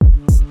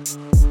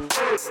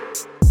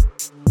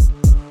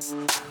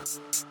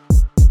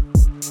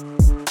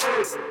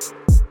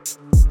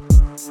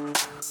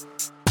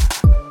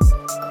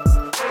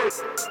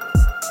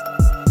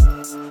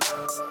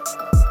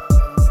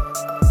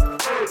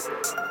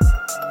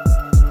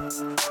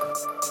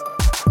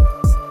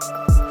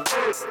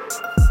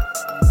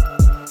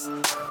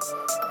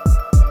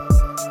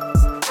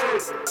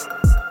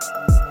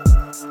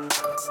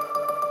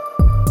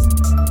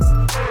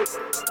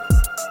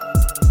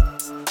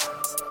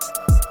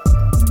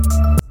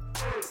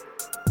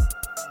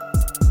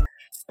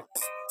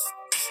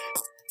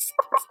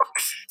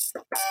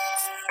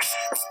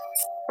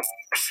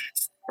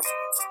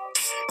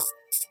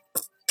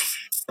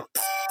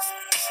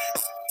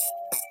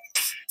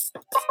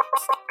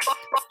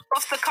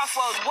cuff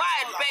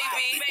worldwide,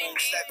 baby. Won't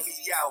let me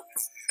out.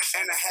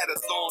 And I had a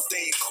long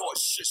day in court,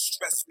 shit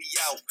stressed me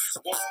out.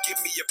 Won't give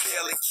me a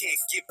bail and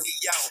can't get me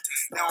out.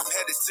 Now I'm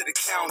headed to the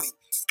county,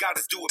 gotta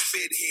do a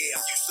bid here.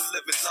 I'm used to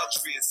living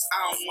luxurious,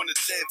 I don't wanna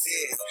live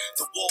here.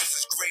 The walls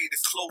is gray, the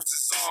clothes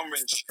is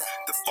orange.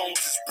 The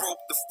phones is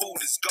broke, the food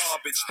is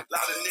garbage. A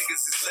lot of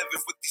niggas is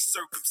living with these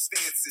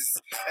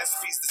circumstances.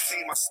 SP's the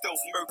same, I still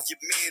murk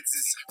your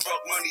manses.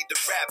 Drug money, the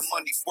rap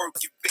money, work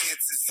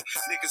advances.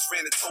 Niggas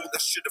ran and told I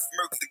should've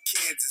murked the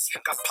Kansas.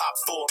 Got popped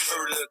for a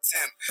murder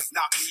attempt.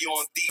 Knocked me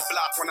on D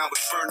block when I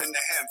was burning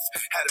the hemp.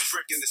 Had a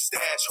brick in the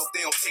stash, hope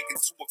they don't take it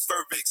to a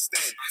further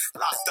extent.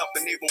 Locked up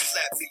and they won't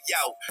let me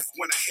out.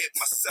 When I hit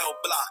my cell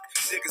block,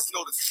 niggas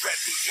know to threat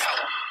me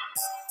out.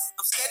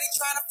 I'm steady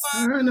trying to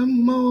find a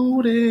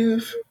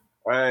motive.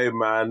 Hey,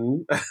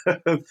 man.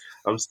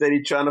 I'm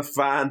steady trying to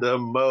find a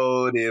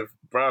motive.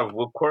 Bruv,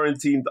 we're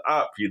quarantined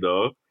up, you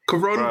know.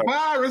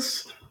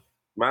 Coronavirus. Bruv.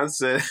 Man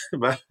said,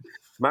 man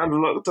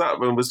locked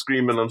up and was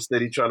screaming, I'm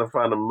steady trying to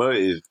find a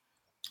motive.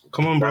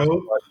 Come on,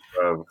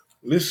 bro.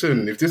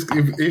 Listen, if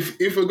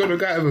we're gonna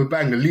go out with a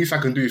bang, the least I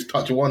can do is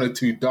touch one or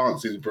two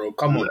dances, bro.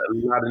 Come on. A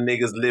lot of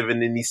niggas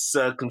living in these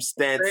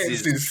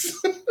circumstances.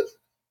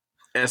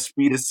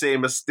 SP the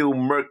same as still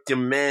murked your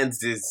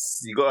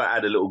manses. You gotta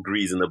add a little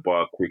grease in the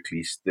bar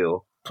quickly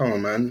still. Come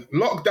on, man.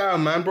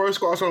 Lockdown, man. Bro's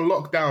got us on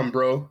lockdown,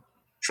 bro.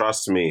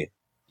 Trust me.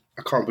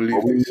 I can't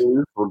believe this.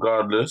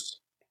 Regardless.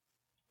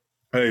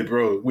 Hey,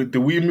 bro, with the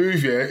We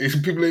Move, yeah, it's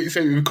people ain't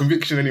saying with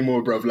conviction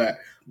anymore, bro. Like,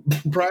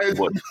 prior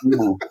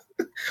to...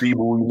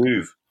 People We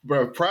Move.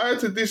 Bro, prior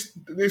to this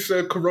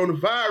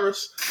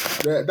coronavirus,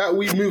 that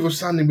We Move was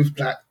sounding with,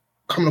 like,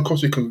 coming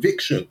across with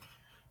conviction.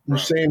 We're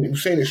saying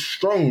it's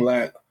strong,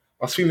 like,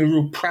 I was feeling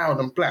real proud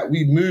and black.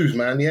 We move,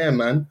 man. Yeah,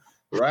 man.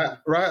 Right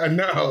and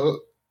now,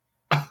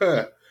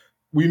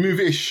 we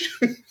move-ish.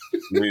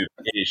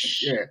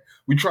 Move-ish. Yeah,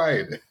 we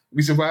tried.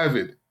 We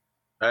survived.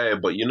 Hey,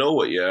 but you know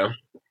what, yeah?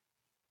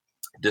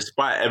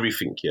 Despite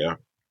everything, yeah,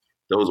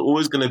 there was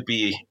always going to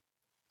be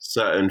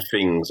certain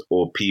things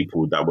or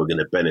people that were going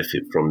to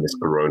benefit from this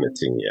corona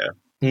thing,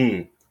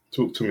 yeah?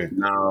 Talk to me.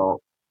 Now,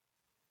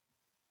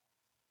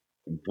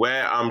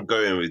 where I'm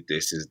going with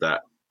this is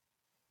that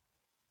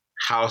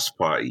house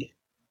party.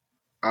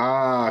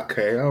 Ah,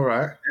 okay, all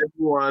right.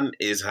 Everyone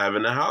is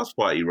having a house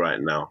party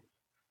right now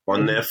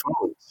on their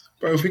phones.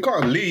 Bro, if we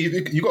can't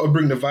leave, you got to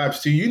bring the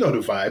vibes too. You know the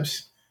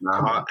vibes.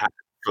 Now,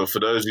 for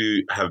those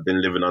who have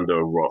been living under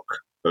a rock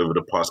over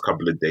the past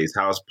couple of days,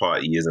 House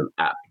Party is an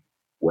app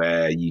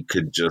where you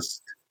could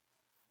just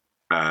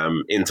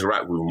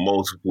interact with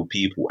multiple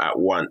people at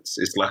once.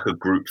 It's like a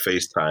group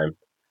FaceTime,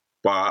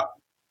 but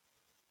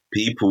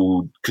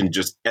people can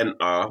just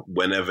enter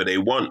whenever they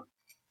want.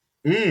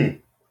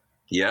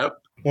 Yep.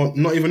 Well,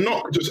 not even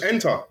knock, just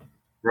enter.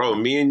 Bro,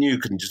 me and you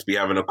can just be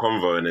having a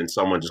convo and then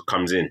someone just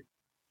comes in.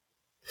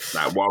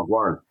 Like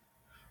one.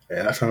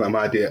 Yeah, that sounds like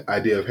my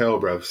idea of hell,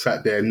 bro.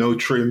 Sat there, no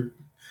trim,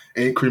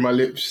 ain't cream my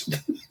lips.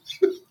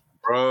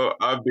 Bro,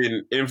 I've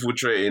been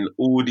infiltrating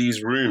all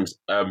these rooms,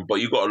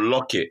 but you got to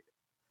lock it.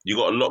 You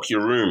got to lock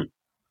your room.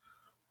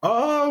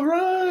 Oh,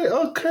 right.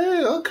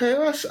 Okay.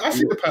 I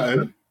see the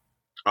pattern.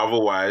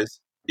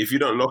 Otherwise, if you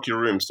don't lock your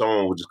room,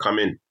 someone will just come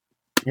in.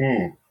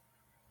 Do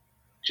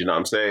you know what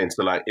I'm saying?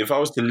 So, like, if I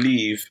was to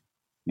leave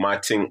my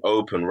thing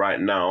open right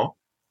now,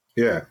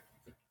 yeah,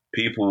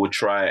 people would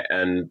try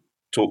and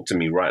talk to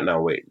me right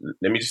now. Wait,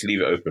 let me just leave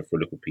it open for a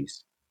little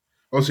piece.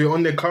 Oh, so you're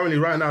on there currently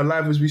right now,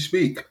 live as we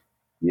speak?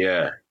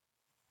 Yeah.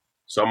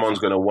 Someone's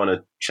going to want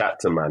to chat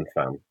to man,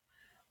 fam.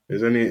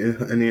 Is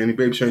any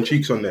babe showing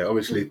cheeks on there?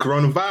 Obviously.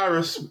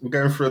 Coronavirus, we're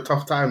going through a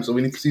tough time, so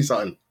we need to see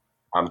something.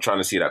 I'm trying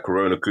to see that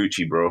Corona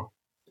coochie, bro.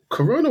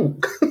 Corona?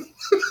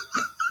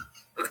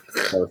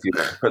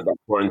 Put that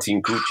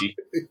quarantine coochie.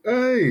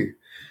 Hey.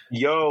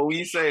 Yo, what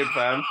you saying,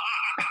 fam?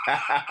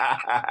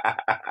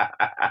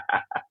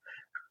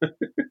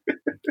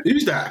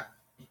 Who's that?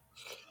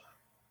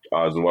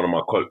 It's one of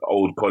my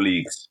old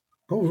colleagues.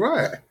 Oh,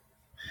 right.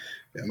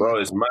 Yeah, bro,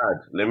 it's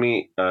mad. Let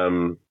me,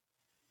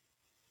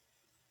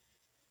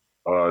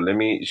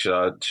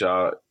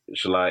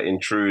 shall I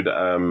intrude,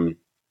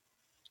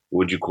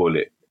 what do you call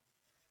it?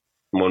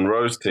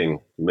 Monroe's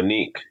thing,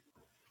 Monique.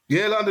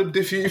 Yeah, London,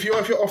 if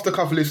you're off the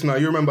cuff listener,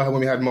 you remember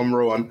when we had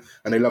Monroe on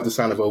and they love the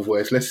sound of her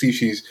voice. Let's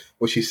see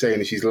what she's saying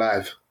if she's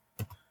live.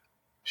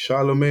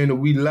 Charlemagne, are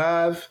we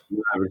live? Yeah,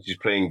 but she's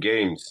playing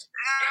games.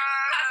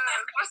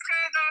 What's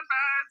going on,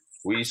 man?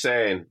 What are you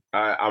saying?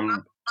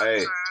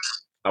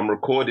 I'm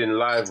recording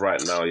live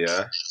right now, yeah?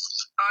 Are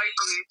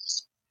you?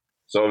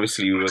 So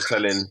obviously we're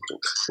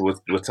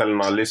telling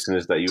our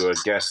listeners that you were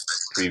a guest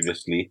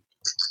previously.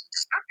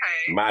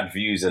 Okay. Mad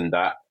views and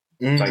that.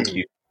 Thank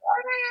you.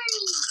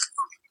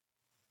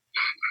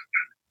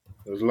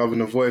 I was loving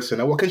the voice and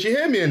that. What, can she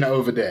hear me in that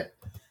over there?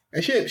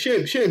 And she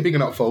ain't big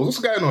enough foes. What's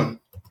going on?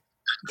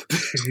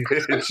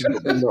 She's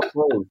not big enough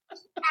foes.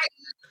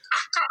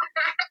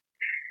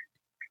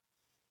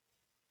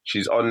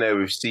 She's on there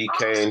with C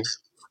Kane.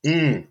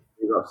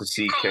 She's up to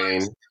C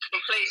Kane.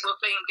 We're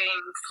playing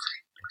games.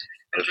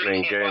 We're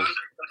playing games.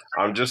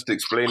 I'm just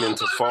explaining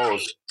to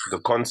Foles the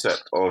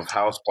concept of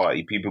house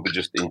party. People could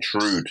just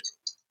intrude.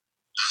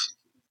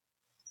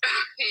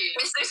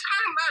 It's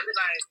kind of mad.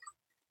 Like,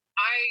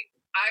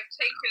 I've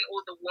taken all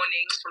the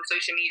warnings from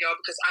social media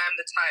because I am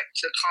the type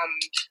to come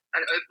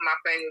and open my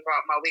phone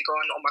without my wig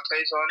on or my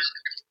clothes on.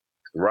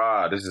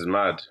 Rah, this is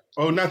mad.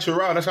 Oh,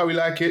 natural. That's how we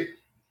like it.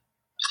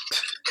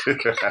 Nah,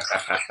 this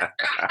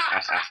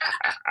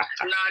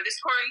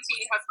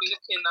quarantine has me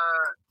looking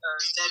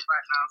dead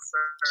right now. So,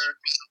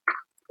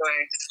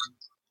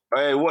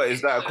 Hey, what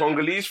is that? A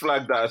Congolese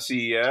flag that I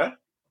see? Yeah.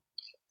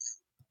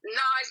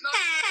 no, it's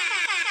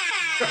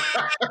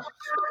not.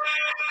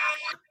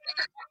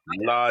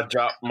 Large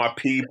up my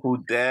people,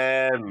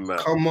 damn.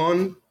 Come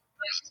on. Oh,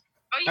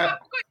 yeah, I've got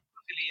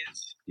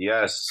Congolese.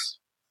 Yes.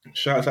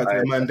 Shout out to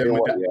the man there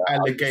with the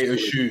alligator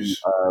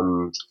shoes.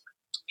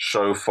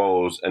 Show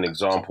Foles an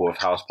example of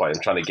house party.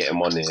 I'm trying to get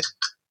him on here. You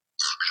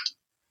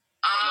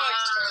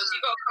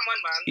gotta come on,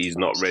 man. He's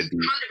not ready.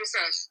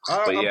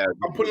 100%. But yeah,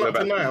 I'm pulling up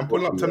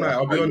tonight.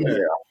 I'll be on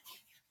there.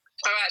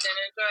 Alright, then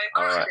enjoy.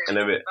 All right, in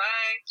a bit.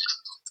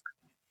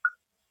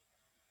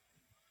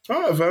 Bye.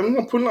 Alright, fam.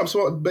 I'm pulling up.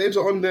 So what babes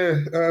are on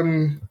there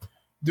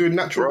doing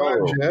natural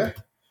Bro. vibes,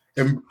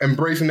 yeah?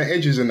 Embracing the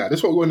edges and that.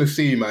 That's what we want to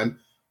see, man.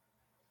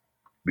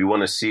 We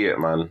want to see it,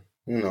 man.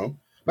 You know.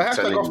 But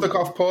Telling hashtag off the you.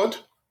 cuff pod.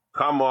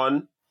 Come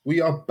on. We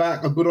are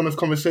back. A good honest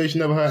conversation.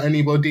 Never hurt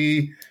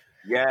anybody.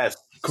 Yes.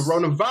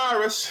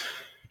 Coronavirus.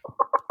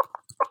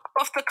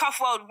 Off the cuff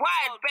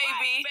worldwide,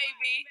 baby.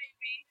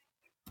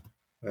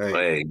 Hey.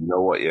 Hey, you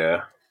know what,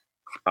 yeah?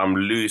 I'm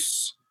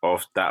loose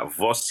off that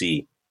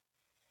Vossi.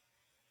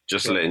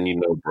 Just letting you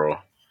know, bro.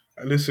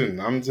 Listen,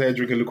 I'm there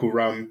drinking a little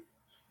rum.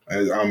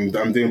 I'm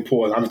doing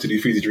pause. I'm having to do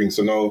fizzy drinks,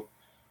 so no,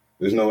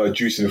 there's no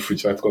juice in the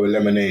fridge. So I have to go with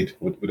lemonade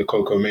with the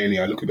Cocoa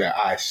Mania. Look at that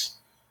ice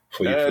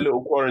for you. A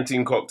little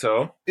quarantine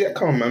cocktail. Yeah,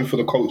 come on, man, for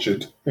the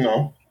cultured, you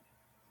know.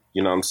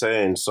 You know what I'm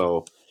saying?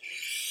 So,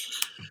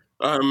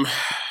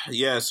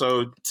 yeah,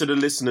 so to the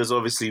listeners,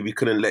 obviously, we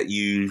couldn't let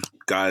you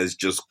guys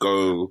just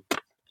go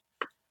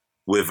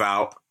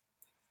without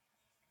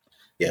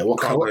Yeah,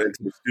 what coming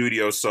into the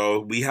studio.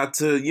 So we had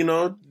to, you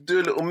know, do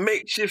a little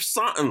makeshift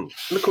something.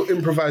 little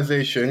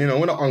improvisation? You know,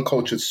 we're not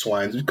uncultured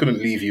swines. We couldn't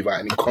leave you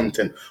without any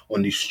content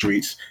on these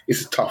streets.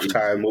 It's a tough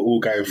time. We're all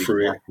going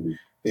through it.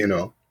 You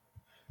know,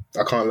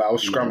 I can't lie. I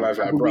was scrambling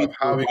like, bro,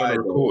 how are we going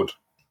to record?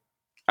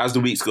 As the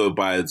weeks go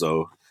by,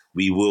 though,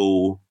 we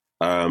will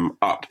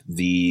up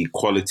the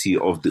quality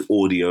of the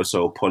audio.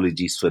 So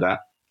apologies for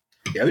that.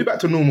 Yeah, we'll be back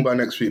to normal by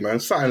next week, man.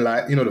 Something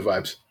like, you know the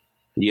vibes.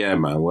 Yeah,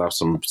 man, we'll have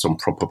some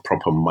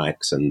proper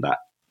mics and that.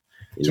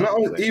 Do you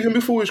know, even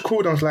before we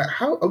recorded, I was like,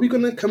 how are we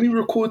can we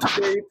record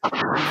today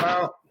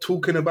without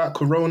talking about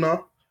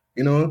Corona?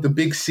 You know, the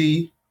big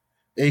C,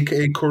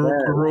 aka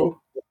Coro.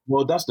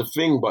 Well, that's the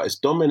thing, but it's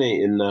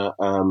dominating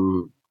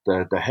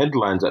the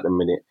headlines at the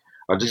minute.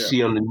 I just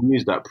see on the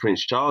news that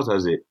Prince Charles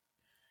has it.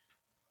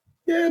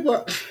 Yeah,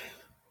 but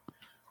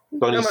He's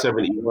only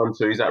 71,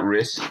 so he's at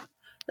risk.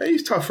 hey,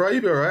 he's tough, right?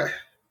 You be all right.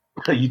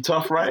 You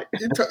tough, right?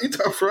 You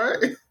tough, right?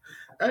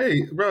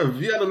 Hey, bro,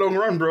 you had a long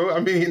run, bro. I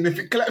mean, if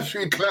it claps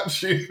you, it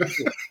claps you.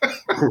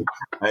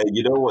 Hey,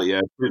 you know what?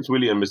 Yeah, Prince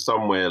William is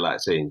somewhere like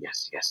saying,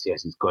 yes,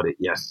 he's got it.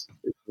 Yes,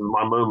 it's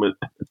my moment.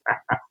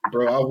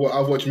 Bro,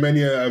 I've watched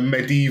many a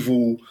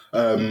medieval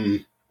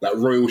like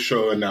royal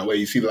show and that where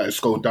you see like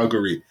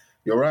skullduggery.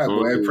 You're right,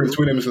 bro. Mm-hmm. Prince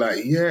William's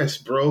like, yes,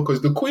 bro,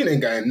 because the Queen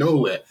ain't going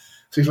nowhere.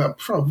 So he's like,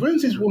 bro,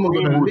 when's this woman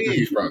gonna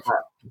leave, bro?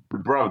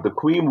 Bro, the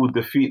Queen will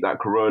defeat that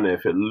Corona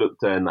if it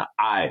looked her in the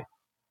eye.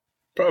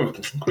 Bro,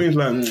 the Queen's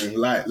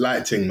like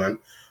lighting, man.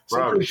 So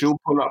Bro, she'll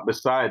pull up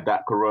beside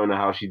that Corona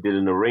how she did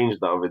in the range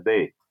the other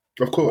day.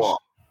 of course.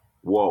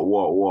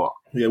 What?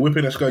 Yeah,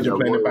 whipping a scourge and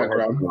playing in the Royal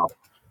background.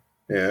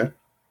 Head. Yeah.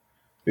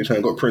 This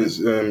time got Prince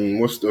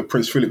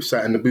Prince Philip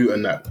sat in the boot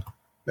and that.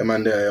 The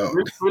man there.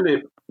 Prince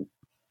Philip,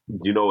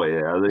 you know what?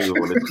 Yeah, I don't even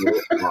want to say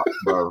it, but,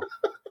 bro.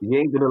 He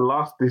ain't gonna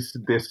last this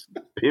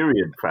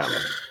period, fam.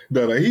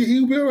 No,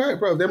 he'll be all right,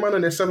 bro. They're man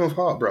on their seventh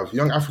heart, bro.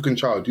 Young African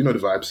child. You know the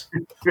vibes.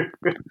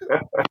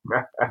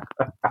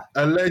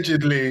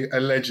 Allegedly.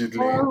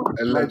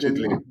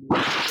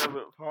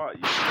 Seventh part,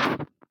 yeah.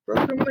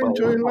 Bro, they're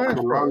enjoying life,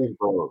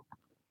 bro.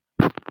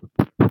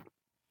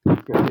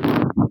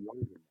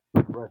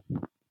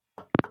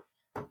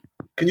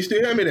 Can you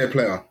still hear me there,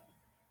 player?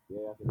 Yeah,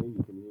 I can hear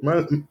you. Can you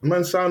hear me?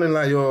 Man sounding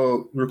like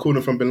you're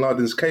recording from Bin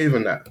Laden's cave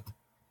and that.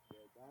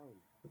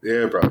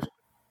 Yeah, bro.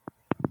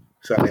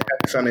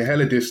 Sounding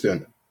hella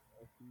distant.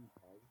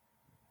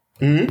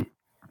 Hmm?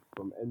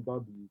 From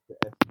NW to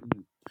SE.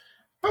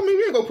 I mean,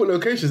 we ain't gonna put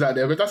locations out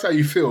there, but that's how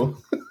you feel.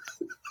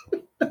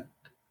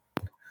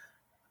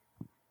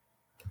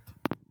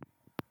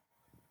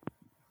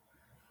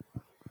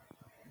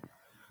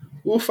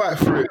 We'll fight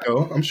through it,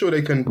 though. I'm sure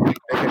they can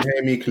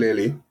hear me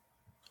clearly.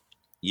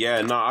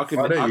 Yeah, no, I can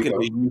Oh, there I you can go.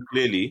 hear you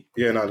clearly.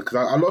 Yeah, no,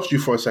 because I lost you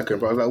for a second,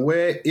 but I was like,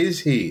 where is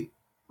he?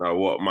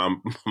 What my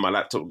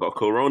laptop got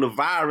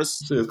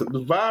coronavirus. So it's got the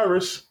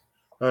virus.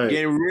 Right.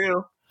 Getting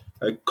real.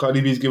 Like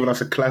Cardi B's giving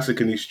us a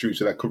classic in these streets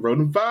of that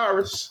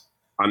coronavirus.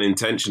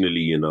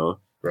 Unintentionally, you know.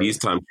 These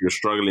times you're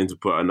struggling to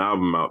put an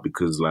album out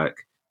because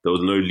like there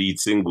was no lead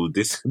single.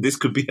 This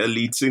could be a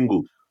lead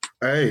single.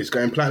 Hey, it's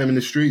going platinum in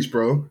the streets,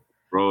 bro.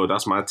 Bro,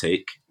 that's my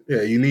take.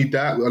 Yeah, you need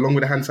that along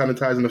with the hand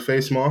sanitizer and the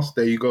face mask.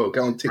 There you go.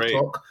 Get on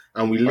TikTok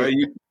and we lit.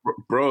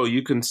 Bro,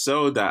 you can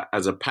sell that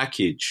as a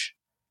package.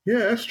 Yeah,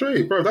 that's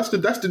straight, bro. That's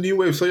the new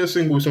wave. Sell your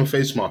single with some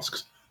face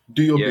masks.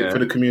 Do your bit for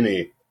the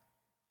community.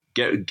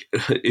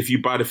 If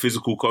you buy the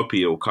physical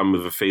copy, it'll come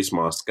with a face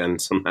mask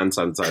and some hand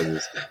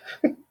sanitizers.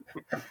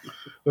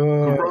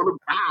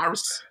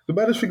 Coronavirus. The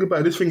baddest thing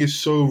about this thing is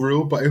so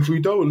real, but if we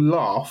don't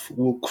laugh,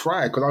 we'll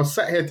cry. Because I was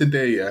sat here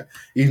today,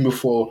 even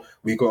before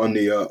we got on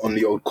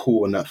the old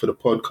call and that for the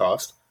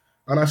podcast,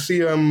 and I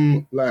see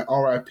like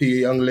R.I.P.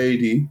 a young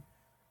lady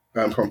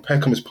from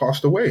Peckham has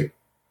passed away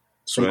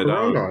from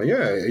corona.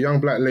 Yeah, a young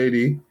black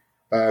lady.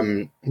 Let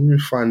me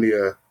find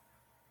the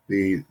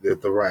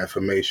right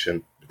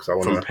information because I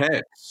want to. From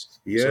Pecks.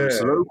 Yeah, so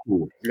it's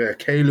local. Yeah,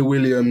 Kayla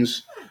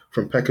Williams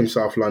from Peckham,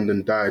 South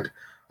London, died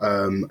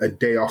a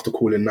day after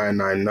calling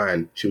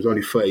 999. She was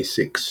only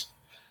 36.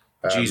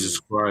 Jesus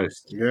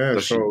Christ. Yeah,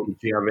 Does she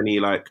have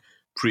any like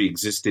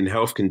pre-existing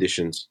health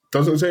conditions?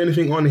 Doesn't say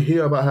anything on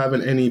here about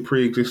having any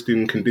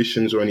pre-existing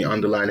conditions or any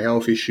underlying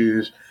health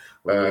issues.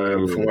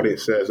 From what it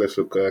says, let's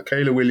look.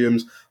 Kayla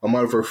Williams, a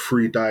mother of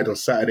 3, died on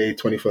Saturday,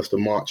 21st of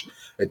March,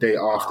 a day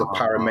after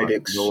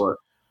paramedics were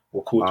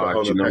called to her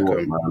home in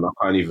Peckham.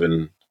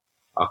 Man?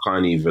 I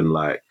can't even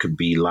like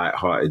be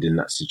lighthearted in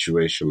that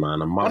situation, man.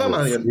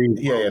 No.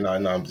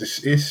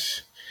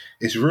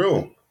 It's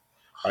real.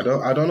 I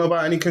don't know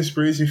about any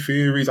conspiracy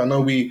theories. I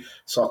know we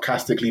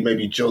sarcastically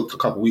maybe joked a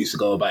couple of weeks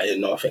ago about it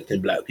not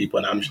affecting black people,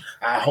 and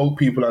I hope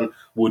people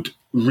would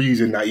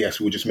reason that yes,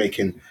 we're just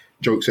making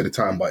jokes at the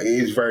time, but it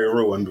is very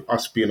real. And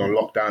us being on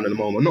lockdown at the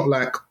moment, not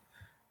like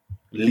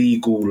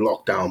legal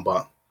lockdown,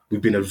 but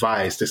we've been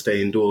advised to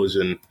stay indoors,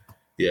 and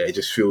yeah, it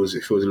feels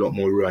a lot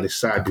more real, and it's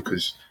sad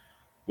because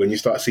when you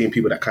start seeing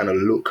people that kind of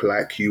look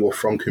like you or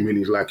from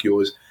communities like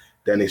yours,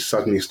 then it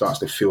suddenly starts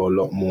to feel a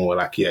lot more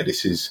like, yeah,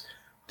 this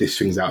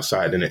thing's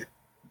outside, isn't it?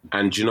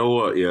 And you know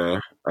what? Yeah,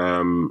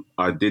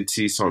 I did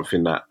see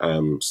something that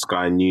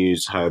Sky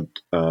News had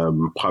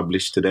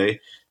published today,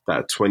 that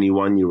a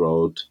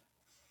 21-year-old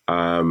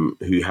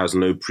who has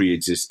no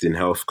pre-existing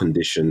health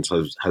conditions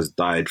has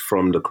died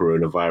from the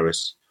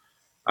coronavirus.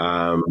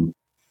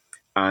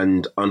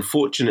 And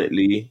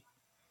unfortunately,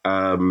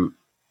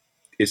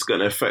 it's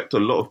going to affect a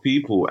lot of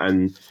people.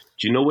 And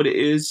do you know what it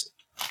is?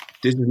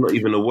 This is not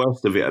even the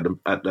worst of it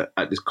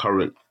at this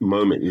current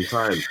moment in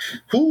time.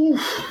 Ooh.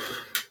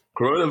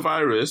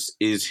 Coronavirus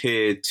is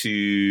here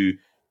to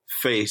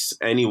face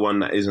anyone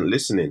that isn't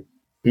listening.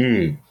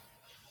 Mm. Do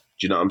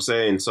you know what I'm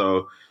saying?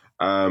 So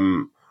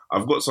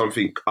I've got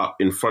something up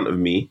in front of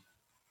me,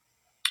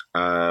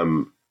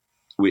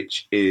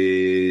 which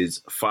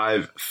is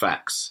 5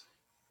 facts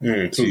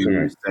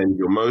to send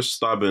your most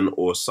stubborn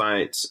or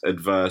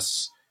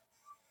science-averse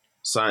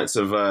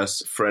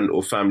friend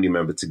or family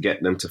member to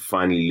get them to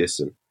finally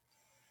listen.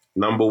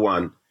 Number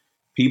 1,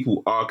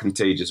 people are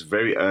contagious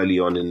very early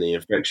on in the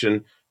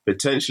infection,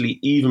 potentially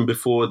even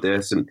before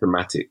they're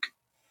symptomatic,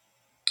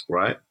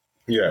 right?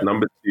 Yeah.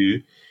 Number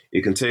 2,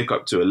 it can take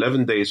up to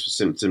 11 days for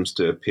symptoms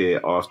to appear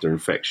after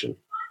infection.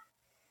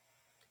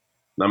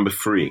 Number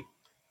 3,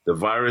 the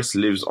virus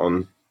lives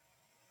on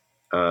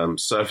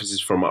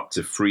surfaces from up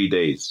to 3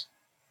 days.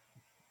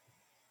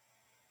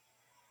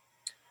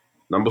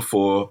 Number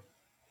 4,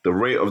 the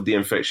rate of the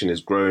infection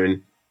is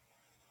growing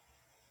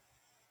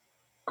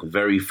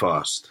very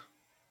fast.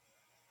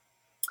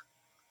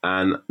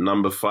 And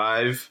number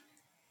 5,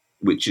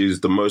 which is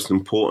the most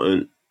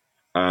important,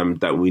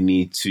 that we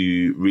need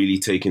to really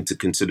take into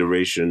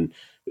consideration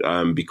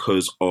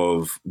because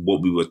of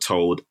what we were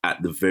told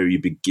at the very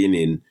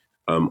beginning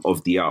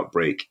of the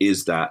outbreak,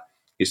 is that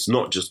it's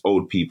not just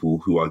old people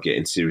who are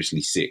getting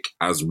seriously sick.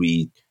 As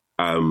we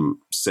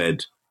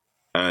said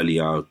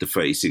earlier, the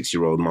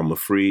 36-year-old mum of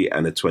 3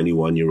 and a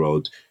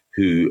 21-year-old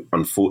who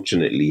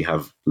unfortunately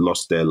have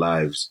lost their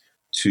lives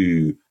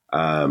to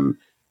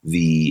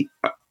the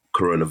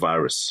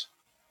coronavirus.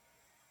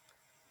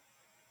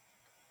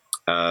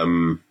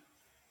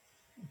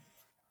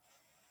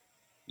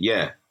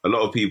 Yeah, a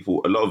lot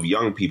of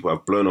young people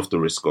have blown off the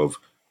risk of,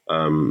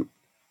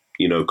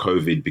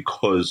 COVID,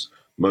 because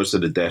most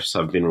of the deaths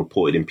have been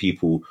reported in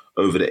people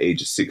over the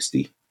age of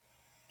 60.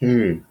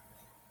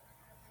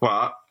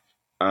 But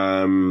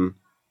a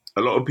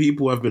lot of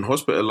people have been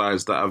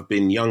hospitalized that have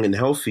been young and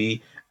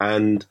healthy,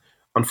 and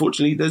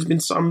unfortunately, there's been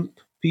some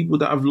people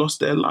that have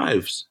lost their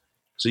lives.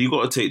 So you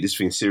got to take this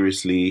thing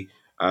seriously.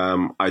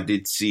 I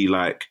did see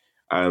a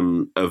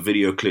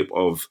video clip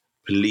of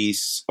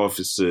police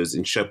officers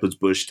in Shepherd's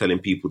Bush telling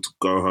people to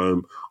go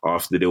home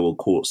after they were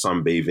caught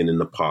sunbathing in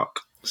the park.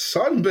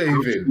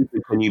 Sunbathing?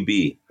 How can you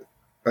be?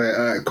 All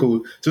right,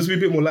 cool. Just to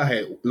be a bit more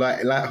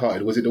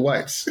lighthearted, was it the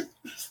whites?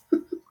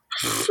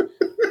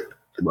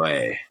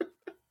 Boy.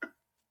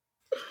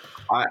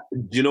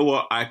 Do you know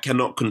what? I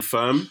cannot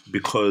confirm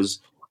because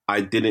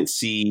I didn't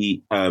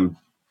see.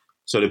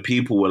 So the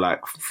people were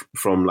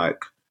from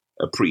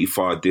a pretty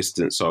far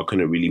distance, so I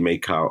couldn't really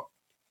make out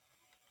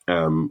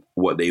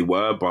what they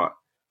were. But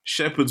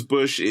Shepherd's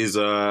Bush is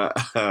a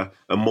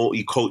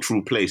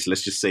multicultural place.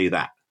 Let's just say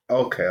that.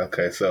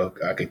 Okay. So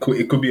it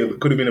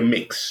could have been a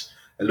mix,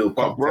 a little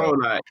But cocktail. bro,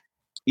 like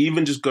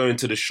even just going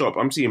to the shop,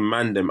 I'm seeing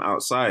man them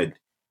outside.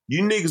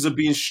 You niggas are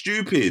being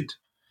stupid.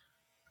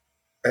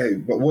 Hey,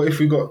 but what if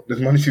we got there's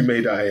money to be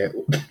made out here?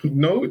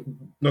 No,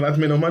 not allowed to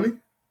make no money.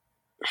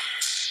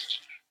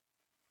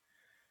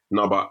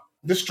 No, but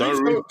The streets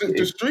Don't don't.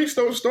 The streets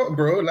don't stop,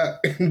 bro. Like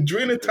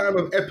during a time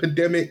of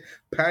epidemic,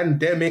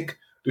 pandemic,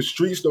 the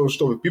streets don't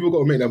stop. If people got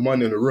to make their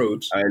money on the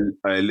roads.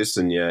 I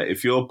listen, yeah.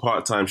 If you're a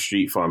part-time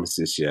street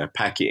pharmacist, yeah,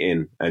 pack it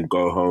in and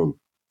go home.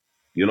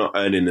 You're not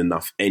earning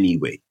enough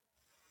anyway.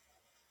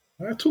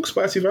 Talk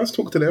spicy, man. Let's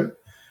talk to them.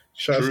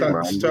 Shout True, out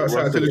man.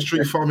 to the street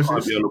Can't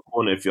pharmacists. be on the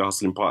corner if you're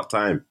hustling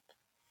part-time.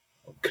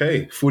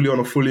 Okay, fully on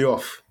or fully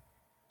off.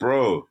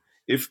 Bro,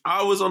 if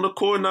I was on the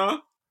corner,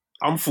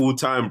 I'm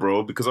full-time,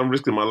 bro, because I'm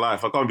risking my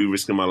life. I can't be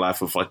risking my life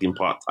for fucking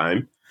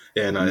part-time.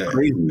 Yeah, no,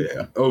 Crazy.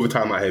 yeah.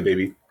 Overtime out here,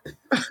 baby. Do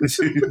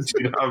you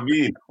know what I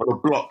mean? On the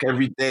block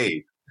every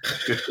day.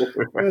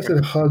 Where's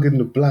the hugging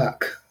the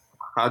black?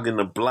 Hugging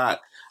the black.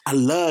 I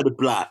love the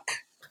black.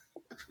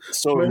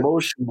 So Man.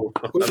 emotional.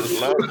 I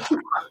love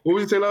What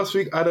did you say last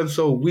week? I done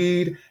sold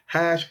weed,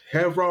 hash,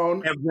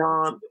 heroin.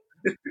 everyone.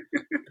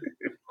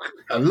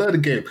 I love the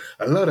game.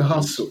 I love the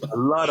hustle. A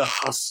lot of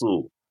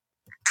hustle.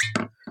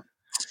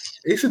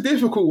 It's a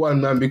difficult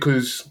one, man,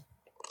 because,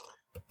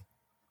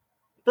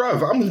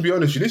 bruv, I'm going to be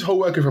honest with you, this whole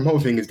working from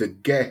home thing is the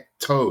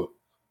ghetto.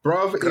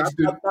 Bruv,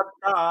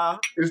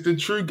 it's the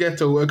true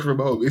ghetto working from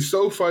home. It's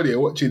so funny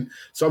watching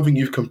something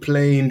you've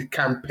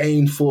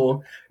campaigned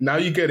for. Now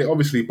you get it,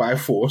 obviously, by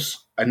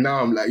force. And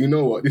now I'm like, you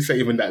know what? This ain't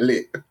even that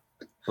lit.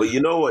 But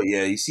you know what,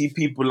 yeah? You see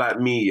people like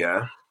me,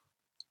 yeah?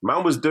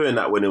 Man was doing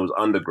that when it was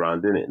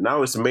underground, didn't it?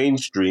 Now it's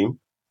mainstream.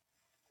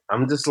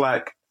 I'm just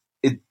like,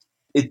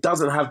 it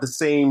doesn't have the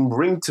same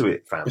ring to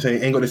it, fam. So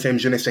it ain't got the same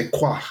je ne sais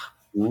quoi.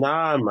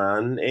 Nah,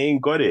 man. It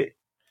ain't got it.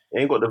 It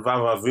ain't got the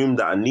va-va-voom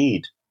that I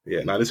need.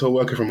 Yeah, now this whole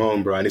working from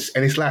home, bro, and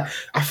it's like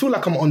I feel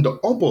like I'm on the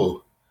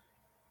obo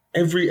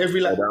every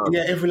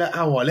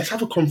hour. Let's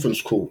have a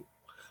conference call,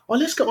 or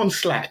let's get on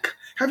Slack.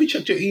 Have you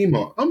checked your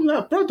email? I'm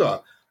like,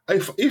 brother,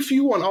 if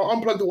you want, I'll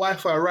unplug the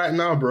Wi-Fi right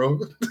now, bro.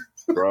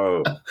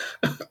 Bro.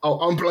 I'll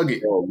unplug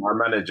it. Bro, my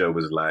manager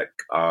was like,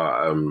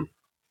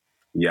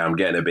 yeah, I'm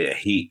getting a bit of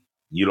heat.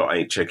 You lot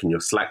ain't checking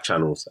your Slack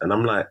channels. And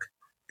I'm like,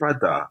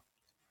 brother,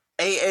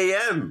 8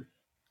 a.m.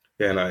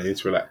 Yeah, no,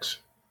 it's relax.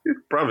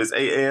 Bro, it's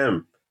 8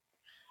 a.m.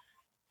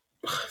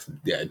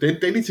 Yeah,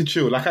 they need to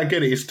chill. Like, I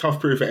get it. It's a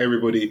tough period for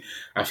everybody.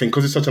 I think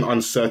because it's such an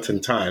uncertain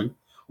time,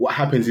 what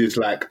happens is,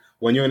 like,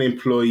 when you're an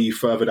employee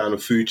further down the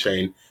food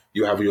chain,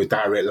 you have your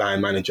direct line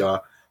manager.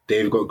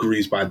 They've got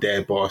greased by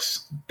their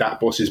boss.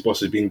 That boss's boss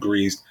has been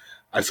greased,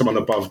 and someone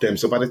above them.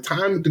 So by the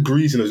time the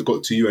greasing has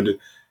got to you, and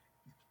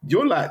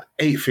you're like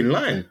 8th in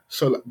line.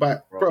 So,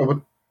 but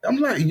bro, I'm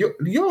like,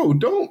 yo,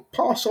 don't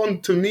pass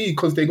on to me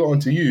because they got on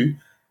to you.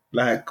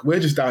 Like, we're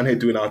just down here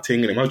doing our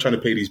thing, and I'm trying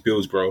to pay these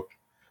bills, bro.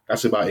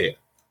 That's about it.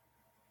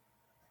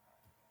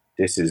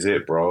 This is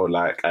it, bro.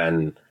 Like,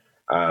 and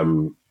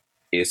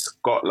it's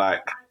got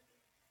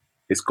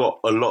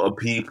a lot of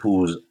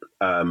people's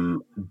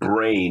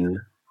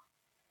brain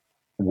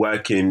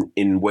working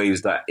in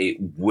ways that it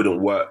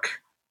wouldn't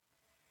work,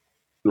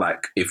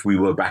 like if we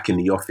were back in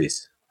the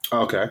office.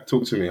 Okay,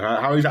 talk to me.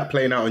 How is that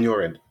playing out on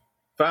your end?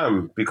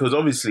 Fam, because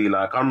obviously,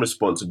 like, I'm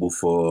responsible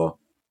for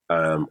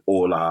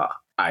all our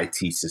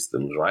IT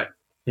systems, right?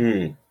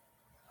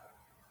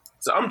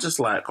 So I'm just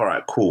like, all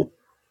right, cool.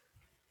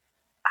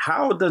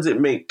 How does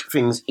it make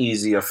things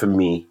easier for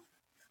me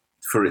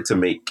for it to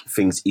make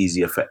things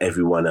easier for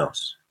everyone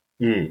else?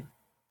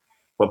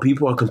 But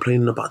people are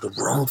complaining about the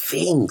wrong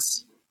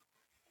things.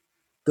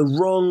 The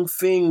wrong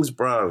things,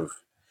 bruv.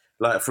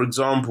 Like, for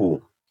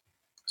example,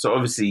 so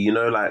obviously, you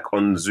know, like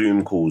on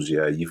Zoom calls,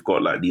 yeah, you've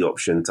got like the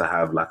option to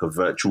have like a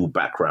virtual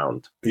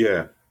background.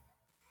 Yeah.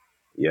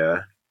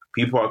 Yeah.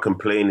 People are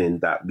complaining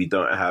that we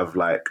don't have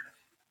like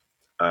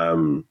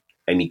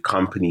any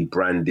company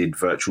branded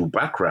virtual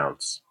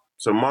backgrounds.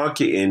 So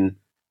marketing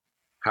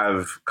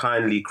have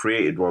kindly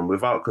created one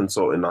without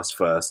consulting us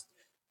first,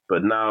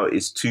 but now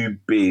it's too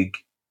big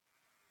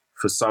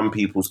for some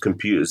people's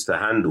computers to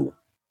handle.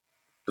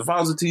 The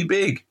files are too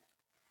big.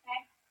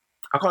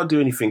 I can't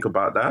do anything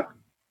about that.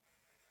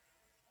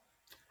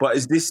 But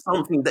is this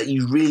something that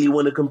you really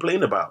want to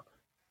complain about?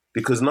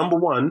 Because number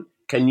one,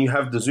 can you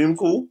have the Zoom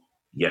call?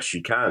 Yes,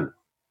 you can.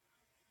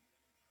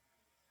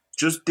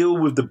 Just deal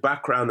with the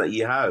background that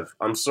you have.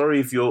 I'm sorry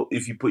if you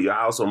put your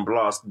house on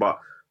blast, but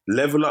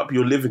level up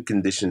your living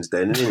conditions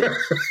then, innit?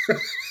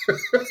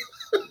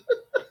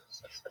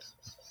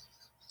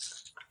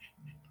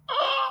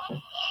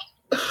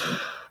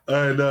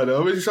 No.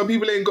 Obviously, some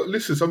people ain't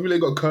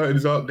got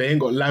curtains up. They ain't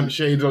got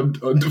lampshades on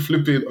the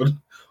flipping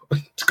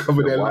to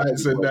cover their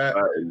lights and that.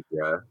 Curtains,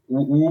 yeah.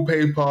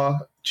 Wallpaper,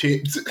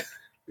 chips,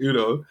 you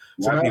know.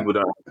 White people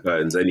don't have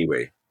curtains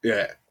anyway.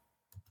 Yeah.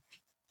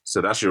 So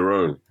that's your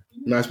own.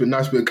 Nice bit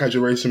of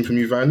casual racing from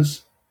you,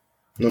 Vans.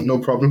 No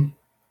problem.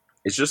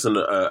 It's just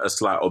a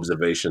slight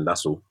observation.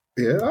 That's all.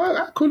 Yeah, all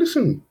right, cool.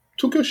 Listen,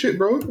 took your shit,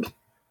 bro.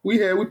 We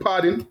here, we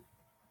partying. Do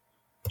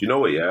you know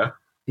what? Yeah.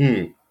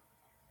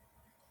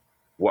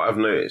 What I've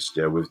noticed,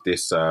 yeah, with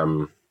this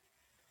house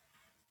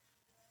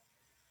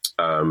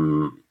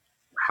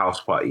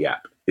party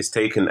app, it's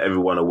taken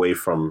everyone away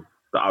from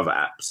the other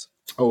apps.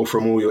 Oh,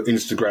 from all your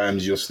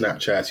Instagrams, your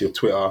Snapchats, your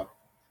Twitter.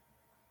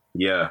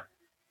 Yeah.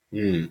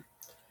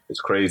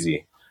 It's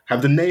crazy.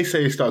 Have the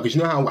naysayers started? Because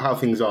you know how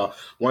things are.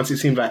 Once it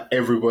seems like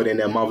everybody and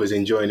their mother's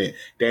enjoying it,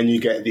 then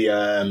you get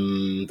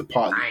the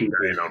party. I ain't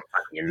going on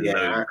fucking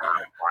Yeah.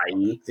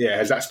 party. Yeah,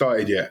 has that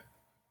started yet?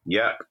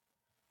 Yeah.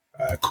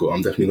 Cool.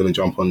 I'm definitely going to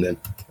jump on then.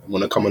 I'm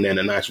going to come on there in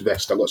a nice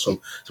vest. I got some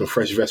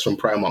fresh vests from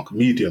Primark,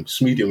 medium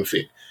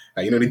fit.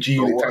 You know the G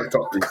unit tank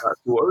top. It's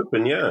all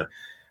open, yeah.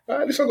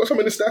 Listen, I got some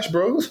in the stash,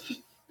 bro.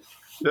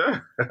 Yeah.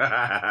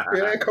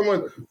 Yeah, come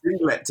on.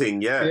 Singlet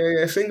thing, yeah.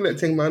 Yeah, singlet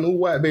thing, man. All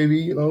white, baby.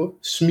 You know,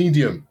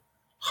 medium.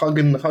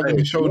 Hugging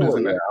the shoulders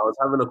and that. I was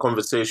having a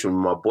conversation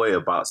with my boy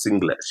about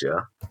singlets,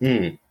 yeah.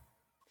 And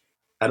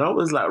I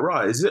was like,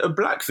 right, is it a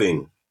black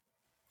thing?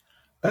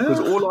 Because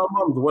all our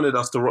mums wanted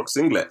us to rock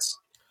singlets.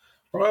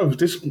 Bro,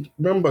 this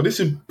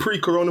is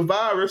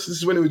pre-coronavirus. This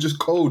is when it was just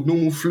cold,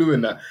 normal flu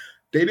and that.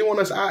 They didn't want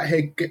us out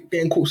here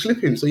getting caught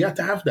slipping, so you had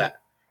to have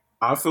that.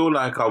 I feel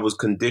like I was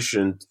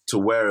conditioned to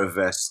wear a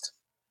vest,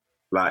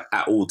 like,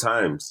 at all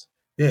times.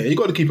 Yeah, you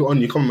got to keep it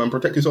on you. Come on, man.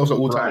 Protect yourselves at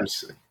all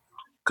times.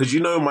 Because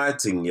you know my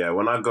thing, yeah?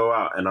 When I go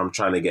out and I'm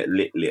trying to get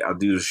lit, I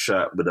do the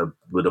shirt with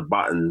the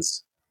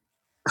buttons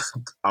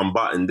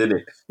unbuttoned,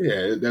 innit?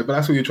 Yeah, but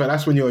that's what you try.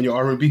 That's when you're on your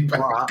R&B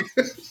back.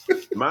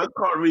 Man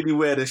can't really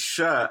wear the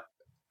shirt.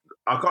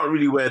 I can't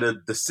really wear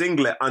the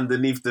singlet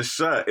underneath the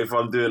shirt if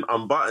I'm doing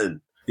unbuttoned.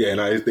 Yeah,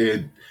 no,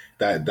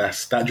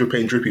 that drip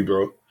ain't drippy,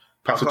 bro.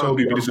 Pastor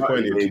Toby be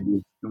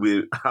disappointed.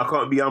 I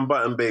can't be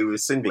unbuttoned, baby,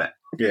 with singlet.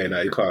 Yeah,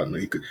 no, you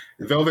can't.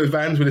 Velvet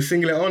Vans with a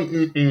singlet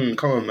on?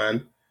 Come on,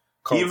 man.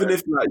 Even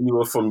if like you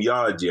were from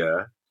Yard,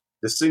 yeah,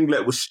 the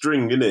singlet was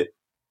string, innit?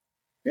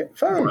 Yeah,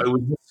 fam.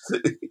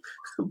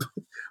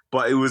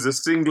 But it was a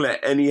singlet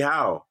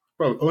anyhow.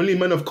 Bro, only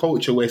men of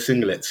culture wear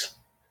singlets.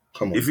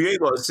 Come on. If you ain't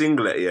got a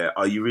singlet, yeah,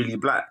 are you really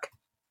black?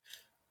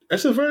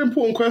 That's a very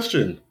important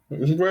question.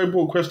 It's a very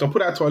important question. I'll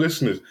put that to our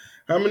listeners.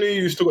 How many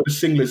of you still got the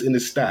singlets in the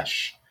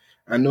stash?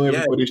 I know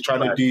everybody's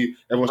trying to do.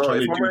 Everyone's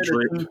trying to do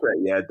drip.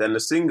 Yeah, then the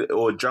singlet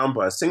or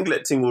jumper, a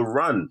singlet thing will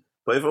run.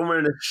 But if I'm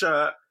wearing a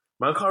shirt,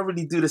 man, I can't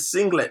really do the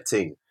singlet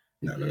thing.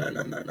 No,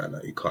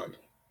 you can't.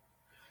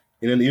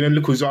 You know,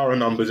 look at Zara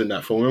numbers in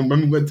that film.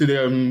 When we went to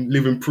the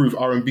Living Proof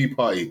R&B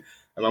party,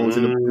 and I was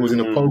in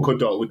a polka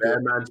dot with the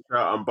man's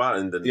shirt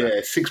unbuttoned.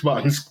 And 6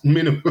 buttons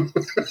minimum.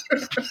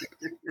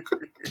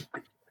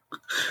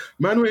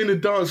 Man were in the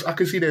dance, I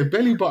could see their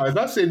belly buttons.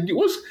 I said,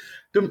 what's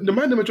the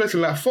man them are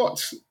dressing like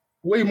fots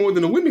way more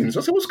than the women's.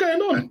 I said, what's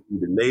going on?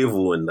 The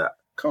navel and that.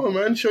 Come on,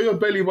 man, show your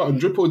belly button,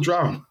 drip or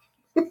drown.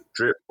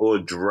 Drip or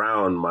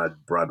drown, my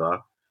brother.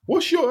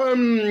 What's your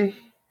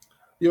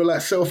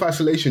like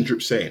self-isolation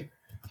drip saying?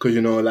 Because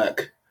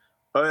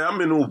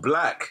I'm in all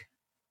black.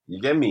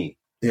 You get me?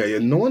 Yeah.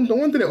 No one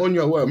did it on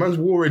you at work. Man's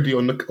war ready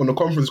on the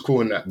conference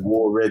call and that.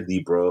 War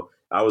ready, bro.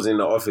 I was in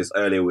the office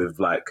earlier with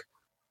like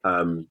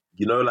the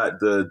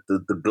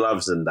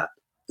gloves and that,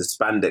 the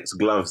spandex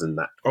gloves and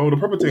that. Oh, the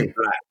proper thing.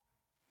 Black.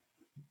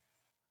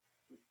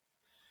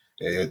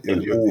 Yeah,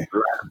 you're all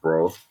black,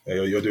 bro.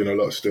 Yeah, you're doing a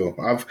lot still.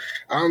 I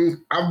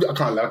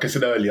can't, like I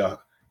said earlier,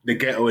 the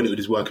ghetto and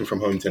this working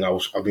from home thing.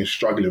 I've been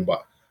struggling,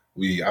 but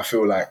I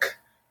feel like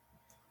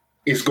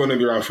it's gonna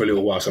be around for a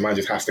little while. So man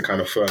just has to kind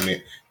of firm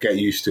it, get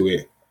used to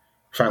it.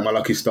 Thank my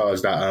lucky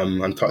stars that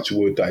I'm touch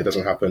wood that it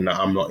doesn't happen, that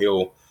I'm not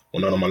ill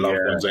or none of my loved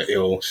ones are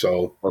ill.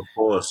 So of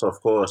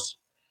course.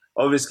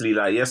 Obviously,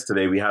 like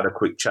yesterday, we had a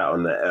quick chat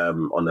on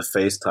the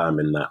FaceTime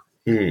and that.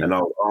 And I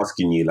was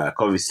asking you, like,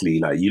 obviously,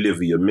 like, you live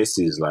with your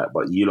missus, like,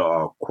 but you lot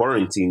are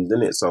quarantined,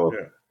 innit? So,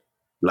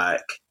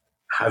 like,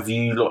 have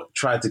you lot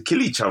tried to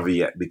kill each other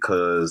yet?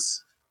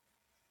 Because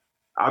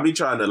I'll be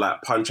trying to,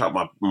 like, punch out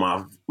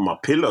my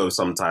pillow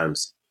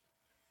sometimes.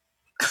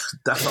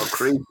 That's how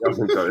crazy I've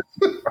been going.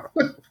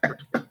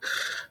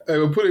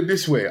 We'll put it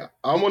this way: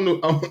 I'm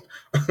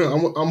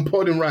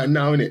podding right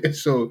now, innit?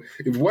 So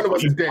if one of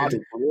us is dead,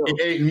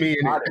 it ain't me,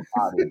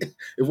 innit?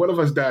 If one of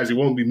us dies, it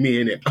won't be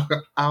me, innit?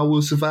 I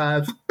will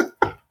survive.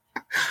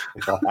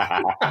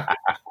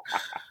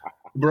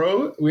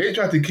 Bro, we ain't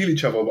trying to kill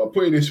each other, but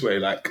put it this way: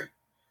 like,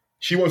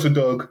 she wants a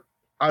dog,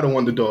 I don't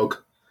want the dog,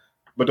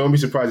 but don't be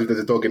surprised if there's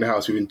a dog in the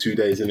house within 2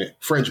 days, innit?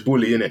 French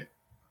bully, innit?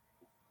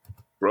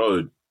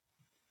 Bro,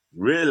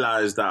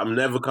 realize that I'm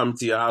never coming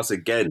to your house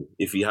again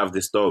if you have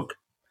this dog.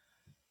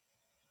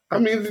 I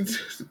mean,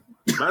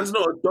 man's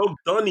not a dog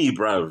Donny,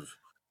 bruv.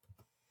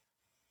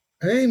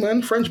 Hey,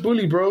 man, French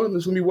bully, bro.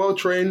 There's going to be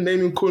well-trained,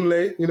 name him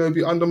Kunle,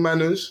 be under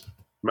manners.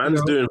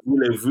 Man's doing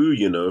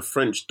voulez-vous,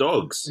 French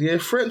dogs. Yeah,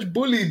 French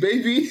bully,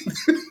 baby.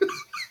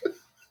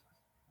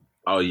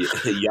 Oh,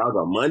 y'all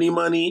got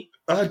money?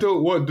 I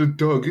don't want the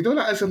dog.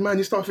 Like, as a man,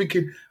 you start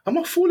thinking, am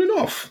I falling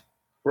off?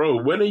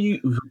 Bro, where are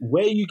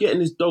you getting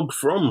this dog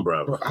from,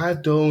 bro? Bro, I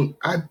don't,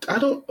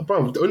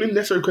 bro. The only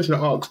necessary question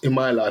I ask in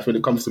my life when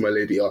it comes to my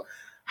lady are,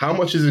 how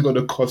much is it going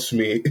to cost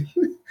me?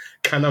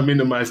 Can I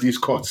minimize these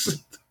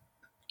costs?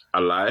 I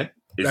lie.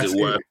 Is That's it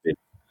worth it?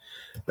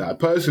 Like,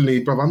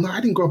 personally, bro,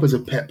 I didn't grow up as a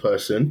pet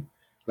person.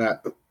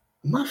 Like,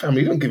 my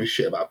family don't give a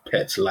shit about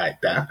pets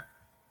like that.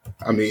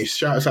 I mean,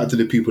 shouts out to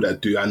the people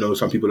that do. I know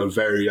some people are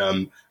very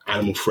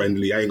animal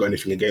friendly. I ain't got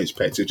anything against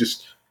pets. It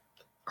just,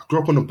 I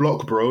grew up on the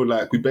block, bro.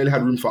 Like, we barely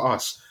had room for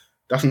us.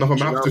 That's enough of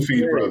Do you mouth know to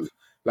feed, what I'm bro. saying?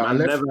 Like, I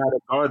never had a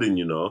garden,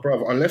 you know,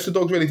 bro, unless the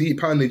dog's ready to eat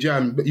pounded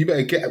jam, you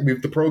better get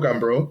with the program,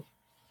 bro.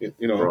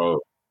 You know, bro.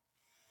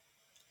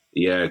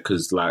 Yeah,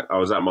 because like I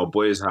was at my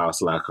boy's house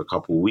like a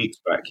couple weeks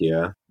back,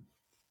 yeah,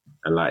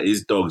 and like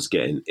his dog's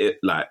getting it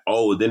like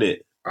old, innit?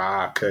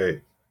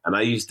 okay. And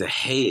I used to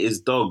hate his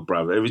dog,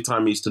 bruv. Every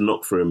time I used to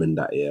knock for him and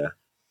that, yeah,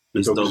 The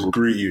his dog dog just was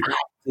greet you.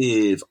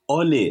 active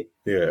on it.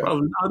 Yeah.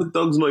 Bruv, now the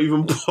dog's not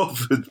even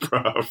bothered,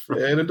 bruv.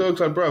 Yeah, the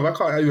dog's like, bro, I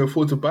can't even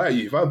afford to bite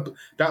you.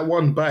 That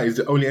one bite is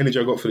the only energy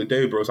I got for the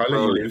day, bro. So I let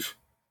Bro. you live.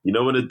 You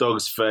know when the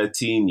dog's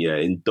 13, yeah,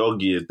 in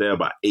dog years, they're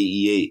about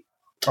 88.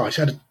 Oh,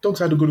 dog's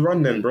had a good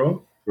run then,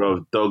 bro.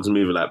 Bro, dog's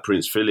moving like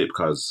Prince Philip,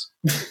 cuz.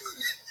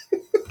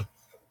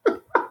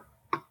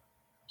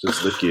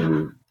 just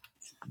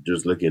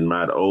looking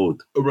mad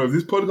old. Oh, bro, if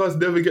this podcast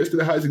never gets to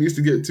the heights it needs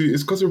to get to,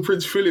 it's because of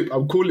Prince Philip.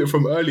 I'm calling it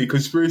from early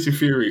conspiracy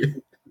theory.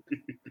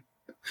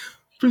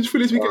 Prince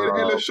Philip's been getting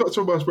hella shots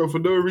from us, bro, for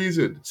no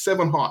reason.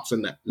 7 hearts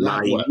and that. Nah,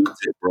 Light he work. needs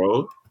it,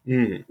 bro.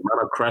 Man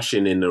are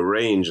crashing in the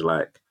range,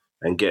 like,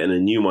 and getting a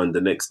new one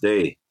the next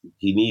day.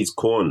 He needs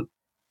corn.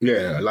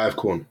 Yeah, live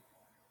corn.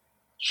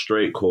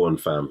 Straight corn,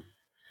 fam.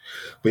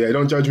 But yeah,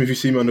 don't judge me if you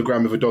see me on the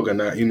ground with a dog and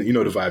that. You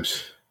know the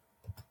vibes.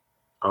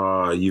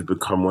 You've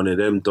become one of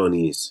them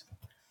Donnies.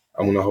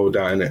 I'm gonna hold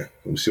that in it.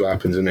 We'll see what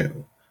happens in it.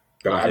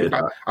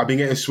 I've been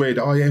getting swayed.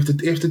 Oh yeah,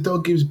 if the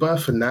dog gives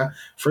birth and that,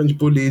 French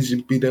bullies,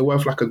 they're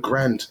worth like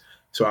 $1,000.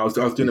 So I was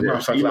doing the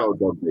maths. I was like,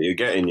 Dog that you're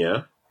getting,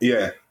 yeah?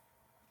 yeah.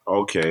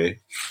 Okay.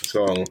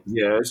 So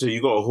Yeah, so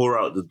you got to whore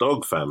out the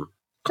dog, fam.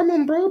 come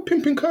on, bro,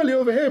 pimping curly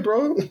over here,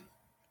 bro.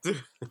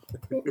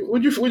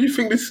 What do you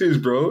think this is,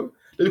 bro?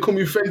 They call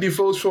me Fendi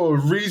Foes for a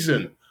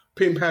reason.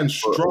 Pimp hand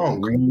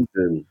strong.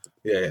 Reason.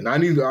 Yeah, and I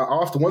need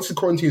once the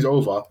quarantine's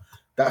over,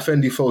 that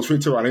Fendi Foes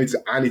Victor,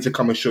 I need to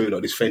come and show you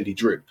this Fendi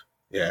drip.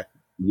 Yeah.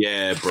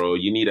 Yeah, bro.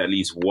 You need at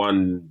least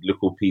one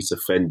little piece of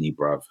Fendi,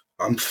 bruv.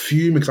 I'm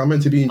fuming because I'm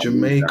meant to be in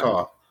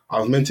Jamaica. I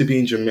was meant to be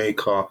in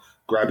Jamaica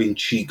grabbing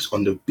cheeks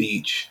on the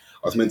beach.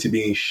 I was meant to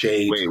be in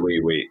shade.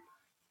 Wait.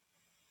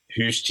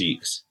 Whose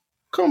cheeks?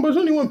 Come on, bro.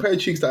 There's only one pair of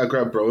cheeks that I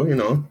grabbed, bro. You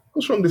know.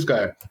 What's wrong with this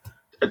guy?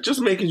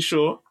 Just making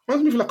sure.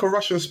 Reminds me of like a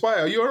Russian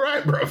spy. Are you all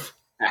right, bro?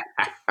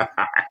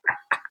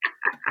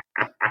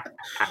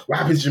 What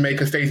happens in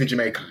Jamaica stays in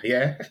Jamaica,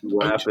 yeah?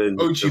 What happens?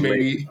 Ochi,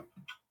 baby.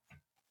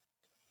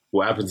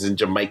 What happens in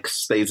Jamaica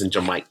stays in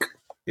Jamaica.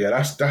 Yeah,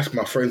 that's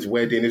my friend's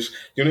wedding. It's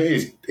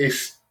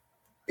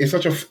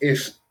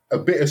a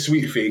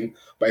bittersweet thing,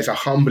 but it's a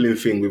humbling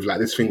thing with like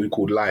this thing we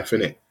call life,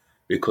 innit?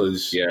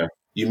 Because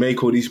you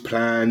make all these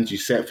plans, you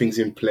set things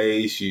in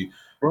place, you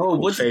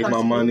save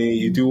my money,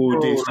 you do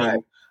all this,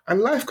 and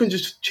life can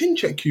just chin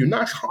check you.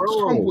 Nice,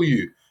 humble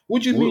you.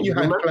 What do you mean you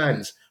had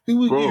plans?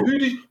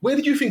 Where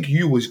did you think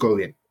you was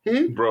going?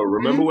 Bro,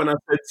 remember when I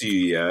said to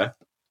you, yeah,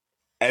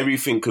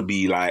 everything could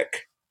be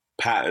like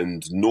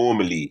patterned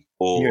normally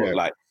or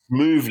like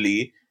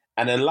smoothly,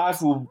 and then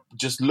life will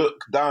just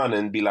look down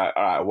and be like,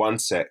 all right, one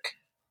sec,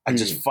 I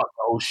just fucked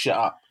the whole shit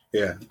up.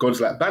 Yeah,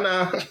 God's like,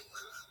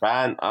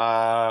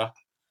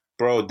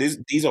 bro,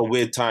 these are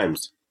weird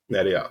times.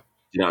 Yeah, they are.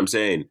 You know what I'm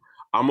saying?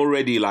 I'm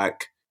already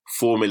like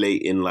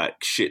formulating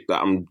like shit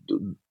that I'm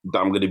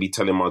gonna be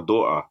telling my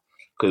daughter.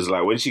 Because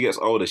like when she gets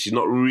older, she's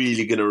not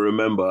really gonna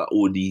remember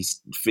all these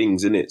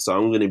things in it. So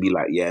I'm gonna be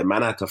like, yeah,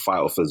 man, I had to fight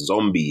off a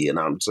zombie, you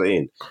know what I'm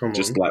saying?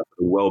 Just like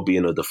the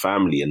well-being of the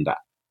family and that.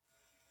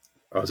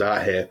 I was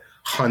out here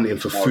hunting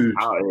for food.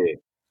 Out here,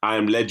 I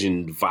am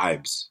legend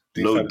vibes.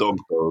 No dog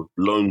though,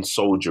 lone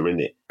soldier in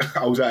it.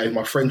 I was out here,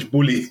 my French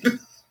bully.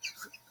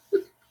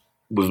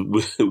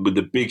 with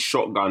the big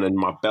shotgun and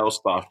my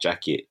Belstaff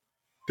jacket.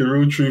 The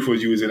real truth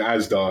was you was in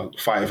Asda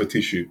fighting for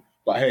tissue.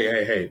 But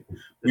hey,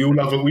 we all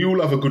love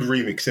a good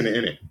remix in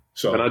it.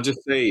 So can I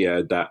just say,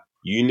 that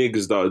you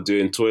niggas that are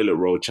doing toilet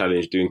roll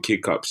challenge, doing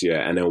kick ups,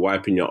 and then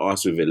wiping your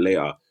ass with it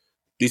later,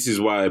 this is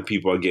why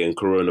people are getting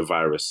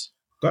coronavirus.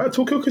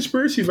 Talk your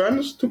conspiracy,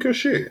 Vans. Talk your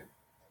shit.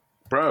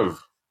 Bruv,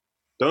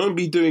 don't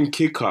be doing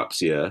kick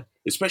ups,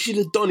 especially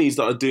the Donnies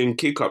that are doing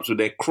kick ups with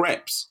their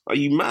crepes. Are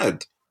you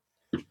mad?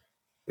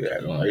 Yeah,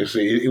 no, you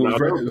see, it was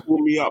don't pull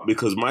me up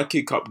because my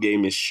kick up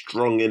game is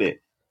strong in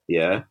it.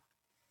 Yeah.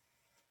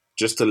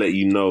 Just to let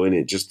you know,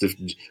 innit?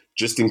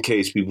 Just in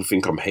case people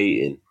think I'm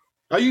hating.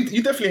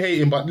 You definitely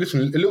hating, but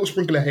listen, a little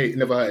sprinkle of hate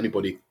never hurt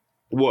anybody.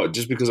 What?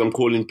 Just because I'm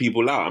calling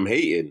people out, I'm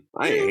hating?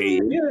 I ain't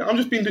hating. Yeah,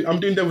 I'm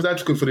doing devil's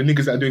advocate for the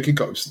niggas that are doing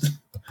kick-ups.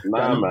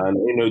 Nah, man,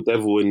 ain't no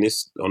devil on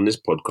this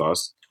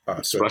podcast.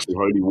 Splashing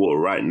holy water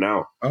right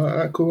now. All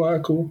right,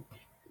 cool.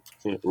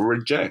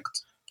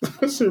 Reject.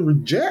 That's a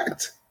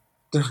reject.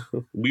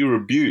 We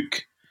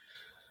rebuke.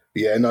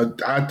 Yeah, no,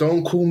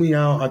 don't call me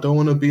out. I don't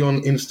want to be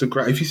on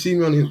Instagram. If you see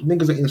me on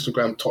niggas on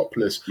Instagram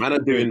topless, Man are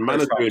doing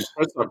press-ups.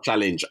 press up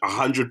challenge.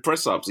 100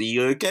 press ups. Are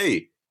you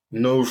okay?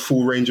 No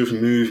full range of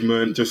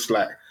movement, just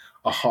like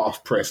a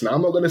half press. Now,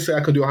 I'm not going to say I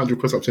can do 100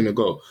 press ups in a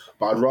go,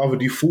 but I'd rather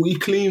do 40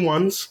 clean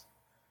ones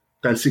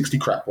than 60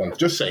 crap ones.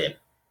 Just saying.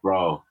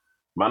 Bro,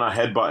 man are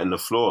headbutting the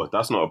floor.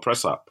 That's not a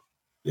press up.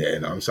 Yeah,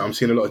 no, I'm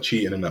seeing a lot of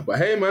cheating and that. But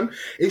hey, man,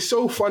 it's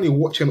so funny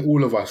watching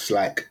all of us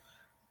like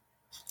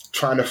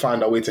trying to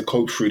find our way to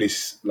cope through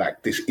this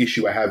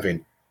issue we're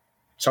having.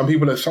 Some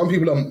people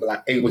are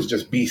like able to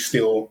just be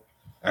still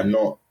and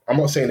not. I'm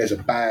not saying there's a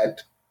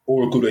bad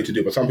or a good way to do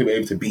it, but some people are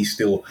able to be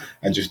still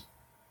and just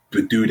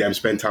do them,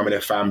 spend time with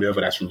their family,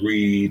 whether that's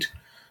read,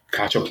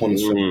 catch up on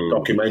some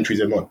documentaries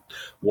they've not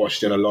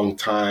watched in a long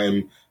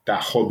time,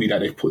 that hobby that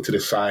they've put to the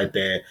side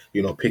there,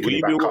 picking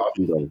it back up.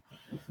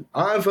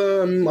 I've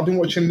been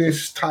watching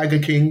this Tiger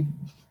King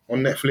on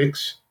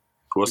Netflix.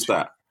 What's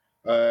that?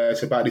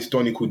 It's about this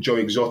Donny called Joe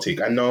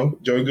Exotic. I know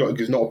Joe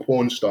Exotic is not a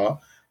porn star.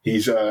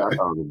 He's that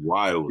sounds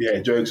wild. Yeah,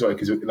 Joe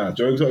Exotic is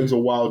a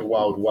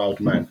wild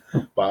man.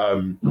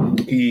 But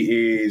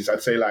he is,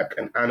 I'd say, like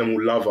an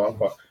animal lover.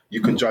 But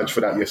you can judge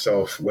for that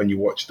yourself when you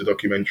watch the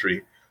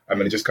documentary. I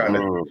mean, it just kind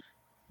of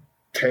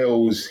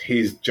tells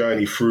his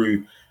journey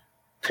through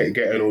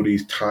getting all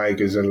these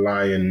tigers and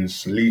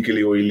lions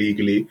legally or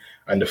illegally,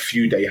 and the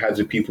feud that he has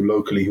with people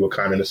locally who are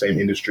kind of in the same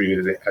industry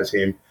as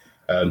him.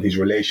 His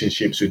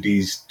relationships with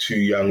these two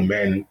young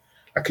men.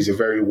 Like, he's a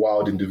very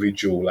wild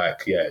individual.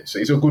 Like, yeah, so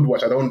it's a good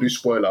watch. I don't want to do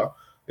spoiler.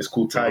 It's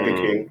called Tiger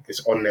King.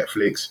 It's on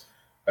Netflix.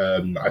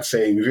 I'd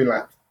say within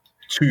like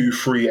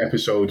 2-3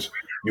 episodes,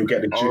 you'll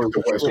get the gist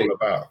of what it's all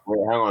about. Wait,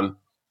 hang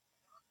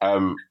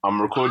on.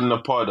 I'm recording the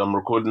pod.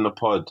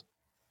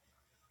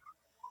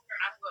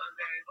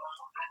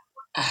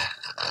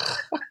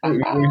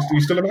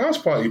 You still at a house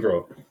party,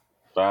 bro?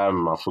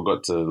 I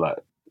forgot to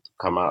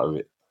come out of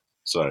it.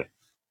 Sorry.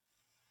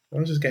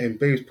 I'm just getting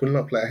babes pulling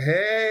up like,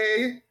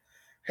 hey,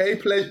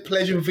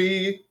 Pleasure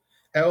V,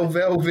 El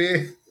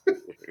Velvet.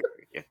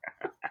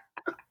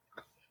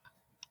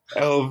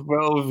 El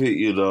Velvet,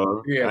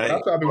 Yeah,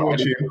 that's what I've been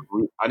watching.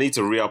 I need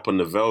to re-up on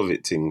the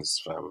Velvet things,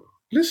 fam.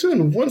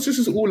 Listen, once this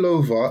is all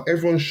over,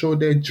 everyone show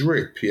their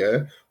drip,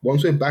 yeah?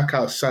 Once we're back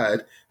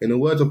outside, in the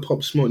words of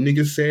Pop Smoke,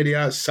 niggas say they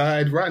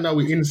outside. Right now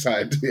we're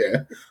inside,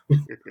 yeah?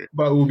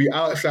 But we'll be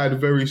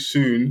outside very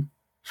soon.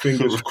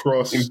 Fingers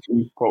crossed.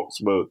 Pop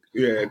Smoke.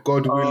 Yeah,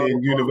 God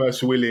willing,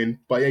 universe willing.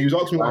 But yeah, he was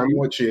asking me what I'm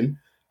watching.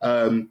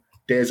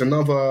 There's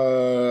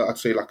another, I'd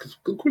say, like,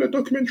 call it a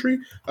documentary,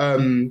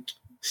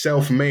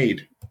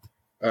 Self-Made.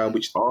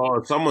 Which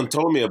someone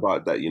told me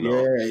about that,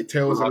 Yeah, it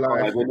tells a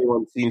life. Has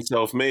anyone seen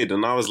Self-Made?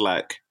 And I was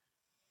like,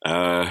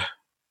 no.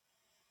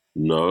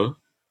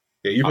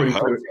 Yeah, you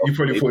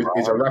probably thought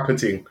it's a rapper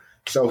thing.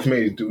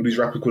 Self-made. All these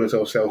rappers call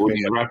themselves self-made. All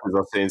these rappers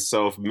are saying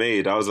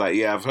self-made. I was like,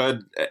 yeah, I've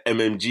heard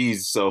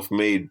MMG's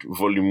Self-Made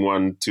Volume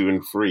 1, 2,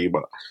 and 3,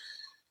 but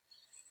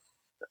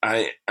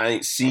I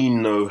ain't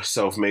seen no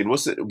Self-Made.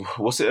 What's it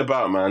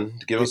about, man?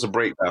 Give us a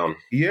breakdown.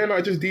 Yeah, no,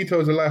 it just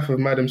details the life of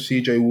Madam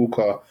C.J.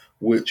 Walker,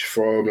 which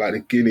from like the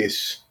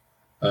Guinness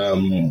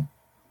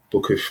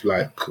book of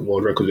like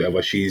world records,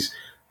 whatever, she's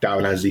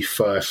down as the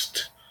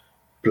first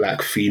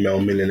black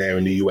female millionaire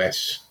in the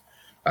US.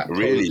 Like,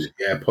 really?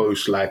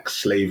 Post like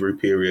slavery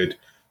period.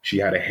 She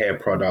had a hair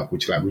product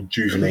which like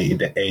rejuvenated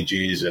the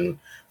edges and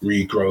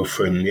regrowth,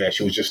 and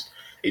she was just.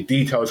 It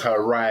details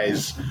her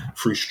rise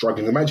through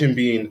struggling. Imagine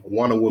being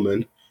a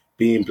woman,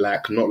 being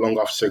black, not long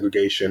after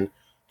segregation,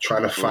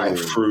 trying to fight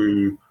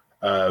through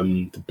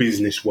the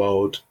business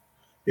world.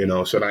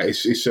 So that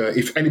it's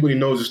if anybody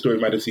knows the story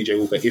of Madam C.J.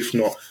 Walker, if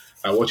not,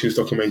 watching this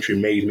documentary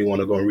made me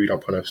want to go and read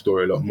up on her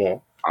story a lot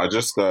more. I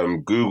just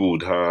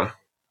Googled her.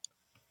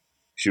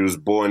 She was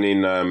born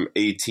in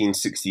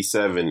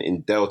 1867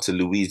 in Delta,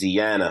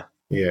 Louisiana.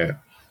 Yeah.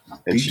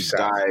 And she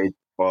died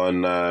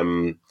on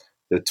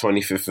the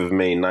 25th of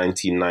May,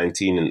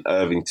 1919 in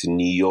Irvington,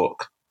 New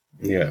York.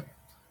 Yeah.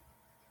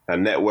 Her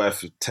net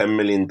worth of $10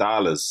 million.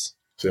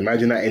 So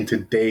imagine that in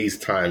today's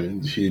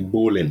time. She's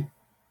balling.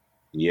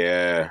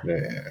 Yeah.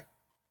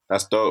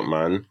 That's dope,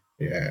 man.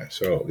 Yeah.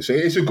 So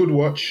it's a good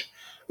watch.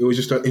 It was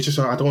just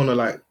I don't want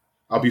to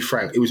I'll be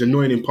frank. It was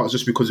annoying in parts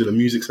just because of the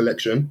music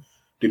selection.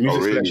 The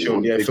music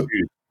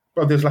selection,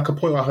 but there's like a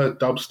point where I heard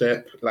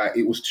dubstep, like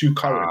it was too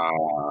current.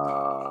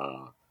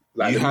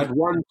 You had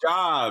one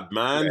job,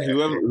 man. Yeah.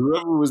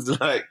 Whoever was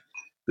like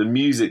the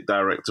music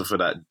director for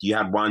that, you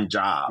had one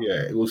job.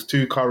 Yeah, it was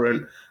too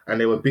current,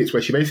 and there were bits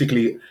where she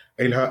basically,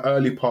 in her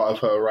early part of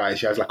her rise,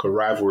 she has like a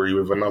rivalry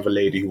with another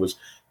lady who was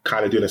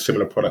kind of doing a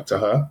similar product to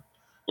her,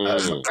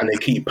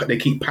 and they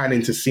keep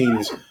panning to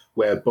scenes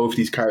where both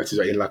these characters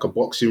are in like a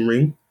boxing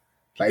ring.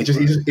 Like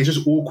it's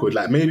just awkward.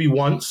 Like maybe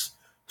once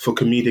for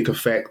comedic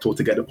effect or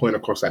to get the point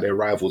across that they're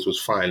rivals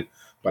was fine,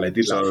 but they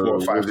did like 4 or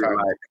 5 times.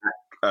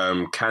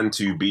 Like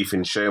Cantu beef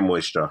and Shea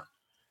Moisture.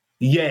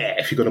 Yeah,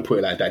 if you're gonna put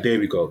it like that, there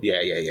we go.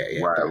 Yeah.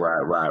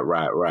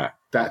 Right.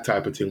 That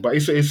type of thing. But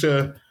it's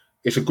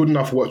it's a good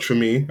enough watch for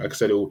me. Like I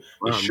said, it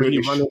I'm should. really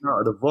running out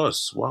of the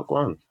Voss. What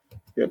on?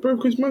 Yeah, bro,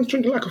 because man's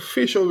drinking like a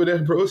fish over there,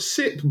 bro.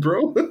 Sip,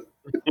 bro. Bro,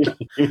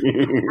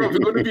 we're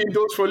going to be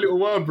indoors for a little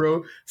while,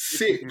 bro.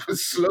 Sip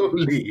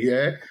slowly,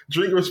 yeah?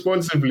 Drink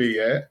responsibly,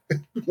 yeah?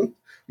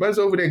 Man's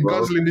over there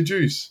guzzling the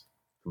juice.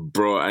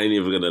 Bro, I ain't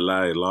even going to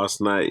lie.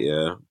 Last night,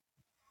 yeah.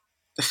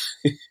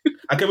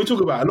 Okay, we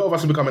talk about it. A lot of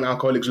us are becoming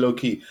alcoholics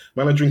low-key.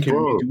 Man are drinking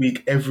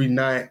midweek every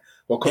night.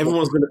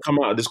 Everyone's going to come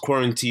out of this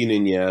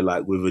quarantining, yeah,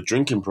 like with a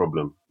drinking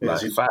problem. Yeah,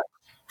 like, fact.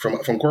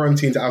 From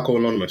quarantine to Alcohol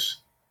Anonymous.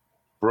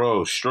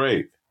 Bro,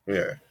 straight.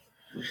 Yeah.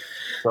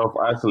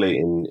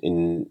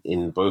 Self-isolating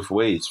in both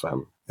ways,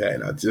 fam. Yeah,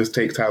 no, just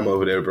take time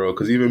over there, bro.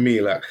 Because even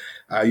me, like,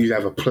 I usually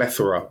have a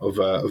plethora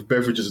of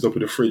beverages at the top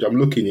of the fridge. I'm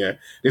looking, yeah.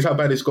 This is how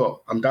bad it's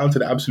got. I'm down to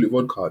the Absolute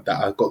vodka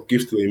that I got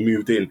gifted and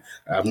moved in.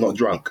 I've not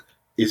drunk.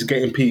 It's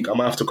getting peak. I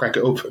might have to crack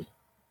it open.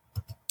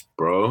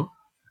 Bro,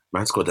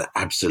 man's got the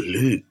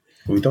Absolute.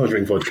 We don't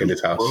drink vodka in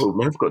this house. Bro,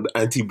 man's got the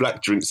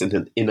anti-black drinks in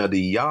the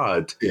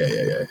yard.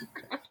 Yeah.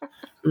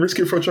 Risk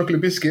it for a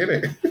chocolate biscuit,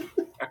 innit?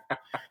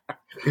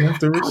 You have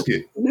to risk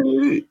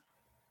it.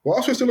 Well,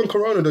 also still on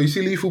Corona, though. You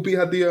see Lethal B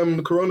had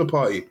the Corona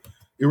party.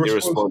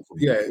 Irresponsible.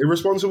 Yeah,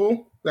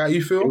 irresponsible? That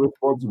you feel?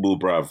 Irresponsible,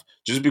 bruv.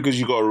 Just because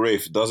you got a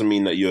rave doesn't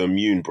mean that you're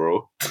immune,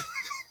 bro.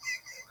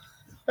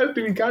 How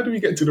do we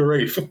get to the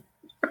rave?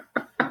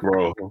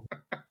 Bro,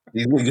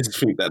 these niggas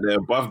think that they're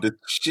above the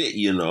shit,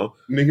 you know.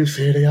 Niggas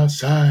say they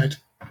outside.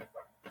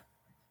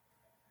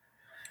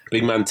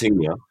 Big man thing,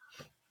 yeah.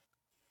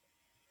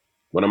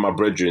 One of my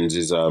brethrens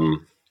is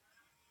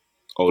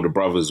older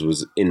brothers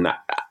was in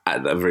that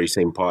at that very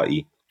same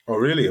party. Oh,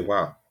 really?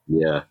 Wow.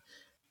 Yeah.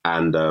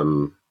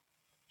 And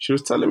she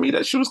was telling me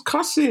that she was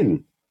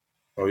cussing.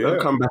 Oh, yeah.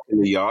 Don't come back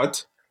in the yard.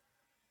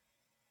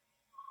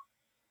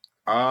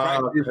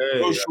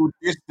 Social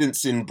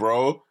distancing,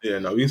 bro. Yeah,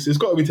 no, it's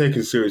got to be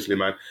taken seriously,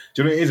 man.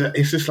 Do you know what it is?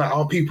 It's just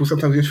like, people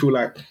sometimes just feel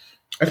like,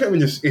 I think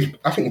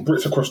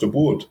Brits across the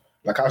board.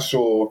 Like I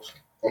saw,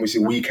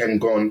 obviously,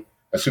 weekend gone.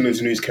 As soon as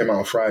the news came out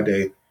on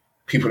Friday,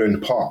 people in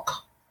the park.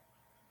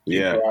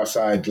 Yeah. People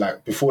outside,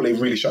 like, before they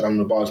really shut down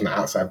the bars and the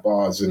outside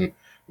bars and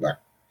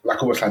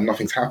like almost like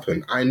nothing's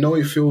happened. I know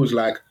it feels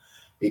like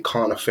it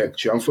can't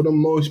affect you. And for the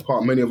most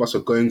part, many of us are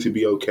going to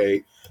be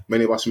okay.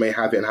 Many of us may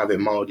have it and have it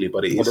mildly,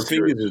 but it is. The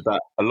thing is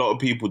that a lot of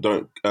people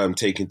don't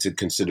take into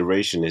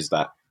consideration is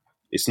that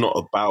it's not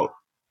about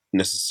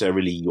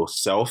necessarily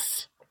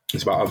yourself.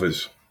 It's about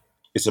others.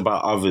 It's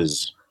about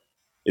others.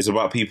 It's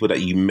about people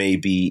that you may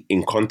be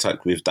in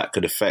contact with that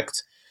could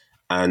affect.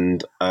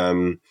 And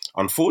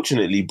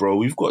unfortunately, bro,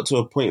 we've got to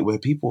a point where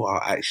people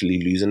are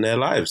actually losing their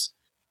lives.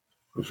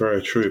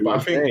 Very true. But I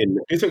think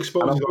it's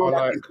exposed.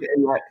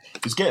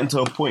 It's getting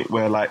to a point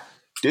where, like,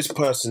 this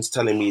person's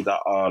telling me that,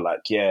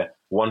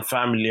 one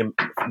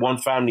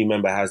family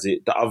member has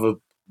it, the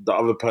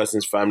other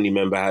person's family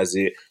member has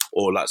it,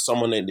 or like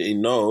someone that they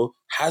know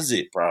has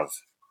it, bruv.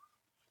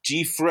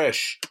 G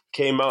Fresh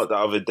came out the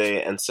other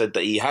day and said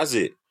that he has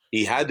it.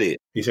 He had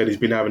it. He said he's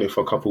been having it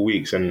for a couple of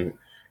weeks, and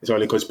it's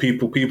only because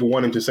people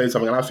want him to say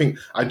something. And I think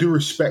I do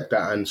respect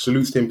that and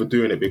salute him for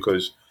doing it,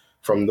 because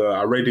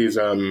I read his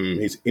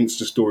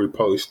Insta story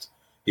post.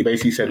 He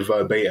basically said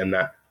verbatim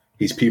that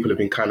his people have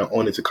been kind of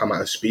honoured to come out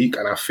and speak,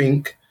 and I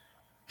think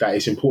that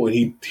it's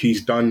important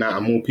he's done that,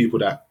 and more people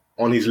that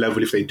on his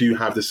level, if they do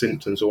have the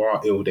symptoms or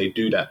are ill, they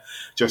do that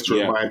just to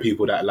remind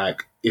people that,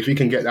 like, if he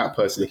can get that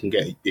person, it can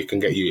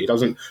get you. It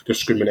doesn't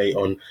discriminate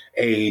on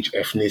age,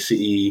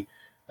 ethnicity,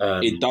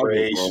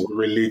 race,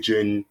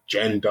 religion,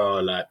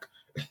 gender. Like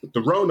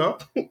the Rona,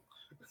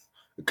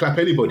 clap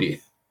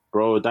anybody.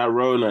 Bro, that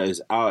Rona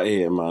is out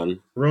here, man.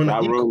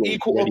 Rona,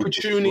 equal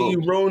opportunity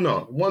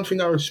Rona. One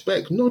thing I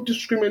respect, no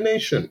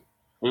discrimination.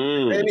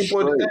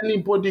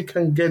 Anybody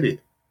can get it.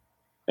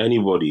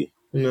 Anybody.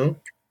 You know?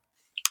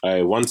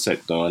 Hey, one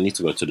sec, though. I need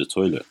to go to the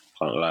toilet.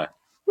 Can't lie.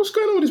 What's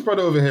going on with this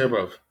brother over here,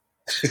 bruv?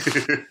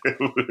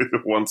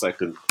 1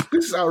 second.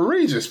 This is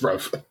outrageous,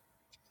 bruv.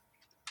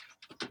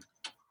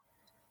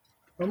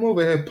 I'm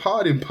over here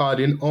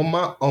partying on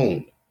my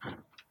own.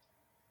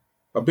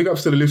 Big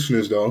ups to the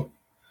listeners, though.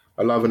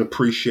 I love and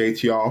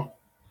appreciate y'all.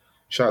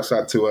 Shouts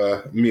out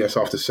to Mias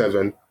After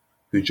 7,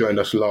 who joined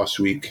us last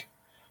week.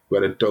 We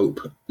had a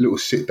dope little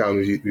sit down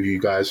with you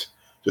guys.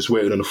 Just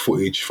waiting on the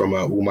footage from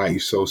Almighty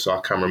Sosa,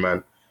 our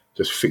cameraman.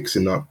 Just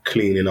fixing up,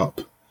 cleaning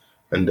up,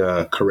 and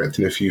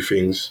correcting a few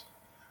things.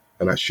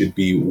 And that should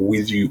be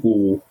with you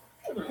all.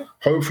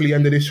 Hopefully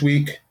end of this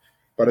week.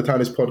 By the time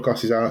this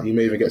podcast is out, you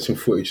may even get some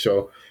footage.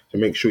 So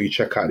make sure you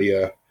check out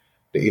the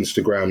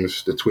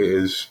Instagrams, the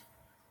Twitters.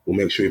 We'll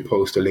make sure you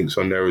post the links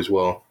on there as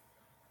well.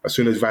 As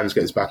soon as Vans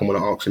gets back, I'm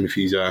going to ask him if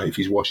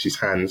he's washed his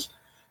hands,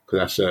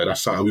 because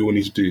that's something we all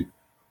need to do.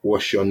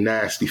 Wash your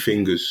nasty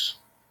fingers,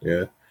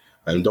 yeah.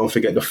 And don't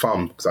forget the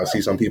thumb, because I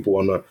see some people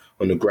on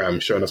the gram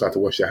showing us how to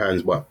wash their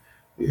hands, but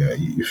yeah,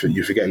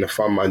 you're forgetting the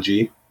thumb, my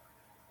G.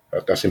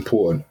 That's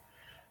important.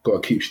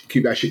 Got to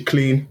keep that shit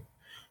clean.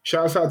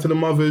 Shouts out to the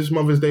mothers.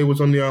 Mother's Day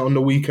was on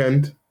the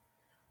weekend.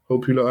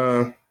 Hope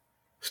you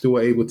still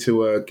were able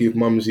to give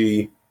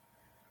Mumsy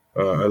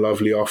a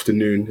lovely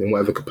afternoon in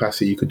whatever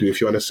capacity you could do. If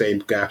you're on the same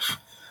gaff,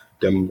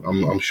 then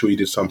I'm sure you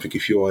did something.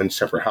 If you're in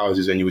separate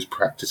houses and you was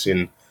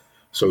practicing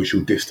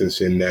social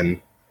distancing,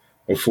 then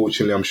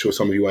unfortunately, I'm sure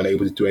some of you weren't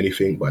able to do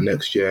anything. But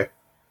next year,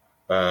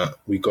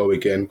 we go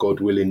again, God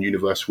willing,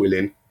 universe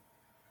willing.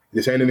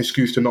 This ain't an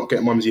excuse to not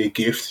get Mumsy a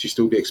gift. She'll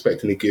still be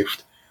expecting a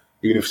gift,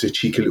 even if it's a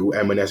cheeky little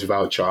M&S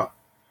voucher.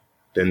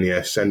 Then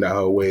yeah, send that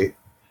her way.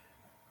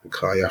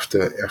 Because you have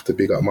to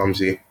big up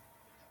Mumsy.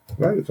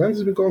 Right, Vans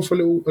has been going for a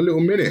little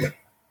minute.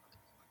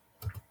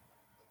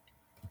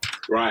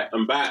 Right,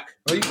 I'm back.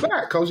 Are you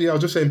back? I was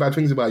just saying bad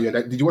things about you.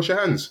 Did you wash your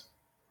hands?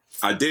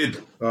 I did.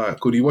 All right,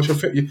 cool. Do you wash your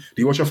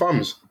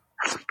thumbs?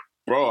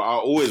 Bro, I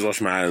always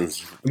wash my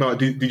hands. No,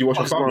 did you wash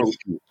your thumbs?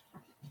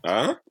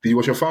 Huh? Did you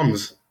wash your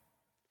thumbs?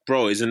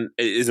 Bro, isn't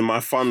my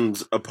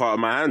thumbs a part of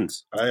my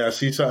hands? I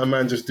see certain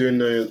man just doing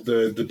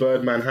the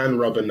Birdman hand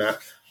rub and that,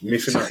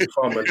 missing out the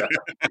thumb and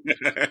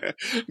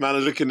that. Man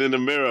is looking in the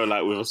mirror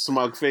like with a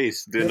smug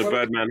face, doing the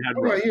Birdman hand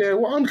rub. Right, yeah,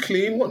 well, I'm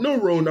clean. What? No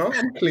Rona,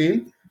 I'm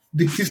clean.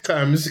 These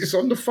times, it's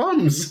on the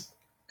thumbs.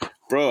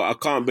 Bro, I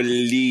can't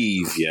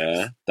believe,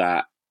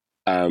 that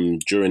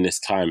during this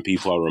time,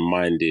 people are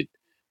reminded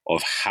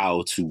of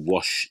how to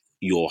wash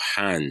your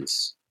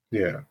hands.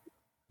 Yeah.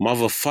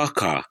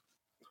 Motherfucker.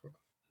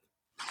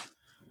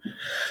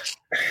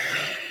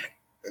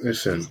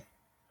 Listen,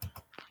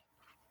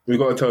 we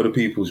got to tell the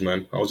peoples,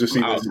 man. I was just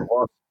seeing this.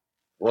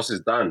 What's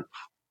is done?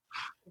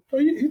 Oh,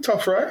 you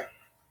tough, right?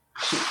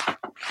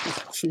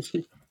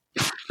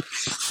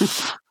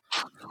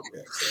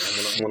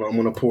 I'm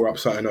gonna pour up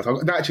something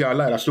else. Actually, I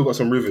lied. I still got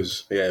some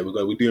rivers. Yeah,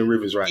 we're doing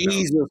rivers right now.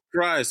 Jesus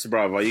Christ,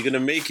 brother. Are you going to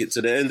make it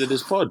to the end of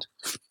this pod?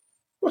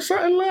 What's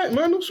something like,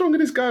 man? What's wrong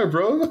with this guy,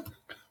 bro?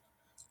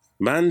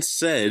 Man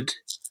said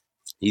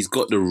he's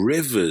got the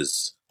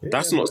rivers. Yeah,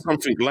 that's not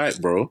something light,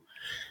 bro.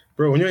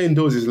 Bro, when you're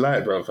indoors, it's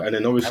light, bro. And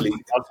then obviously...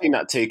 I've seen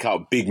that take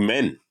out big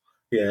men.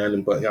 Yeah,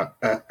 but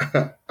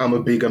I'm a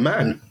bigger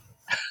man.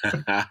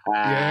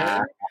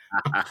 Yeah.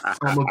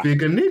 I'm a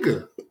bigger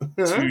nigga.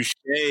 Touche.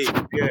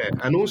 Yeah,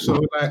 and also,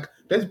 like,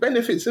 there's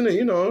benefits in it,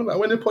 you know? Like,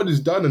 when the pod is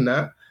done and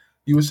that,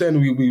 you were saying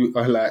we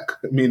are, like,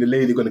 me and the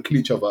lady going to kill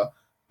each other.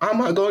 I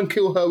might go and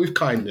kill her with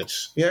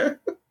kindness, yeah?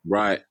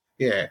 Right.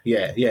 Yeah.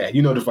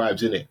 You know the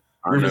vibes, innit?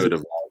 I know the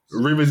vibes.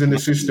 Rivers in the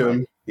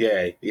system,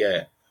 yeah.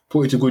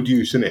 Put it to good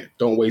use, innit?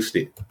 Don't waste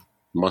it.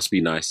 Must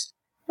be nice.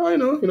 Oh, you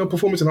know,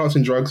 performance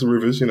enhancing drugs,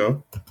 rivers, you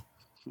know.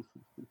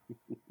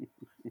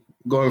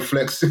 Go and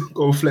flex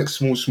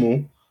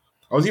small.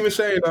 I was even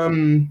saying,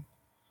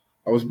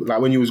 I was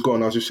like, when you was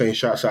gone, I was just saying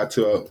shouts out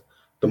to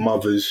the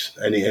mothers,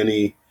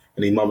 any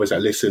mothers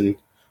that listen,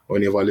 or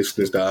any of our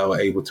listeners that are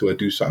able to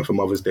do something for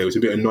Mother's Day. It was a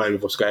bit annoying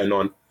with what's going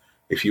on.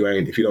 If you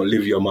don't live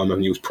with your mum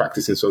and you was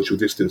practicing social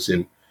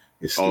distancing,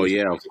 it's of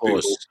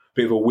course,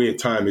 bit of a weird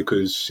time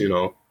because, you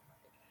know,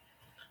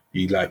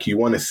 you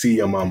want to see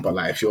your mum, but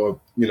like if you're,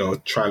 you know,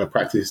 trying to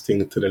practice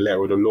things to the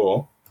letter of the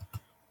law,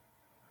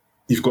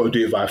 you've got to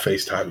do it via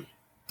FaceTime.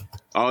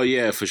 Oh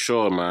yeah, for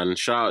sure, man.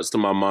 Shout outs to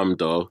my mum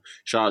though.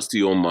 Shout outs to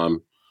your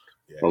mum.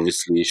 Yeah.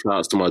 Obviously, shout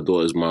outs to my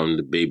daughter's mum,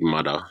 the baby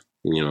mother,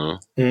 you know.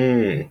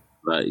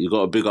 Like, you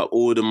got to big up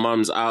all the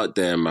mums out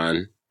there,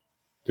 man.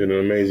 Doing an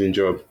amazing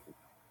job.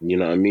 You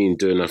know what I mean?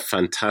 Doing a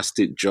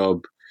fantastic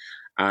job.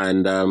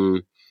 And,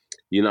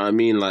 you know what I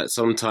mean? Like,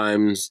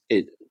 sometimes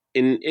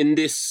in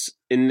this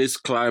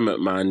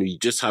climate, man, you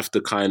just have to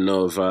kind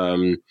of,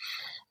 I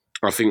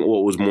think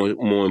what was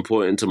more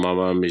important to my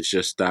mum is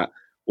just that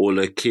all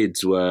her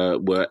kids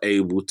were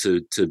able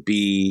to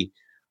be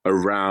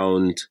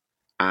around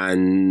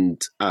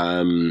and,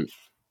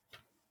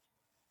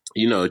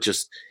 you know,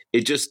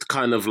 it just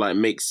kind of like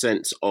makes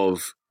sense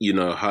of, you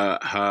know,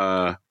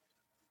 her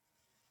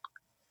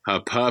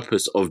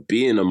purpose of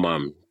being a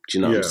mum. Do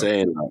you know what I'm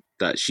saying? Like,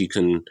 that she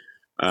can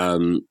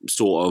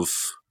sort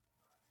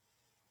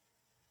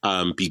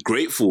of be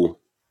grateful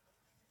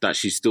that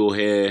she's still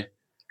here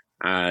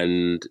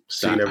and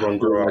seeing everyone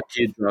grow up.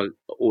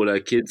 All her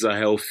kids are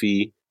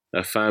healthy,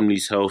 her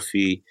family's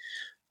healthy.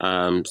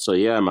 So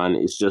yeah, man,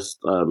 it's just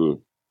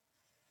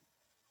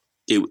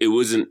it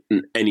wasn't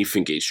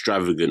anything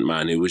extravagant,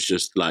 man. It was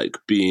just like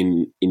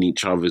being in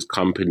each other's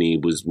company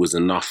was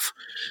enough,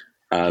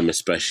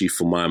 especially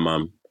for my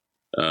mum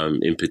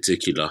in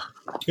particular.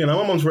 You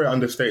know, my mum's very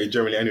understated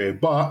generally anyway,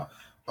 but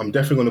I'm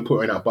definitely going to put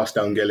her in that bust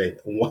down gele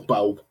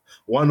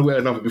one way or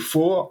another.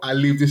 Before I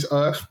leave this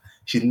earth,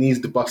 she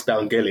needs the bust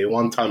down gele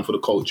one time for the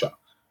culture.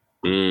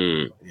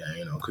 Yeah,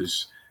 you know,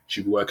 because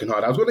she'll be working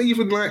hard. I was going to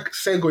even like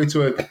segue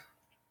to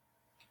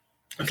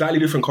a slightly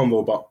different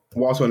convo, but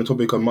whilst we're on the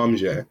topic of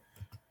mums, yeah,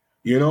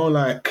 you know,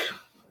 like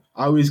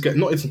I always get, I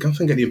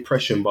don't get the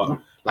impression, but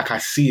like I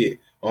see it.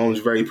 My mom's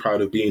very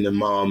proud of being a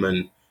mom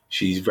and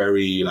she's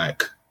very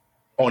like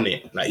on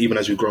it, like even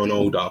as we've grown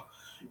older.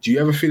 Do you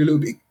ever feel a little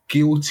bit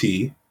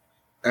guilty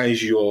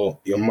as your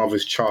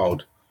mother's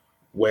child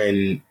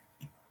when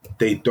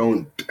they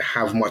don't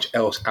have much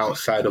else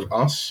outside of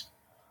us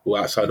or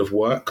outside of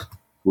work?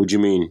 What do you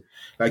mean?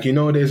 Like, you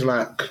know, there's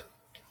like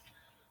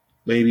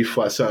maybe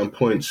for certain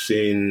points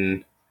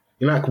in,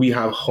 you know, like we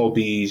have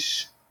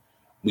hobbies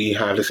we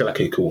have, let's say, like,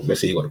 okay, cool.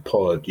 Let's say you got the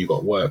pod, you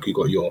got work, you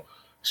got your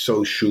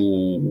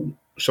social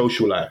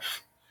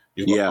life,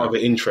 you've got other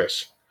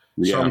interests.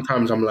 Yeah.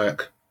 Sometimes I'm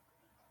like,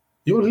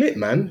 you're lit,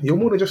 man. You're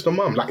more than just a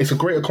mum. Like, it's a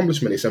great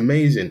accomplishment. It's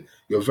amazing.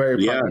 You're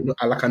very proud.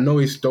 Like, I know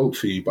it's dope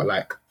for you, but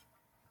like,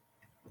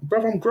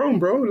 bro, I'm grown,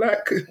 bro.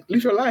 Like,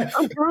 live your life.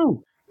 I'm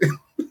grown.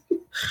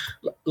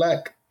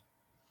 Like,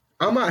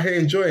 I'm out here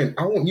enjoying.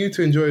 I want you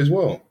to enjoy as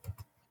well.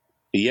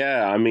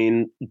 Yeah, I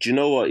mean, do you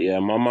know what? Yeah,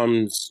 my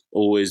mum's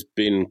always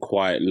been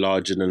quite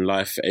larger than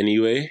life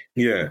anyway.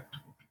 Yeah.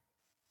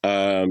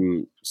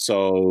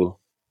 So,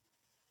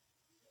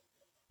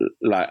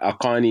 like, I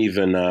can't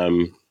even,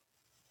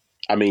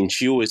 I mean,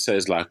 she always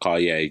says, like, oh,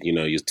 yeah, you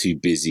know, you're too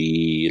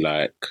busy,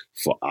 like,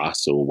 for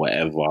us or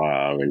whatever.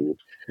 And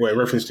Well, in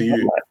reference to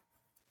you.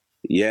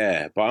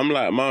 Yeah, but I'm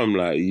like, Mum,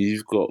 like,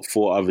 you've got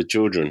 4 other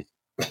children.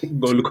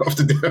 Go look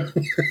after them.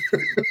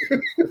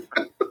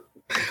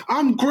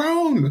 I'm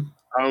grown.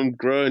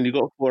 You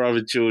got 4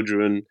 other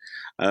children.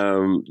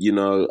 You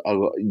know,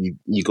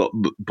 you got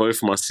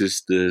both my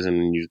sisters,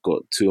 and you've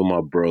got 2 of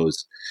my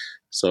bros.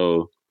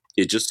 So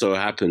it just so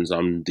happens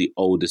I'm the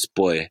oldest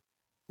boy.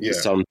 Yeah.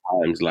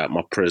 Sometimes, like,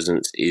 my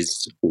presence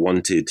is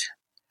wanted.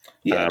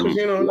 Yeah, because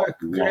you know, like,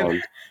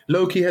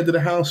 low key head of the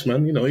house,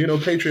 man. You know,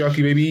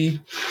 patriarchy, baby.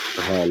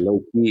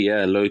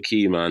 Low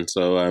key, man.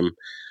 So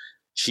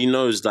she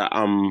knows that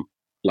I'm,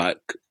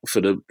 like,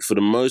 for the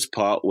most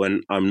part,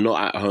 when I'm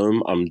not at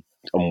home, I'm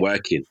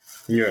working.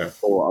 Yeah.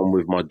 Or I'm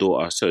with my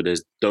daughter. So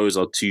those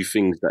are 2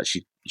 things that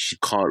she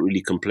can't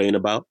really complain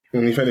about.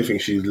 And if anything,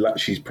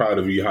 she's proud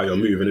of you, how you're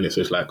moving, isn't it?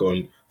 So it's like, go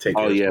and take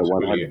care of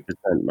 100%,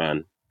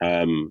 man.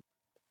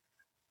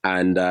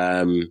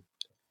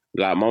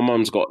 Like, my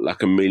mum's got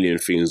like a million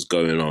things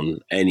going on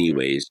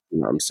anyways, you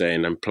know what I'm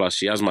saying? And plus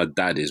she has my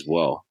dad as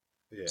well.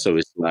 Yeah. So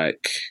it's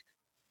like,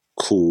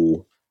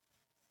 cool.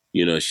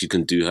 You know, she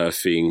can do her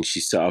thing.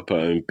 She set up her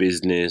own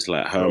business.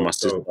 Like, her and my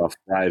sister are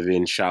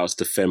thriving. Shouts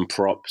to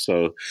FemProp.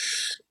 So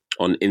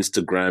on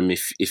Instagram,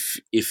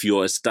 if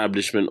your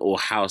establishment or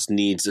house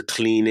needs a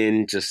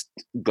cleaning, just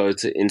go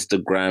to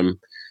Instagram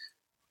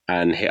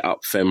and hit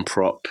up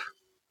FemProp.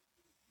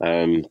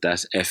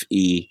 That's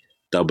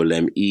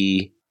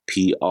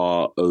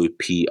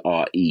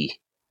FEMMEPROPRE.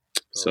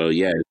 So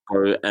yeah,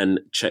 go and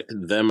check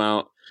them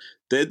out.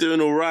 They're doing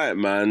all right,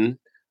 man.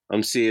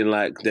 I'm seeing,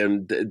 like,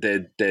 them.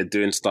 They're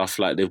doing stuff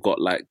like they've got,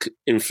 like,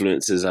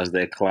 influencers as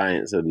their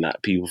clients and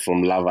that, people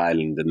from Love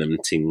Island and them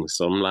things.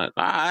 So I'm like,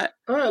 all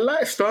right,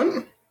 light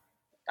stunt.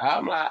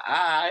 I'm like, all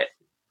right,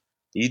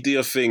 you do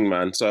your thing,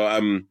 man. So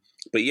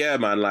but yeah,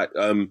 man, like,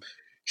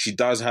 she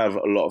does have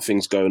a lot of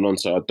things going on,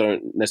 so I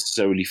don't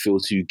necessarily feel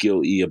too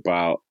guilty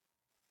about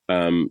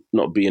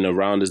not being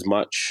around as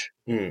much.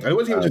 And it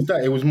wasn't even just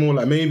that. It was more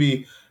like,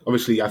 maybe,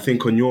 obviously, I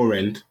think on your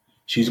end,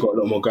 she's got a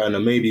lot more going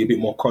on, maybe a bit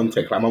more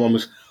context. Like, my mum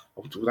was,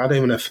 I don't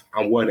even know if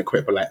I'm wording it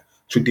correct, but like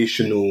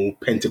traditional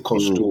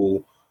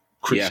Pentecostal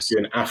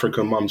Christian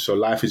African mum. So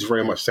life is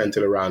very much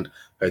centered around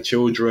her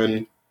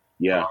children,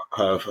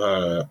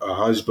 her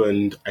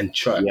husband, and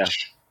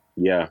church.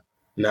 Yeah.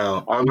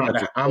 Now I'm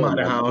out of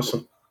the house.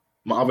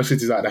 My other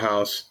sister's out of the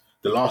house.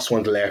 The last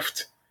one's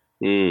left.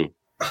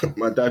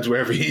 My dad's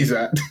wherever he's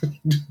at,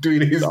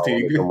 doing his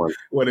thing.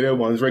 One of them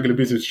ones, regular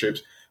business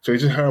trips. So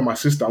it's just her and my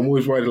sister. I'm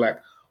always worried, like,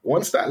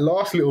 once that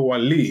last little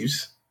one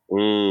leaves,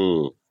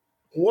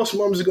 what's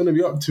mum's going to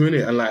be up to,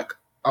 innit? And, like,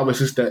 our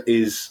sister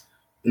is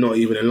not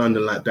even in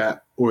London like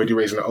that, already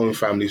raising her own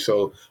family.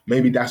 So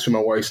maybe that's where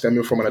my worry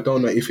stemming from. And I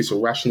don't know if it's a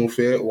rational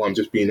fear or I'm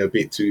just being a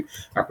bit too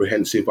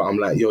apprehensive. But I'm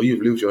like, yo,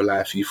 you've lived your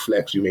life, you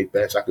flexed, you made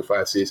bare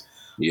sacrifices.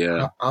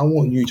 Yeah. I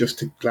want you just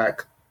to,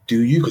 like,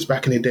 do you? Because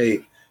back in the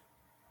day,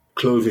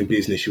 clothing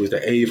business, she was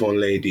the Avon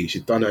lady.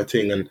 She'd done her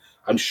thing. And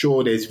I'm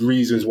sure there's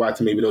reasons why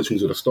to maybe those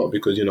things would have stopped,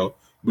 because, you know,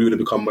 we would have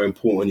become more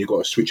important. You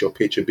got to switch your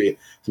pitch a bit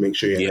to make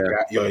sure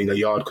you're in the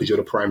yard because you're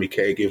the primary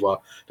caregiver.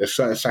 There's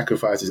certain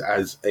sacrifices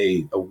as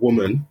a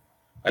woman,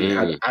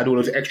 and add all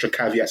those extra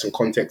caveats and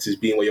contexts as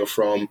being where you're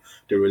from,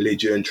 the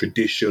religion,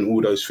 tradition,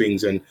 all those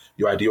things, and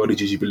your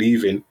ideologies you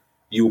believe in.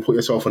 You will put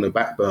yourself on the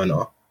back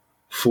burner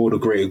for the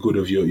greater good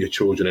of your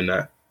children and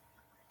that.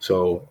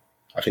 So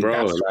I think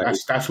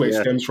that's where it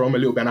stems from a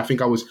little bit. And I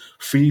think I was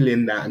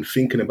feeling that and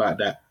thinking about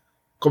that.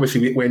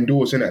 Obviously, we're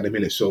indoors in at the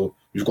minute, so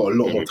we've got a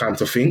lot more time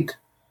to think.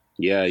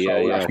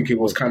 I think it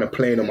was kind of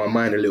playing on my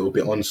mind a little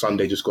bit on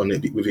Sunday, just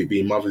with it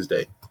being Mother's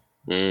Day.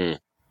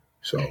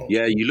 So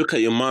yeah, you look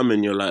at your mum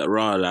and you're like,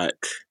 rah,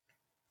 like,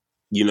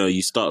 you know,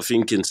 you start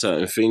thinking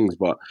certain things.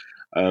 But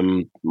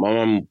my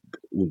mum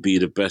would be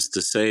the best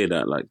to say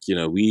that, like, you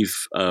know,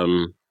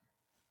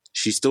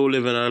 she's still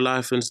living her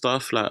life and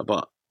stuff, like,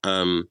 but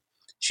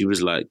she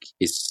was like,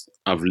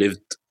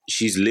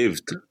 she's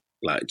lived,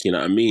 like, you know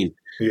what I mean?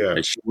 Yeah.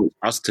 And she wants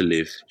us to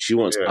live. She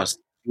wants us.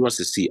 She wants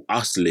to see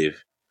us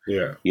live.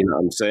 Yeah. You know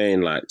what I'm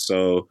saying? Like,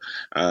 so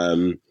I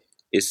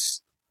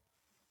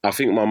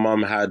think my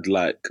mum had,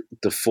 like,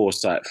 the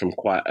foresight from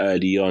quite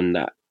early on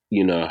that,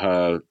 you know,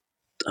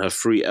 her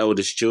 3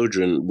 eldest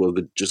children were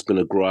just going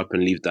to grow up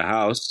and leave the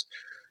house.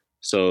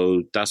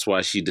 So that's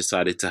why she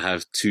decided to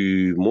have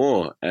 2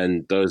 more,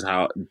 and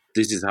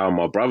this is how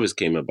my brothers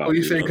came about. Oh,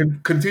 you saying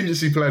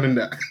contingency planning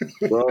that?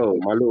 Bro,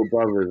 my little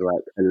brother is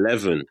like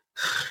 11.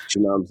 Do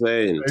you know what I'm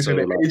saying? So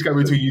the age gap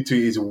between you two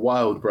is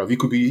wild, bro. He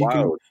could be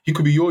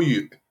your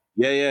youth.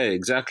 Yeah,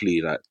 exactly.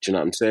 Like, do you know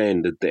what I'm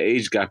saying? The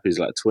age gap is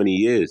like 20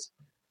 years.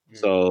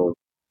 So,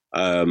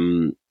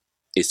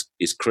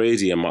 it's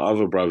crazy. And my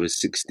other brother is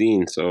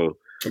 16. So,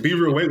 be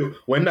real.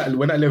 When that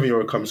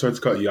 11-year-old comes, sorry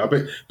to cut you. I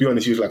bet. Be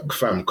honest. He was like,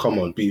 "Fam, come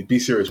on, be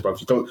serious, bro.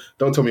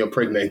 Don't tell me I'm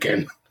pregnant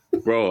again."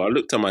 Bro, I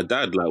looked at my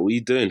dad like, "What are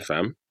you doing,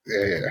 fam?"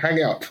 Yeah, hang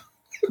it up.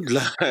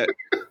 Like,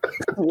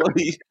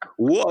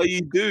 what are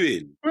you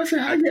doing? I said,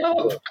 hang it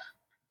up.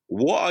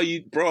 What are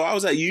you, bro? I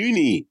was at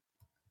uni.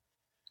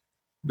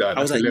 Nah,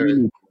 I was at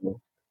uni. Do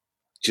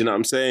you know what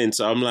I'm saying?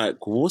 So I'm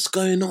like, what's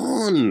going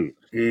on?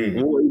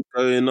 What is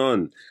going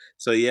on?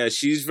 So yeah,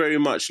 she's very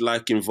much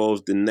like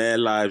involved in their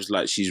lives.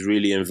 Like she's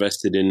really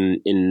invested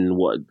in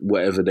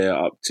whatever they're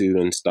up to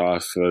and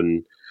stuff.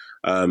 And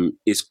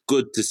it's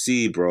good to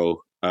see,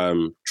 bro.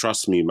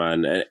 Trust me,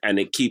 man. And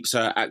it keeps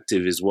her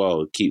active as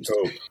well.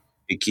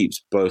 It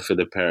keeps both of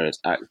the parents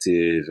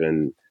active,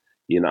 and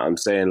you know what I'm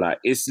saying? Like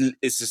it's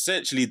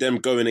essentially them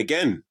going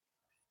again.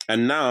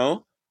 And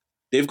now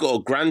they've got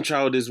a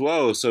grandchild as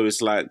well. So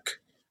it's like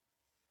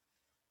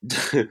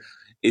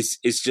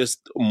it's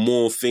just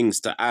more things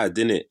to add,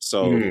 innit?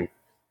 So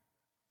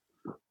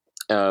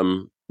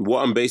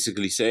what I'm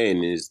basically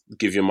saying is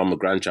give your mum a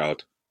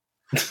grandchild.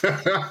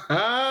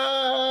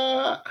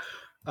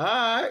 All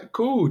right,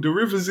 cool. The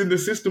river's in the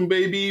system,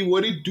 baby.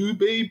 What it do,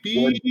 baby?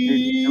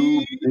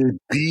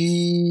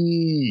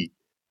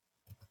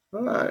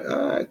 All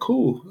right,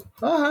 cool.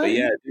 All right. But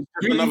yeah,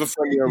 just another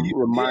friendly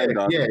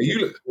reminder. Yeah,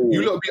 you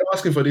lot be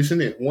asking for this,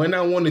 innit? When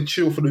I want to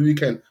chill for the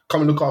weekend,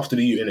 come and look after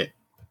the youth, innit?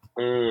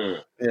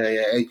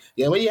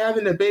 Yeah. When you're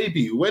having a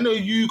baby, when are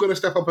you gonna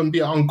step up and be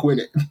an uncle,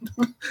 innit?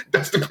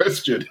 That's the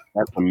question.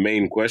 That's the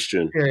main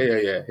question.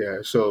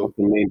 Yeah. So that's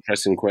the main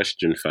pressing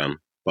question, fam.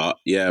 But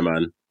yeah,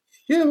 man.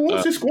 Yeah,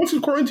 once this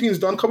quarantine's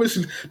done,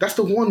 that's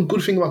the one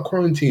good thing about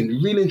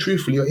quarantine. Really and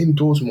truthfully, you're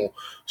indoors more.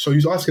 So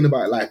he's asking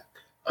about like,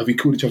 have we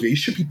killed each other? You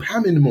should be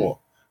pamming more.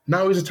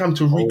 Now is the time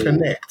to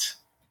reconnect.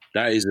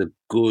 That is a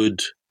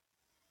good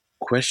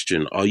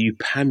question. Are you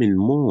pamming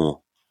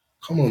more?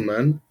 Come on,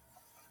 man.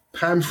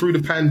 Pam through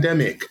the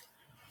pandemic.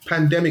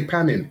 Pandemic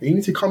pamming. You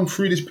need to come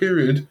through this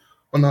period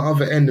on the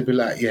other end and be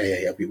like,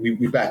 yeah,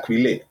 we back, we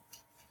lit.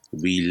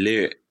 We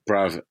lit,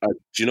 bruv. Do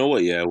you know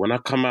what, yeah? When I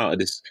come out of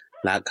this,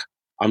 like,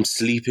 I'm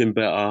sleeping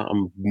better.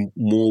 I'm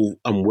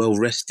well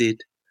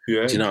rested.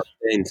 Yeah. Do you know what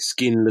I'm saying?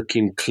 Skin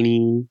looking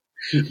clean.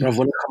 Bruv,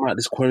 when I come out of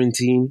this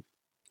quarantine,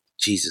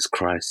 Jesus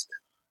Christ.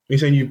 You're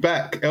saying you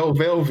back, El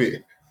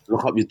Velvet.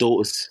 Lock up your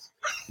daughters.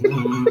 I'm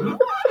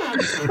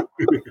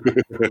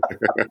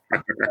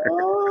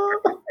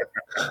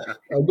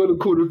going to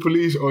call the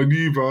police on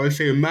you, bro. I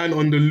say, man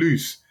on the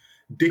loose.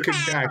 Dick and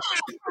dash.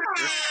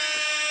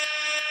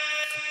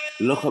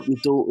 Lock up your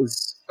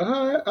daughters.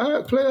 All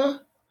right,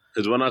 player.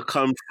 Because when I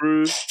come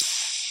through,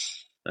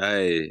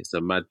 hey, it's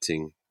a mad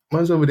thing.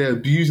 Man's over there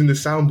abusing the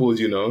soundboards,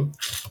 you know.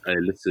 Hey,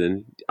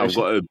 listen, I've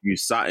got to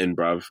abuse satin,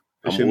 bruv.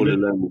 I'm all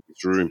alone in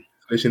this room.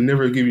 They should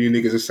never give you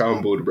niggas a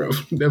soundboard,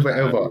 bruv. Never,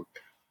 ever.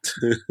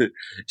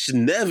 Should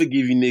never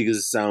give you niggas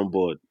a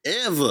soundboard.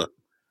 Ever.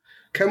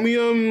 Can we,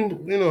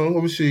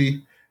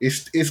 obviously,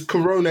 it's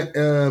Corona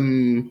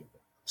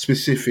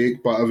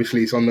specific, but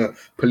obviously it's on the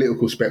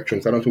political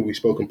spectrum, so I don't think we've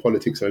spoken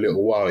politics in a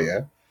little while,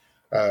 yeah?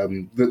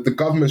 The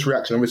government's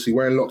reaction, obviously,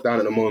 we're in lockdown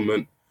at the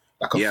moment,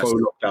 like a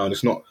faux lockdown.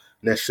 It's not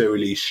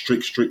necessarily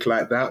strict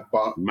like that,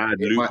 but mad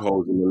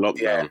loopholes in the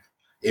lockdown. Yeah,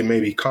 it may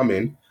be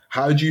coming.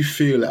 How do you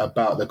feel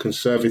about the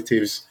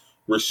Conservatives'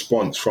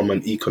 response from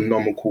an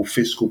economical,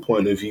 fiscal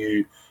point of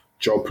view,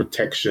 job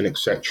protection,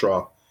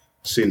 etc.,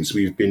 since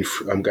we've been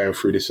going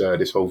through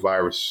this whole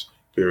virus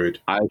period?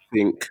 I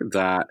think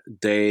that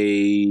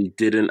they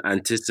didn't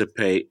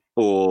anticipate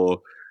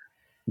or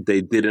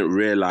they didn't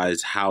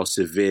realize how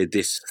severe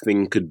this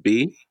thing could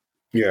be.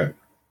 Yeah.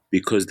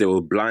 Because they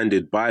were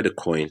blinded by the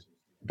coin.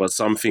 But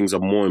some things are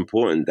more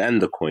important than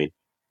the coin.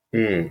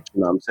 You know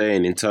what I'm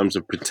saying? In terms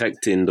of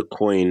protecting the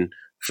coin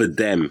for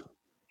them.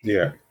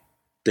 Yeah.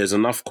 There's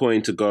enough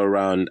coin to go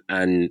around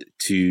and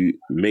to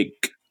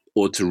make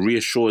or to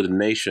reassure the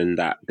nation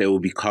that they will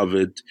be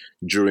covered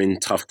during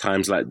tough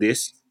times like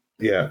this.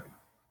 Yeah.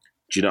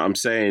 Do you know what I'm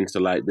saying? So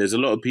like there's a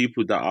lot of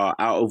people that are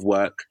out of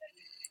work,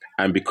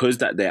 and because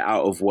that they're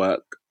out of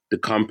work, the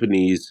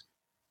companies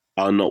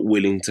are not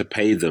willing to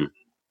pay them.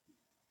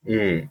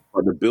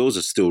 But the bills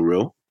are still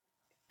real.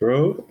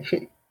 Bro,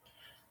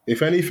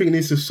 if anything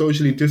needs to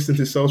socially distance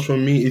itself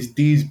from me, it's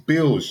these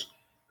bills.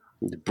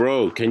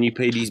 Bro, can you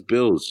pay these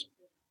bills?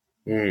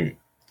 All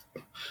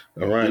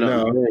right,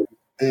 now,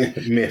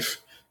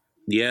 myth.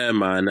 Yeah,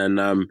 man,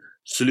 and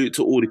salute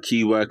to all the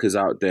key workers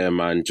out there,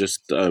 man.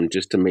 Just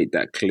to make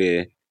that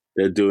clear,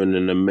 they're doing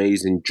an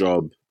amazing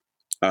job.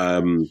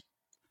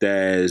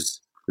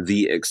 There's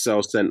the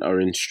Excel Centre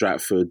in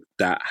Stratford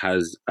that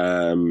has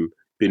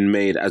been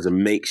made as a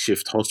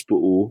makeshift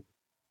hospital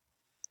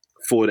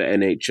for the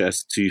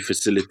NHS to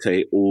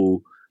facilitate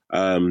all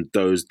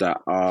those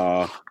that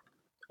are,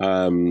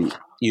 ill.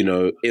 Do you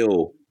know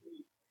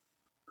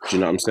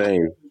what I'm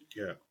saying?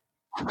 Yeah.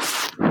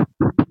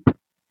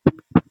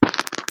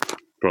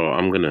 Bro,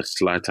 I'm going to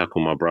slide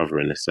tackle my brother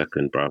in a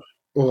second, bruv.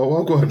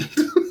 Oh, go on.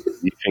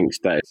 He thinks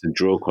that it's a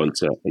drill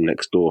concert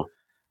next door.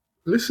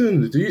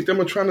 Listen, them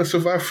are trying to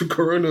survive through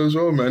Corona as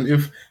well, man.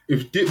 If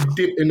dip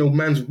in a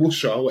man's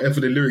wusha, or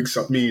whatever the lyrics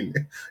mean,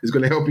 is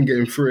going to help him get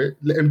him through it,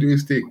 let him do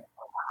his thing.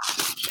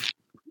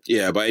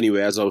 Yeah, but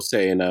anyway, as I was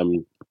saying,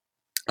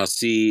 I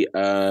see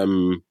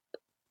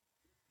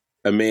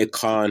Amir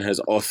Khan has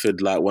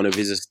offered like one of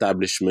his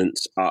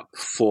establishments up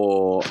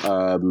for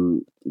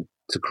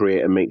to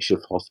create a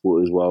makeshift hospital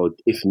as well,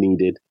 if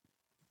needed,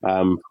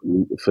 for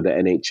the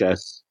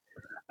NHS.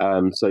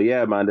 So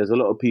yeah, man, there's a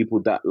lot of people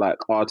that like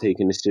are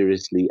taking this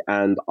seriously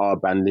and are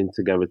banding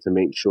together to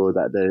make sure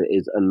that there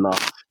is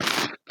enough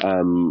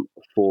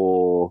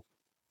for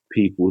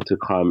people to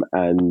come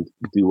and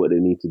do what they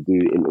need to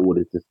do in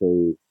order to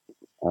save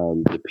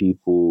the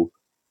people.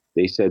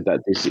 They said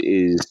that this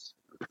is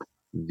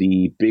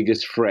the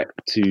biggest threat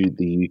to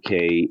the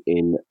UK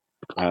in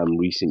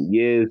recent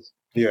years.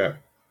 Yeah.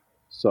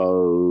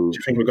 So, do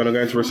you think we're going to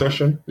go into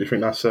recession? Do you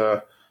think that's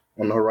on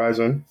the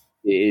horizon?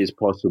 It is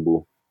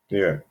possible.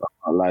 Yeah. I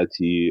can't lie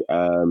to you,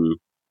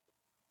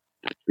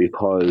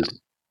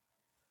 because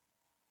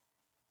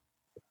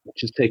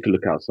just take a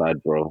look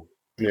outside, bro.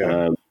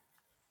 Yeah.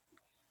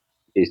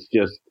 It's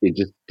just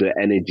the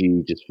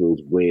energy just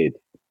feels weird.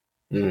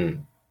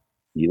 Mm.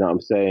 You know what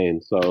I'm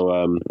saying?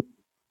 So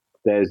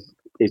it's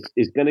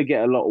going to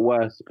get a lot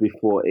worse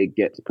before it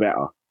gets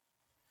better.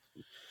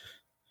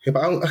 Yeah,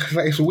 but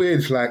it's weird.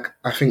 It's like,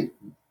 I think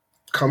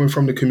coming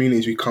from the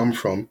communities we come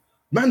from,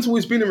 man's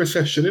always been in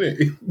recession, isn't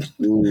it?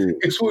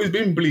 It's always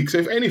been bleak. So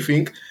if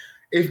anything,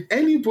 if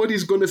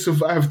anybody's going to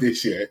survive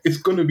this year, it's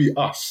going to be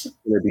us. It's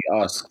going to be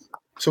us.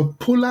 So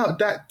pull out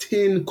that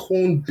tin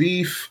corned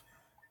beef,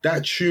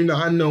 that tuna.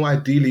 I know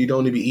ideally you'd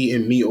only be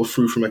eating meat or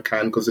fruit from a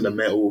can because of the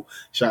metal.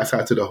 Shouts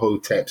out to the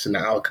Hoteps and the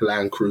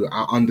Alkaline crew.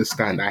 I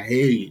understand. I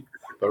hear you.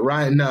 But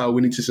right now,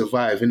 we need to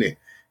survive, innit?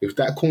 If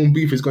that corned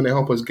beef is going to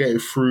help us get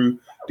through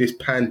this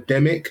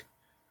pandemic,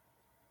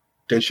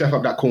 then chef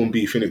up that corned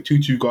beef, innit?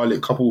 2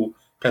 garlic, couple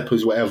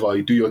peppers, whatever.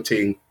 You do your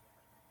thing.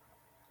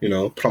 You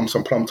know,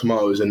 some plum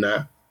tomatoes and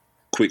that.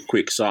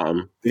 Quick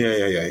something.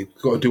 Yeah. You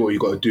got to do what you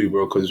got to do,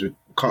 bro, because we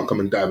can't come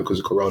and die because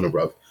of Corona,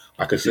 bro.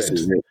 Like I said,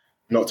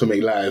 not to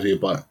make light of it,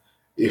 but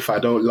if I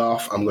don't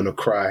laugh, I'm going to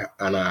cry,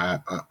 and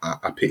I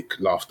pick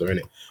laughter,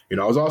 innit? You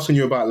know, I was asking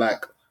you about,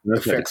 like,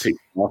 effects.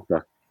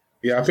 Laughter.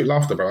 Yeah, I pick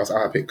laughter, bro.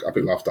 I pick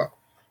laughter.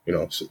 You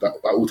know, so that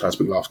all times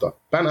pick laughter.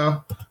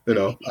 Banner, you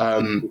know.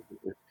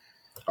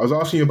 I was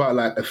asking you about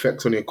like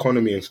effects on the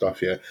economy and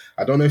stuff. Yeah,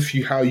 I don't know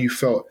how you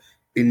felt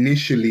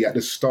initially at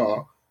the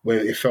start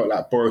when it felt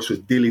like Boris was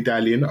dilly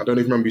dallying. I don't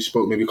even remember you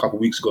spoke maybe a couple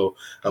of weeks ago,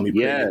 and we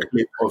played a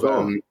clip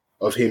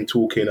of him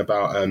talking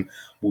about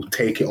we'll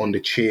take it on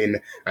the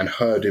chin and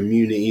herd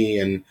immunity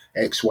and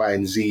X, Y,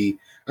 and Z.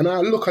 And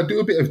I do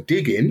a bit of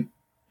digging.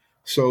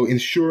 So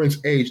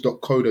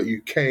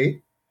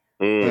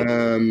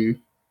insuranceage.co.uk.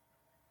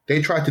 They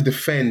tried to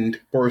defend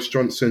Boris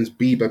Johnson's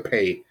BIBA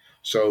pay.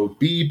 So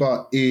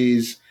BIBA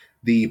is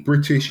the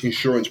British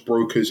Insurance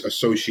Brokers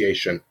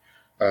Association.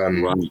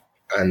 And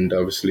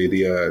obviously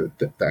the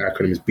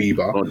acronym is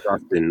BIBA.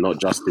 Not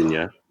Justin,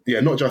 yeah? Yeah,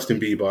 not Justin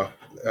Bieber.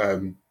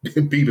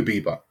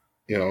 Bieber,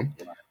 you know.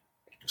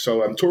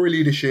 So Tory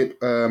leadership,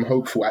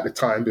 hopeful at the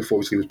time, before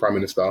obviously he was Prime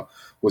Minister,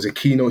 was a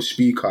keynote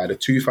speaker at the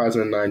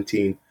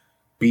 2019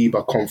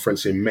 BIBA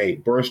conference in May.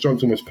 Boris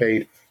Johnson was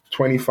paid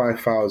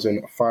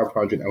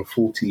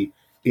 25,540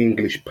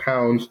 English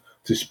pounds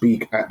to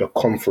speak at the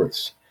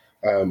conference,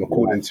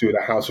 according to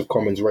the House of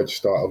Commons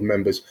Register of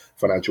Members'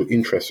 Financial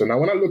Interests. So now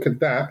when I look at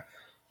that,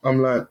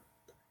 I'm like,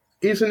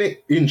 isn't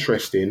it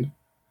interesting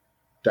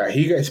that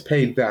he gets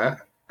paid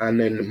that, and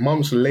then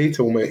months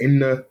later when we're in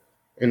the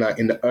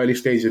early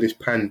stage of this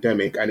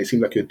pandemic and it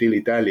seems like you're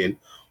dilly-dallying,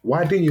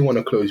 why didn't you want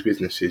to close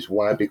businesses?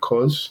 Why?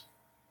 Because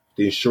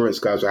the insurance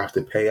guys will have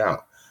to pay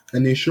out.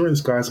 And the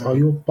insurance guys are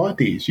your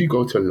buddies. You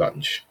go to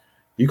lunch.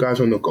 You guys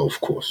are on the golf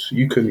course.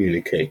 You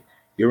communicate.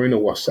 You're in the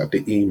WhatsApp,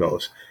 the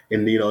emails,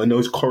 in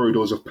those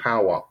corridors of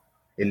power,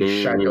 in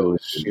the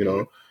shadows, you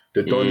know,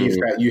 the donnies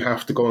that you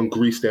have to go and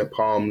grease their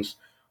palms,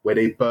 where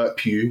they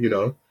burp you, you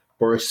know.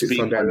 Boris sits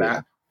on their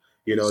lap.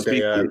 You know,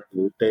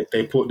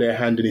 they put their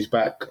hand in his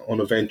back on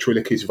a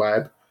ventriloquist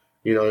vibe,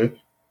 you know.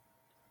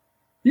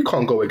 You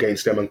can't go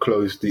against them and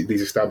close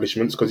these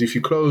establishments, because if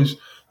you close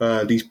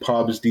these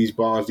pubs, these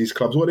bars, these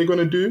clubs, what are they going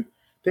to do?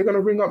 They're going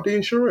to ring up the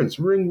insurance.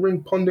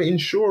 Ring Ponder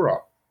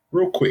Insurer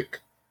real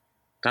quick.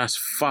 That's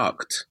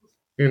fucked.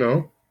 You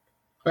know?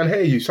 And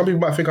hey, some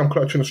people might think I'm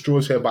clutching the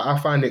straws here, but I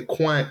find it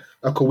quite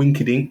a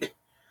coinkydink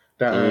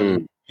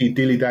that he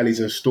dilly-dallies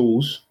and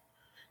stalls.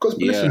 Because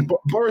listen,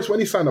 Boris, when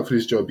he signed up for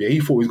this job, he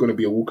thought he was going to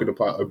be a walk in the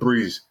park, a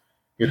breeze.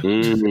 You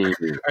know?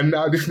 And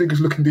now this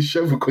nigga's looking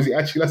disheveled because he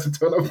actually has to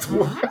turn up to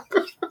work.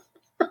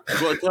 You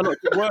got to turn up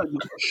to work. You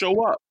got to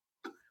show up.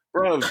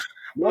 Bro,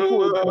 I thought it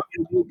was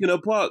a walk in the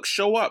park.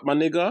 Show up, my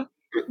nigga.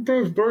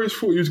 Bro, Boris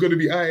thought he was going to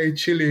be out here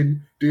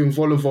chilling, doing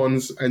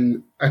vol-au-vents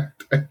and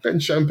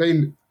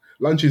champagne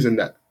lunches and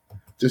that.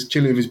 Just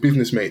chilling with his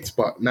business mates.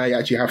 But now you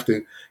actually have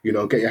to,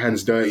 get your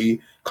hands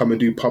dirty, come and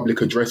do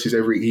public addresses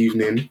every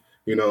evening,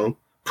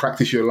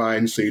 practice your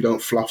lines so you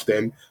don't fluff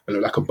them and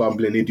look like a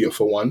bumbling idiot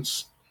for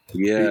once.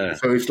 Yeah.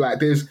 So it's like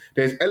there's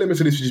elements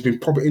of this which has been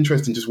proper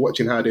interesting just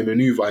watching how they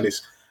maneuver. And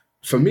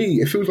for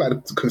me, it feels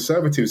like the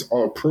Conservatives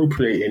are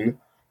appropriating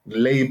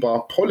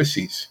Labour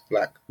policies.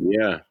 Like,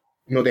 yeah.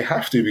 They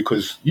have to,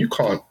 because you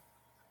can't.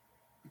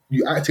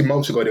 You acted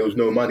months ago, there was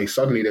no money.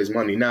 Suddenly there's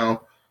money.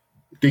 Now,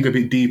 dig a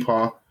bit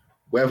deeper.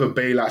 Wherever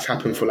bailouts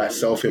happen for like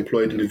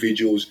self-employed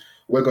individuals,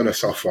 we're going to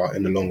suffer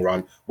in the long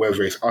run,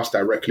 whether it's us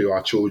directly or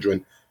our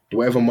children.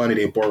 Whatever money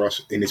they borrow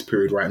us in this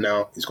period right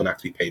now is going to have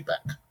to be paid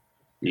back.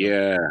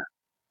 Yeah.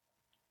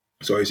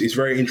 So it's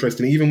very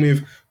interesting. Even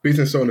with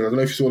business owners, I don't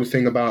know if you saw the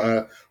thing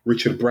about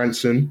Richard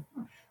Branson.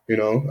 He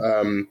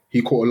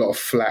caught a lot of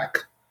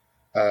flack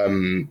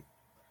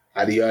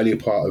at the earlier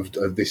part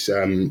of this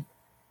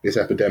this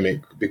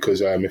epidemic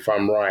because, if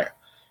I'm right,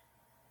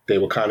 they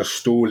were kind of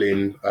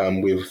stalling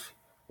with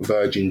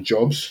Virgin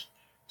Jobs.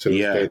 So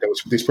there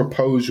was this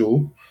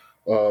proposal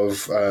of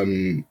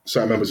certain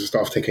members of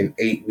staff taking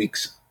 8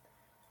 weeks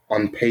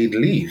unpaid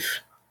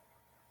leave.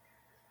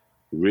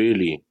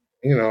 Really?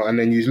 And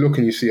then you look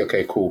and you see,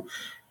 okay, cool.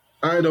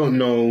 I don't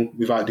know,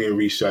 without doing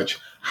research,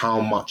 how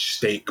much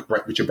stake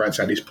Richard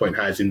Branson at this point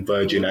has in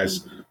Virgin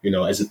as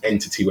an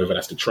entity, whether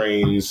that's the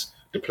trains,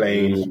 the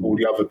planes, all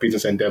the other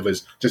business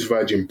endeavors, just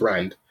Virgin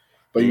brand.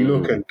 But you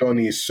look and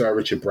Donny is Sir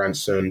Richard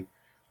Branson,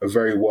 a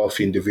very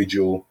wealthy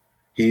individual.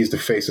 He is the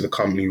face of the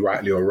company,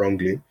 rightly or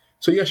wrongly.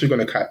 So yes, you're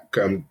going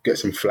to get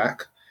some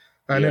flack.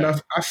 And then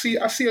I see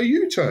a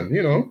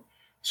U-turn,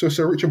 So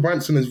Sir Richard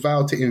Branson has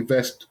vowed to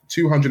invest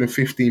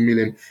 $215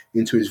 million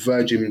into his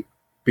Virgin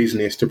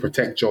business to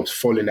protect jobs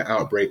following the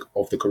outbreak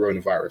of the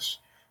coronavirus.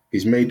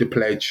 He's made the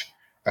pledge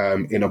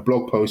in a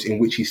blog post in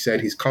which he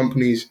said his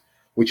companies,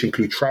 which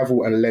include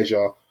travel and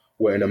leisure,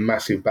 were in a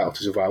massive battle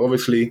to survive.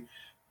 Obviously,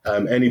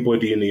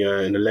 anybody in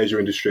the leisure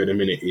industry at the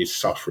minute is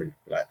suffering.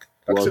 There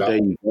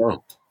you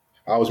go.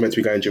 I was meant to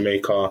be going to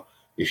Jamaica.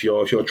 If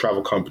you're a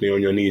travel company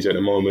on your knees at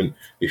the moment,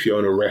 if you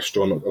own a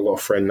restaurant, I've got a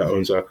friend that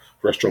owns a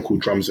restaurant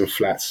called Drums and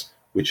Flats,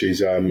 which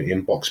is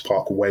in Box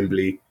Park,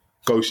 Wembley,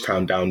 ghost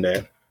town down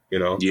there,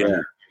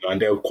 Yeah. And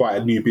they were quite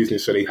a new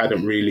business, so they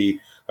hadn't really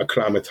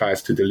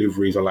acclimatized to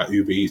deliveries on like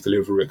Uber Eats,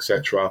 Deliveroo,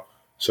 etc.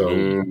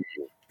 So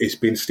it's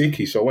been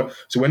sticky. So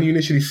when you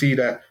initially see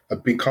that a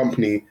big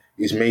company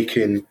is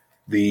making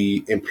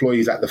the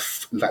employees at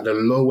the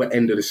lower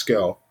end of the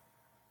scale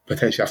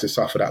potentially have to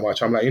suffer that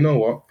much, I'm like, you know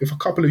what? If a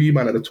couple of you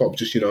man at the top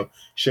just,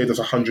 shaved us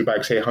 100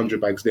 bags here,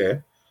 100 bags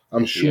there,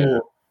 I'm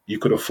sure you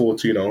could afford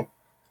to,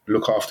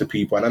 look after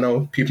people. And I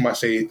know people might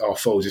say, oh,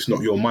 foes, it's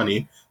not your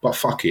money, but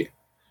fuck it.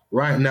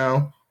 Right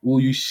now, all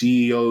you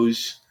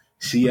CEOs,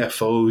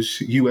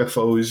 CFOs,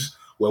 UFOs,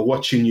 we're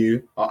watching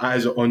you. Our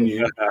eyes are on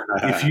you.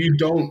 If you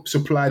don't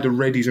supply the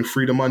readies and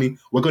free the money,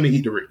 we're going to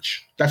eat the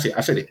rich. That's it.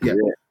 I said it.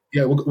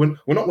 Yeah. We're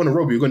not going to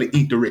rob you. We're going to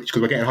eat the rich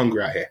because we're getting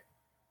hungry out here.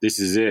 This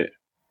is it.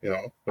 We're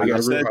I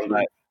said,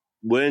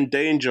 we're in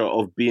danger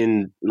of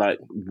looting.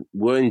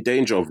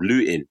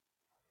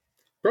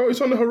 Bro,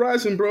 it's on the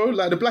horizon, bro.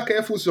 Like the black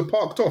Air Forces are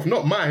parked off.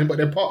 Not mine, but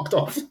they're parked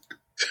off.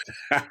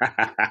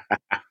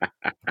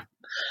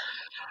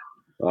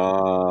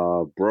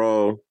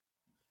 Bro.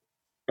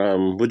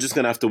 We're just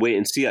gonna have to wait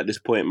and see at this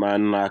point,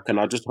 man. And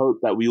I just hope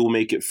that we all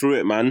make it through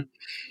it, man.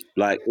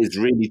 It's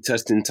really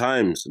testing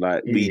times.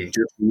 We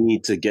just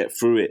need to get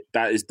through it.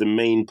 That is the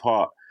main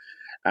part.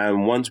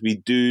 And once we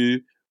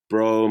do,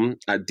 bro,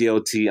 at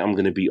DLT, I'm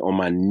gonna be on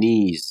my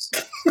knees.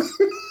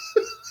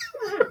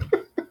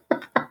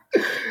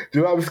 Do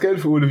you know what I'm scared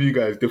for all of you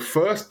guys? The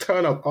first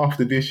turn up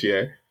after this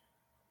year,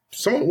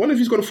 one of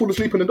you's gonna fall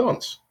asleep in the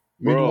dance.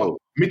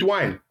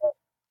 Mid-wine.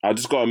 I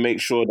just gotta make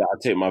sure that I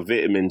take my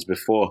vitamins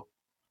before.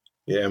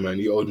 Yeah, man,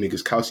 you old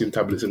niggas, calcium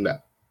tablets and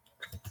that.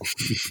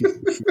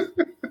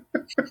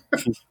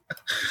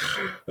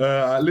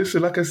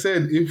 Listen, like I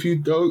said, if you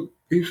don't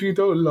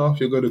laugh,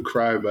 you're gonna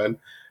cry, man.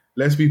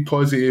 Let's be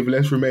positive.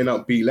 Let's remain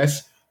upbeat.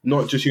 Let's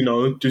not just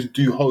just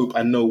do hope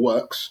and know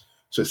works.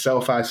 So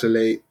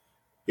self-isolate.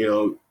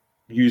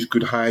 Use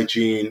good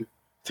hygiene.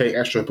 Take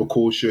extra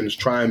precautions.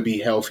 Try and be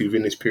healthy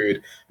within this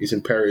period. It's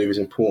imperative. It's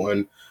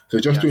important. So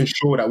just to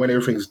ensure that when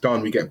everything's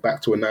done, we get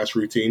back to a nice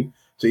routine.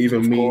 So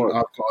even me,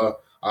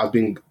 I've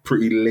been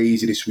pretty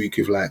lazy this week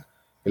with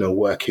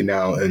working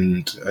out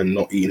and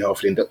not eating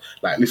healthily.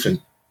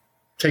 Listen,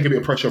 take a bit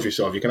of pressure off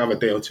yourself. You can have a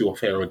day or two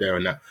off here or there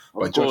and that.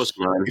 But of course,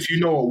 man. If you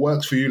know what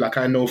works for you,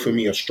 I know for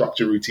me, a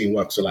structured routine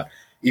works. So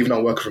even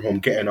I'm working from home,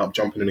 getting up,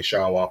 jumping in the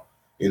shower,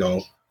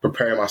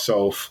 preparing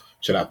myself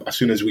so that as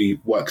soon as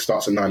work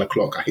starts at 9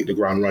 o'clock, I hit the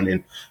ground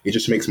running. It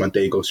just makes my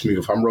day go smooth.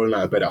 If I'm rolling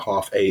out of bed at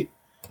 8:30,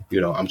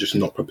 I'm just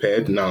not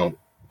prepared. Now,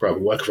 bro, we're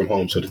working from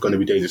home, so there's going to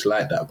be days it's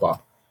like that.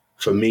 But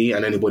for me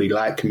and anybody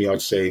like me,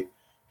 I'd say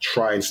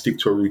try and stick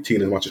to a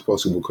routine as much as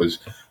possible because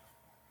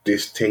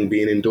this thing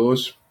being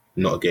indoors,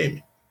 not a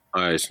game.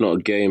 It's not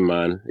a game,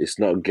 man. It's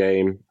not a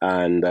game.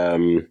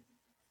 And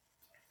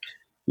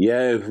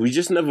yeah, we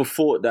just never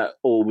thought that,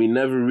 or we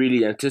never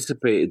really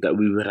anticipated that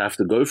we would have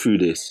to go through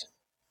this.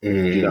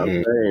 You know what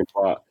I'm saying?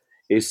 But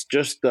it's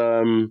just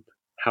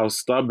how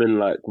stubborn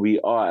like we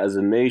are as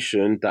a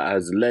nation that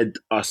has led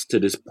us to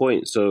this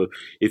point. So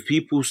if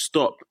people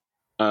stop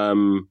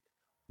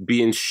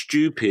being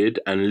stupid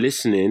and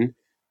listening,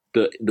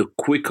 the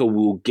quicker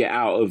we'll get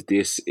out of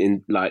this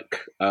in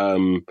like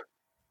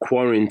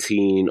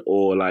quarantine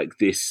or like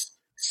this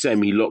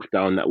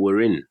semi-lockdown that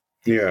we're in.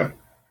 Yeah.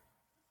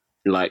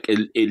 Like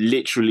it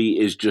literally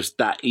is just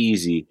that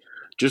easy.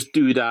 Just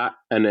do that,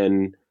 and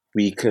then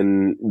we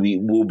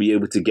will be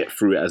able to get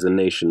through it as a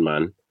nation,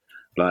 man.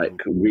 Like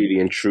really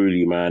and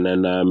truly, man.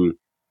 And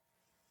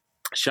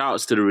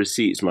shouts to the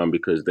receipts, man,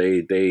 because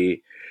they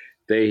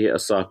hit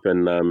us up,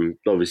 and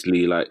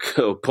obviously like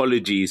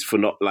apologies for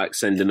not like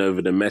sending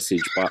over the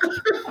message, but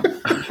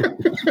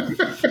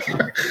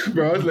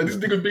Bro, I was like, this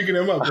nigga bigging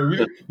them up. Bro.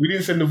 We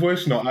didn't send the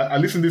voice note. I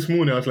listened this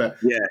morning. I was like,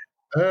 yeah.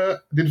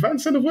 Did Van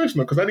send a voice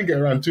note? Because I didn't get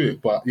around to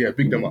it. But yeah,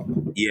 big them up.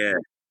 Yeah,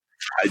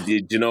 I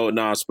did. You know,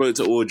 I spoke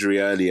to Audrey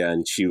earlier,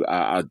 and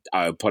I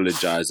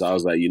apologized. I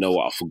was like, you know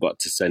what, I forgot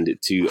to send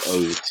it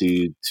over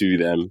to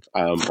them.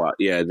 But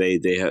yeah, they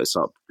hit us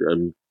up,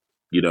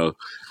 you know,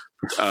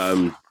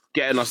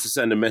 getting us to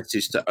send a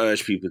message to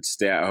urge people to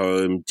stay at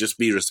home, just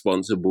be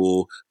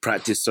responsible,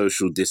 practice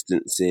social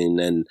distancing,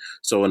 and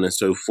so on and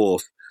so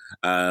forth.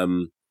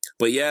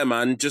 But yeah,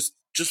 man, just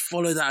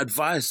follow that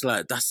advice.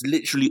 Like that's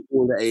literally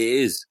all that it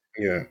is.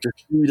 Yeah,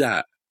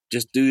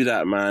 just do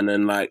that, man.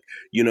 And like,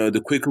 you know,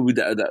 the quicker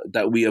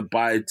that we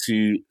abide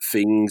to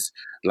things,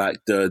 like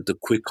the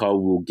quicker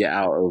we'll get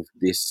out of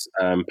this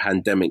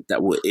pandemic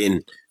that we're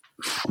in.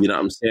 You know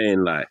what I'm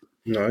saying? Like,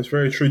 no, it's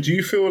very true. Do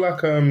you feel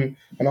like and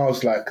I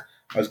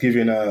was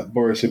giving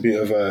Boris a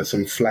bit of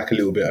some flack a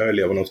little bit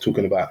earlier when I was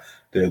talking about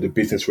the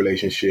business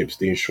relationships,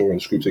 the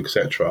insurance groups,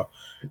 etc.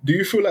 Do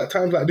you feel like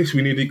times like this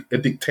we need a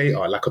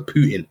dictator, like a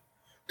Putin?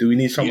 Do we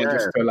need someone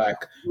just to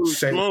like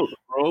smoke,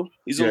 bro?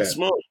 He's on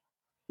smoke.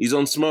 He's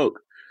on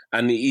smoke,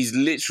 and he's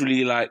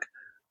literally like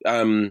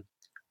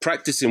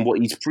practicing what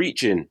he's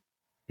preaching.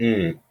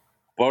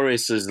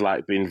 Boris has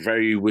like been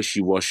very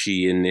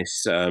wishy-washy in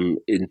this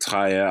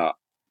entire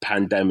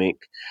pandemic.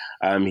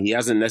 He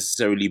hasn't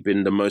necessarily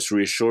been the most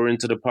reassuring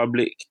to the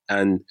public,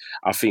 and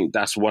I think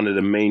that's one of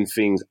the main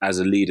things as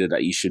a leader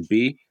that you should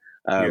be,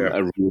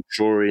 a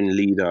reassuring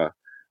leader,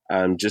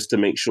 just to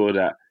make sure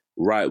that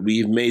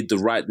we've made the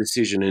right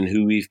decision in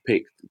who we've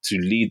picked to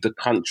lead the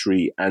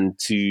country and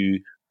to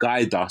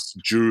guide us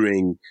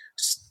during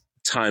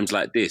times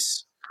like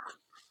this.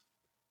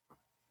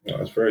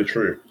 That's very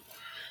true.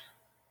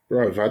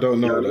 Bro, I don't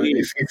know.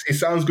 It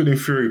sounds good in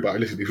theory, but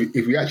listen,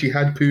 if we actually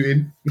had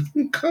Putin,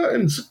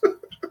 curtains.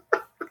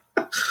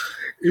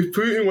 If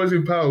Putin was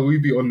in power,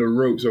 we'd be on the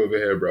ropes over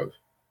here, bro.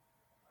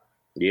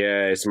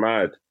 Yeah, it's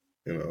mad.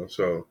 You know,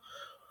 so...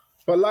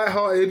 But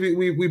lighthearted,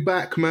 we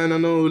back, man. I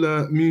know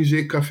the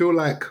music. I feel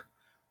like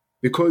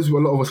because a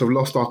lot of us have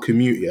lost our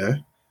commute,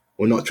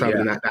 we're not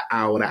traveling at that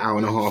hour and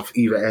a half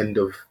either end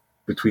of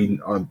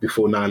between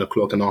before 9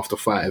 o'clock and after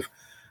 5.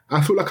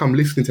 I feel like I'm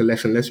listening to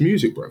less and less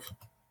music, bro.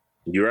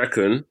 You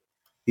reckon?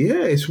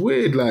 Yeah, it's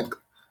weird. Like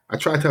I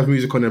tried to have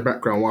music on the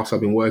background whilst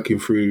I've been working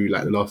through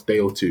like the last day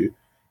or two,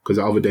 because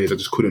the other days I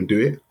just couldn't do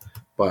it.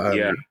 But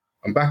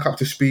I'm back up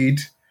to speed.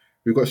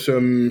 We've got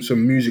some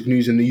music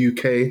news in the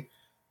UK.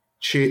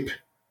 Chip,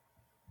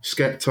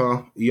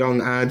 Skepta,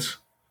 Young Ads,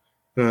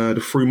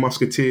 the Three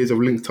Musketeers have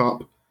linked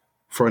up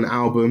for an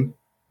album,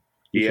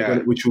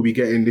 which we'll be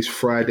getting this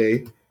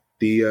Friday,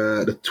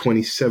 the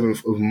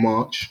 27th of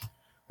March,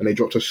 and they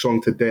dropped a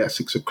song today at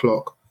 6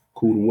 o'clock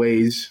called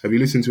Ways. Have you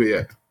listened to it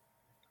yet?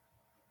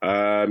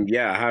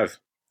 Yeah, I have.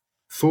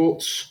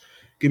 Thoughts?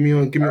 Give me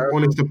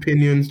honest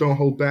opinions. Don't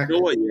hold back. You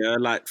know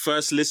what, like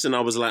first listen, I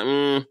was like,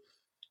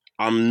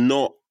 I'm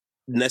not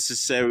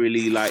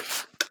necessarily like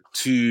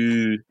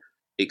too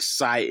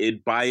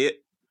excited by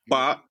it,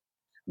 but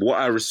what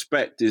I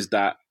respect is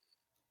that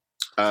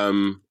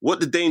what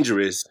the danger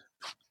is.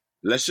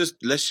 Let's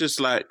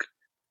just like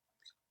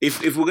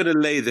if we're gonna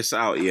lay this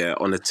out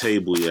on a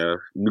table,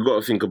 we've got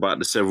to think about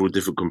the several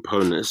different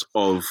components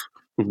of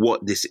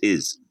what this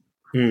is.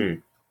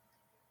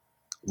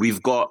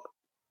 We've got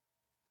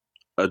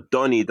a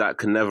Donny that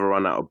can never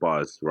run out of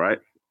bars, right?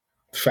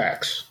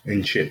 Facts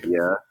in Chip.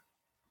 Yeah.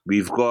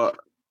 We've got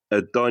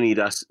a Donny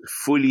that's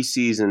fully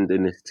seasoned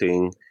in this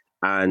thing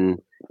and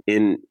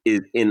in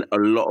a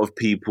lot of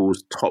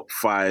people's top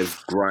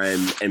 5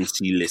 grime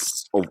MC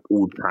lists of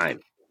all time.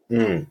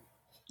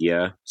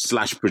 Yeah.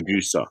 /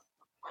 producer.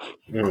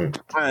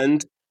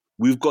 And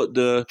we've got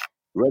the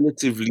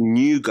relatively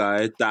new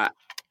guy that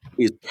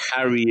is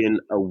carrying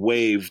a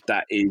wave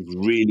that is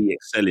really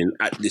excelling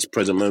at this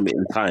present moment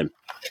in time.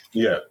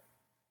 Yeah.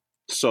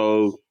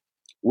 So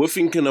we're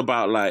thinking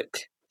about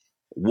like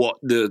what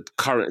the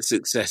current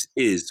success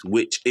is,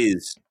 which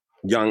is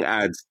Young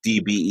Ads,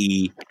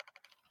 DBE,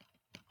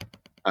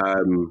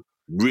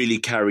 really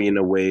carrying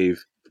a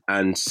wave,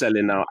 and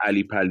selling out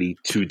Ali Pali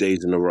 2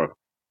 days in a row.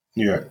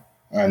 Yeah,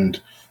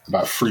 and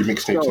about 3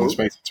 mixtapes in the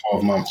space of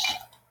 12 months.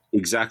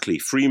 Exactly,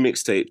 3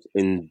 mixtapes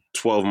in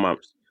 12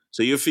 months.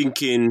 So you're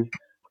thinking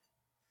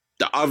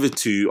the other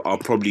two are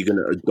probably going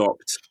to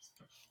adopt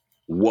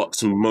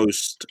what's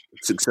most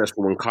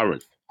successful and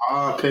current.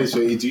 Okay, so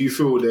do you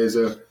feel there's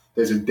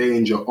a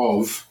danger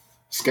of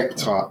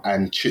Skepta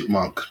and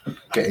Chipmunk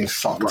getting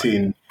sucked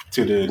in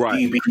to the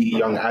DBE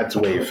Young Ads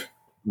wave?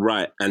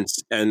 Right,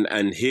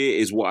 and here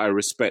is what I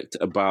respect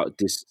about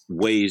this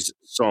Ways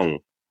song.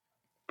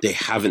 They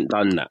haven't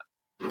done that.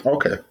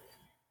 Okay.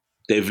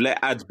 They've let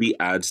ads be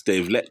ads,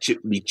 they've let Chip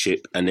be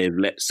Chip, and they've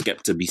let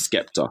Skepta be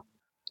Skepta.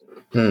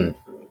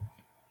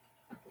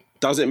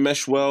 Does it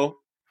mesh well?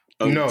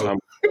 No.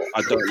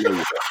 I don't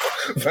know.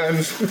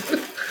 Vans,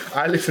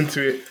 I listened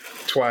to it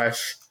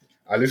twice.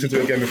 I listened to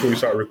it again before we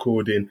start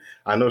recording.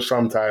 I know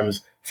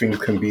sometimes things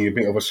can be a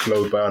bit of a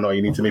slow burn or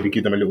you need to maybe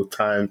give them a little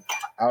time.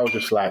 I was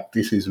just like,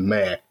 this is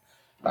meh.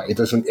 Like, it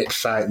doesn't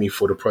excite me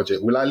for the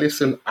project. Will I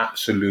listen?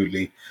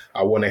 Absolutely.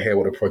 I want to hear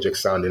what the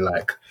project's sounding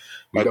like.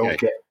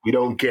 We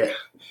don't get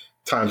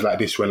times like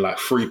this when like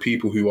 3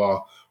 people who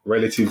are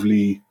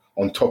relatively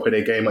on top of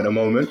their game at the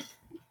moment,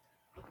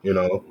 you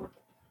know,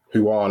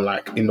 who are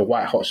like in the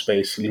white hot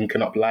space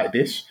linking up like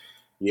this.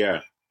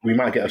 Yeah. We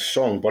might get a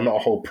song, but not a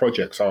whole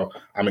project. So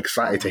I'm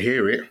excited to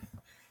hear it.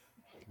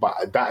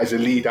 But that as a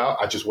lead out,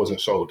 I just wasn't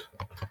sold.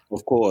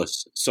 Of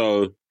course.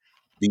 So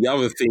the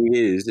other thing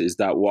is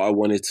that what I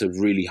wanted to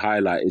really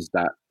highlight is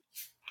that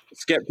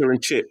Skepta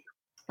and Chip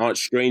aren't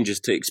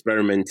strangers to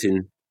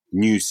experimenting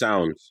new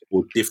sounds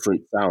or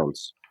different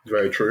sounds.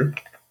 Very true.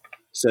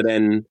 So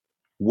then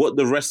what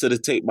the rest of the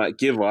tape might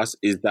give us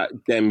is that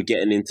them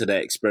getting into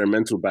their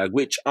experimental bag,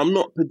 which I'm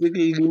not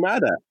particularly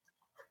mad at.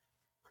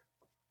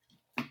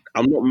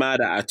 I'm not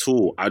mad at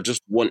all. I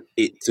just want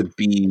it to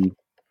be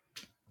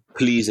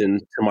pleasing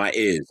to my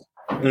ears.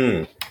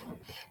 Do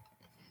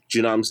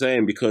you know what I'm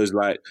saying? Because,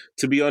 like,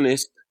 to be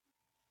honest,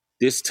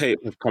 this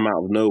tape has come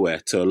out of nowhere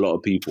to a lot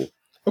of people.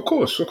 Of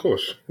course.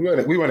 We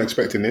weren't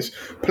expecting this.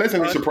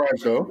 Pleasantly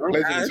surprised, though.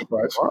 Pleasantly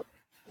surprised.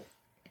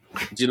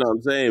 Do you know what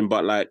I'm saying?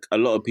 But, like, a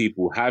lot of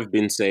people have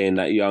been saying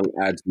that Young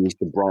Ads needs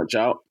to branch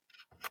out,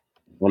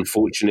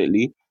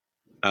 unfortunately,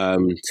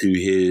 to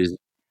his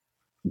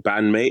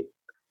bandmate.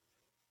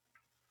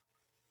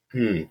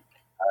 And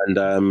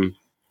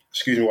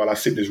excuse me while I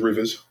sip this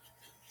Rivers.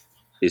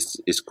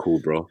 It's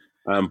cool, bro.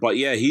 But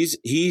yeah,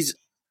 he's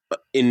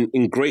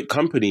in great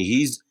company.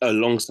 He's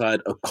alongside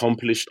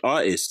accomplished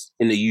artists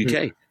in the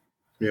UK.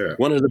 Yeah,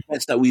 one of the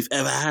best that we've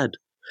ever had.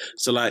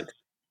 So like,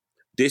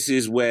 this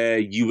is where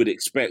you would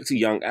expect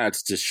Young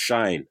Ads to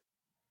shine.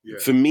 Yeah.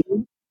 For me,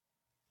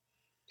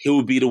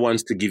 he'll be the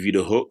ones to give you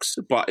the hooks,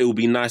 but it will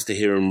be nice to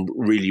hear him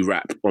really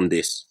rap on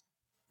this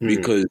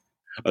because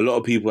a lot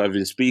of people have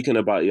been speaking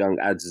about Young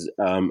Ads'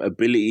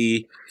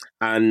 ability,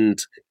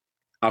 and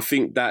I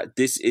think that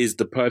this is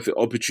the perfect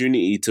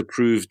opportunity to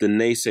prove the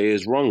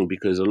naysayers wrong,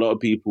 because a lot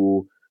of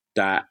people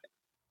that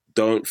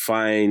don't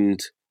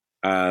find,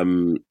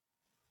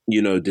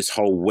 this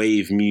whole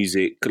wave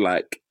music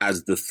like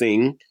as the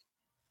thing,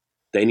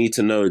 they need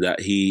to know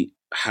that he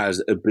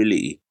has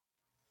ability.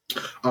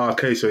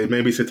 Okay, so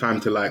maybe it's a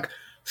time to like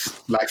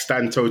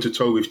stand toe to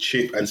toe with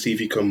Chip and see if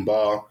he can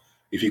bar,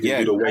 if he can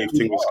do the wave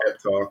thing with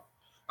Skepta.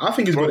 I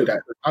think he's good at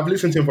that. I've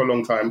listened to him for a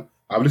long time.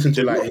 I've listened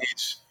to like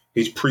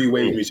his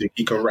pre-wave music.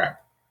 He can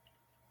rap.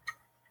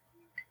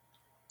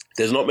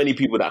 There's not many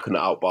people that can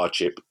outbar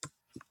Chip.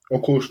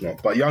 Of course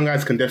not. But Young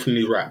Ads can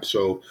definitely rap.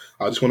 So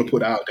I just want to put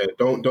that out there.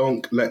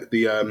 Don't let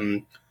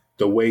the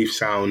wave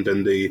sound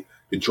and the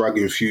drug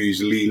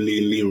infused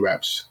lean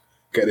raps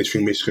get this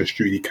thing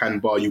misconstrued. He can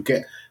bar. You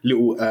get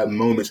little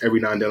moments every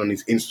now and then on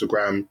his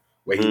Instagram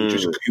where he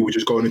would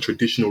just go on a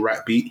traditional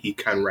rap beat. He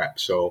can rap.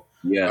 So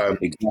yeah,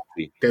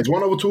 exactly. There's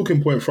one other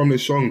talking point from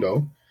this song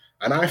though,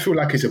 and I feel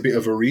like it's a bit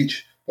of a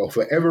reach, but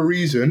for whatever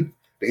reason,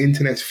 the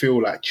internets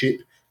feel like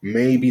Chip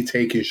may be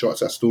taking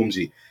shots at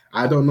Stormzy.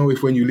 I don't know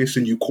if when you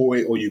listen you caught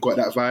it or you got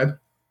that vibe.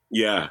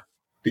 Yeah.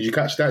 Did you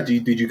catch that?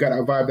 Did you get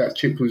that vibe that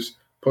Chip was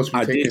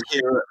possibly taking? I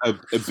did hear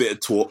a bit of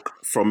talk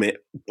from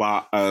it,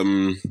 but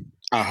I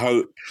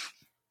hope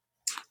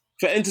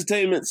for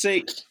entertainment's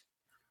sake,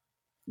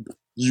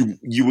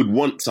 you would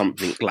want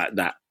something like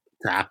that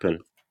to happen.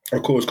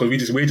 Of course,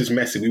 because we're just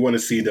messing. We want to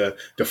see the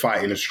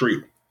fight in the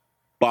street.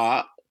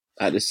 But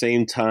at the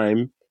same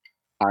time,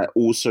 I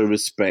also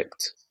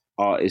respect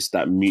artists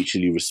that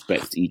mutually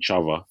respect each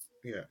other.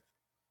 Yeah.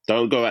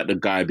 Don't go at the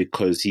guy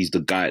because he's the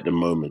guy at the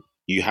moment.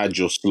 You had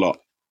your slot.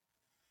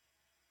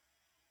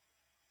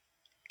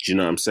 Do you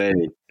know what I'm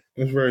saying?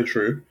 That's very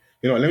true.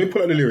 You know, let me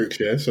pull out the lyrics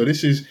here. So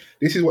this is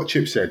what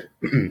Chip said.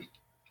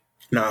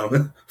 Now,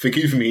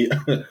 forgive me,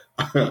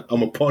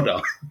 I'm a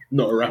podder,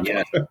 not a rapper.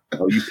 Yeah.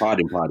 Oh, you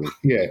pardon.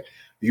 Yeah.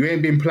 You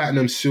ain't been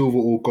platinum, silver,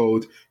 or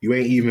gold. You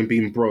ain't even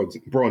been bronze.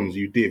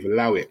 You div,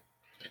 allow it.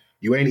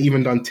 You ain't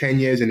even done 10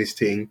 years in this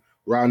thing.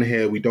 Round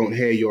here, we don't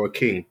hear you're a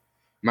king.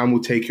 Man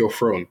will take your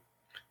throne.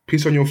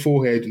 Piss on your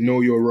forehead,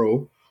 know your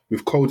role.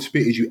 With cold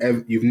spitters,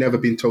 you've never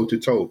been toe to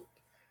toe.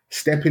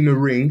 step in the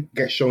ring,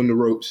 get shown the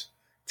ropes,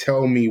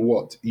 tell me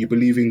what, you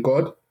believe in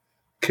God,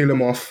 kill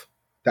him off,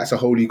 that's a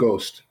Holy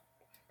Ghost.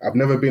 I've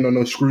never been on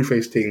no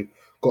screwface thing,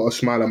 got a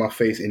smile on my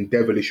face in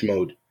devilish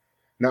mode.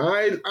 Now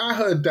I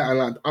heard that, and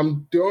like,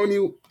 I'm the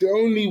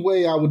only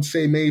way I would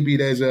say maybe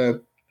there's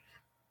a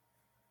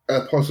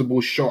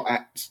possible shot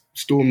at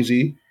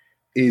Stormzy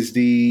is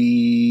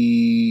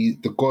the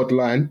God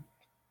line.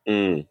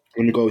 When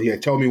you go here,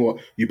 tell me what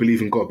you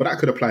believe in God, but that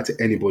could apply to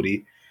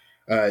anybody.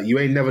 You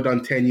ain't never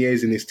done 10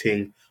 years in this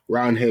thing.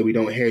 Round here, we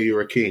don't hear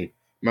you're a king.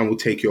 Man will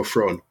take your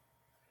throne.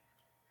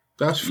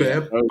 That's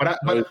fair, but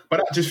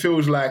that just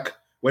feels like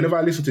whenever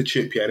I listen to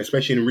Chip, and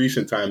especially in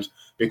recent times,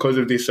 because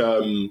of this,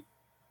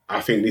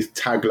 I think this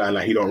tagline,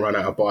 like he don't run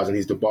out of bars and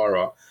he's the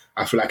barra,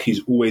 I feel like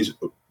he's always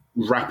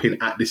rapping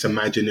at this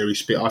imaginary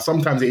spit. Or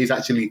sometimes it is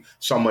actually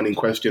someone in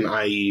question,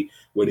 i.e.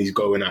 when he's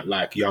going at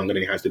like younger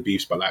than he has the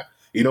beefs, but like,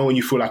 you know when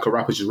you feel like a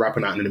rapper's just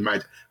rapping at an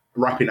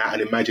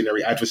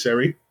imaginary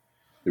adversary?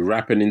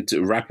 Rapping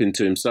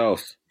to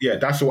himself. Yeah,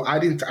 that's what I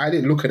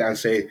didn't look at that and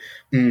say,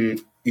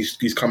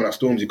 he's coming at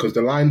Stormzy, because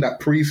the line that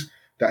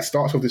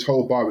starts off this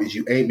whole bar is,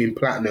 you ain't been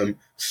platinum,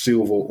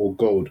 silver or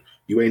gold.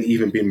 You ain't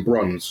even been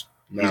bronze.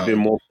 Now, he's been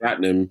more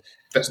platinum.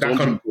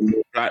 Been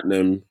more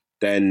platinum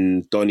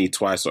than Donny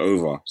twice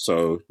over.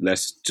 So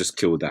let's just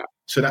kill that.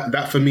 So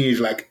that for me is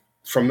like,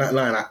 from that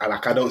line,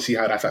 I don't see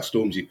how that's at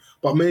Stormzy.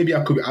 But maybe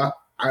I could be, I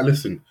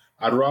listen,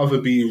 I'd rather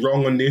be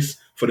wrong on this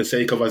for the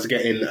sake of us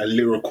getting a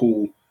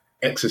lyrical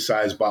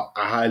exercise, but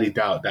I highly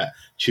doubt that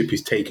Chip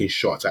is taking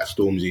shots at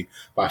Stormzy.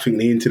 But I think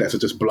the internets are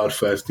just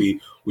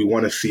bloodthirsty. We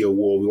want to see a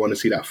war. We want to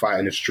see that fight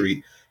in the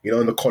street,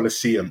 in the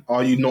Coliseum.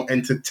 Are you not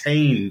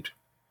entertained?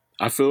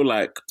 I feel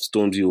like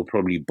Stormzy will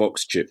probably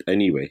box Chip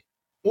anyway.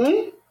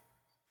 My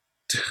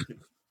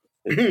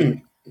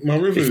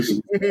Rivers.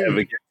 If we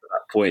ever get to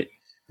that point.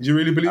 Do you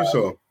really believe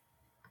so?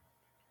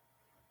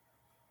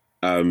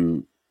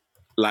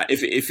 Like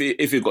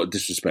if it got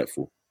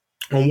disrespectful.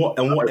 On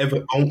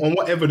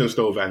what evidence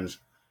though, Vans?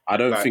 I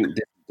don't think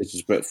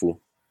disrespectful.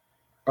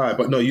 All right,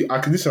 but no, I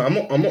can listen.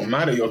 I'm not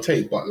mad at your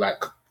take, but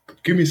like,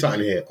 give me something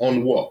here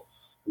on what?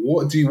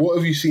 What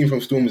have you seen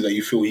from Stormzy that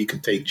you feel he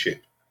could take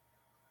Chip?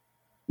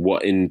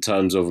 What in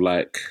terms of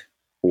like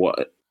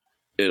what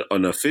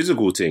on a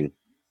physical thing?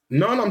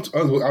 No,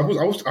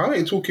 I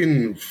ain't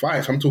talking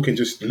fights. I'm talking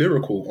just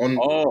lyrical on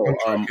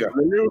the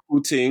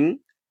lyrical thing.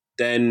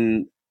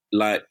 Then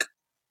like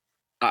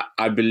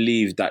I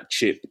believe that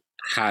Chip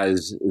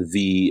has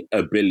the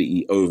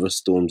ability over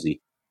Stormzy.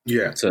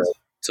 Yeah.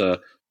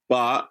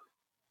 But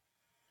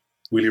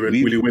will he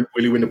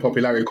win the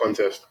popularity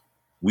contest?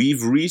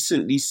 We've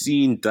recently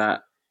seen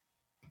that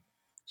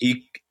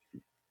if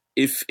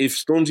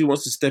Stormzy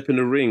wants to step in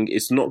the ring,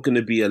 it's not going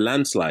to be a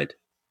landslide.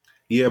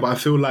 Yeah, but I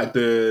feel like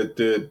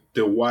the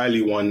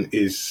Wiley one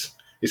it's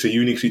a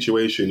unique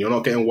situation. You're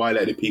not getting Wiley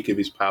at the peak of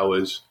his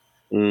powers.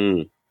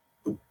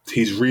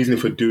 His reasoning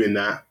for doing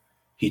that,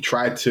 he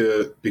tried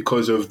to,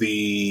 because of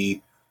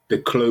the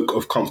cloak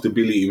of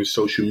comfortability with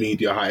social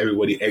media, how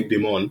everybody egged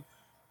him on.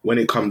 When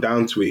it come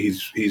down to it,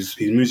 his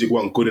music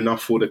wasn't good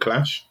enough for the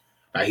clash.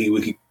 Like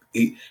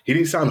he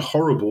didn't sound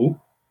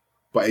horrible,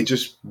 but it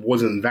just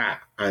wasn't that.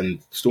 And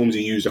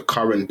Stormzy used a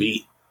current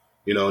beat,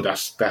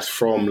 that's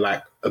from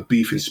like a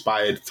beef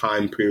inspired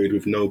time period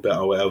with No Bet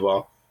or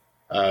whatever.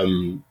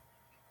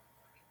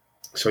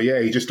 So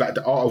yeah, he just like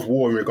the art of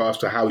war in regards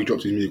to how he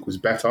dropped his music was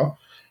better.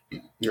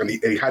 And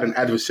he had an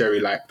adversary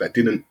like that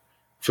didn't,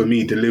 for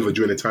me, deliver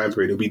during the time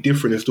period. It'll be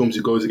different if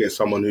Stormzy goes against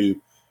someone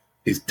who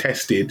is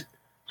tested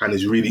and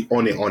is really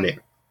on it. You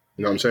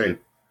know what I'm saying?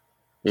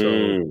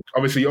 So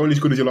obviously, you're only as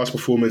good as your last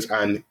performance,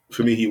 and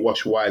for me, he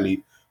washed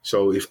Wiley.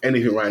 So if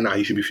anything, right now,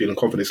 he should be feeling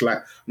confident. It's like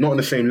not on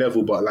the same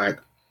level, but like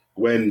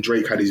when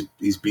Drake had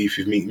his beef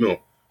with Meek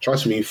Mill.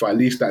 Trust me, for at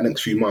least that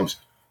next few months,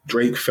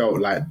 Drake felt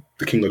like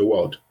the king of the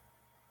world.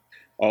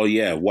 Oh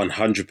yeah,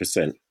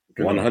 100%,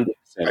 100%.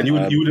 And you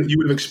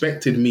would have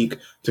expected Meek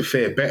to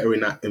fare better in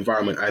that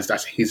environment, as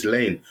that's his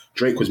lane.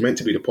 Drake was meant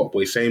to be the pop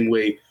boy. Same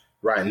way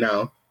right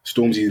now,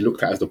 Stormzy is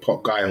looked at as the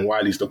pop guy and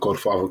Wiley's the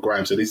godfather of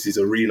grime. So this is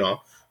arena.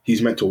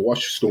 He's meant to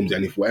watch Stormzy,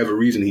 and if for whatever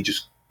reason he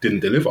just didn't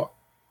deliver.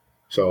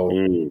 So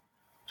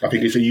I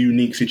think it's a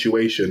unique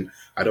situation.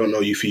 I don't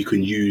know if you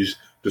can use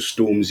the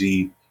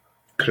Stormzy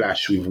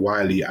clash with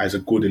Wiley as a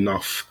good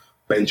enough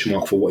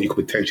benchmark for what you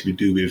could potentially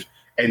do with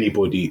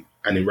anybody,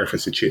 and in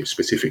reference to Chip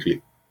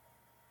specifically.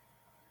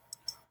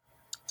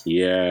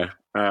 Yeah.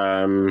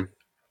 I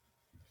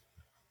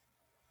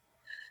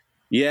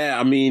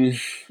mean,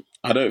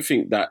 I don't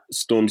think that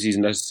Stormzy is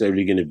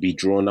necessarily going to be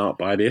drawn out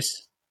by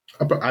this.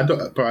 But I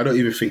don't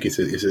even think it's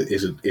a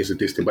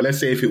distance. But let's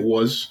say if it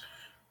was.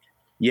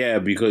 Yeah,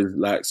 because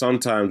like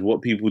sometimes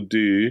what people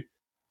do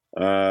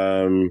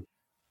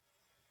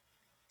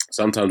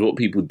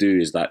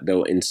is that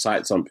they'll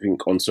incite something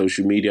on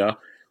social media,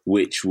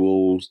 which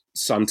will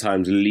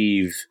sometimes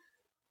leave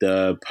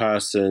the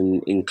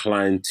person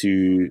inclined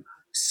to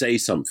say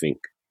something.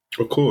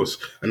 Of course.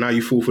 And now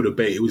you fall for the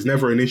bait. It was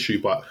never an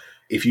issue, but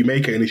if you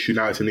make it an issue,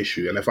 now it's an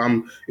issue. And if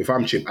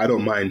I'm Chip, I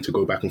don't mind to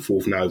go back and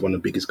forth now with one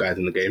of the biggest guys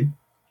in the game.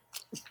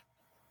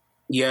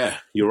 Yeah,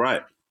 you're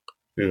right.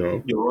 You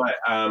know, You're right.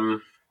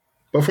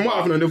 but from what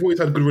I've known, they've always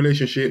had a good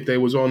relationship. They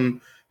were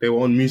on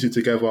music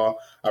together.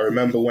 I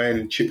remember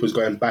when Chip was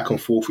going back and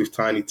forth with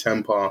Tiny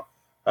Temper.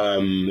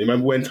 You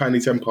remember when Tiny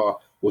Temper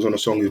was on a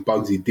song with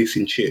Bugsy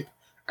dissing Chip,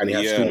 and he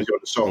had Yeah. Stormzy on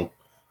the song,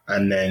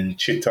 and then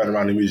Chip turned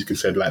around in music and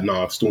said like,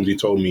 "Nah, Stormzy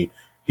told me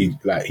he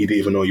didn't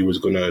even know he was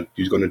gonna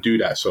do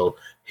that." So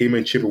him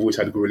and Chip have always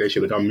had a good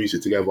relationship. They've done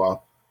music together.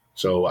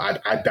 So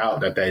I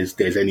doubt that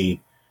there's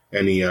any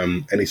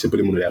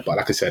subliminal there. But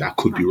like I said, I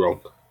could be wrong.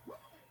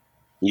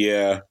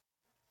 Yeah.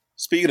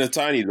 Speaking of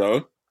Tiny,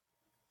 though,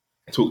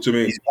 Talk to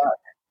me. he's back.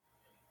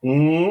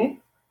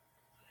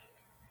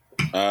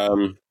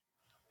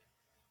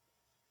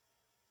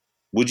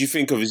 What'd you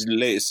think of his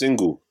latest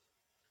single?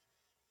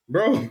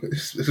 Bro,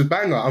 it's a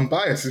banger. I'm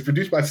biased. It's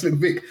produced by Slick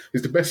Vic.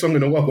 It's the best song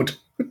in the world.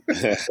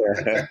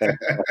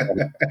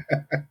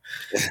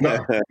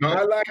 No,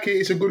 I like it.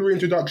 It's a good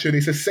reintroduction.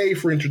 It's a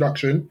safe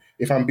reintroduction,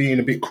 if I'm being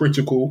a bit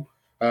critical.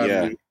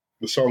 Yeah.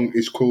 The song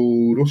is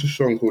called... What's the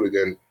song called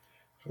again?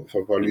 If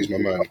I lose my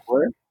mind.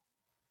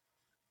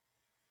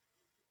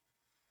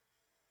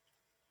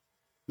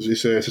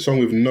 It's a song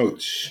with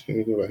notes. Let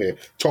me go right here.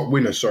 Top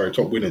Winners.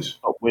 Top Winners.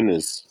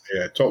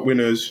 Yeah, Top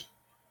Winners.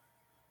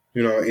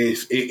 You know,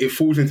 it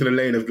falls into the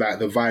lane of like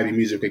the vibey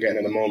music we're getting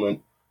at the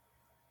moment.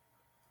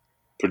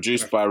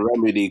 Produced by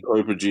Remedy,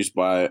 co-produced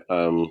by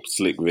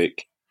Slick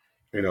Vic.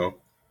 You know,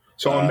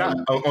 so on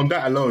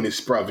that alone,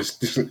 it's bruv.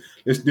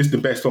 This the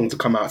best song to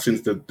come out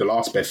since the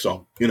last best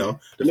song. You know,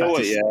 You know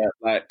what? Yeah,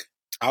 like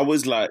I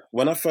was like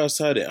when I first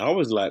heard it, I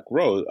was like,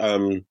 bro,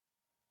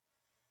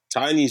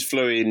 Tiny's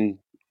flowing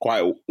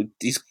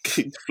he's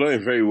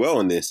flowing very well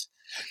on this.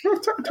 No,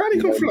 Tiny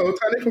can flow.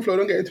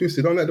 Don't get it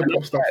twisted. Don't let the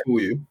pop stuff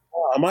fool you.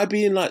 Am I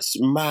being like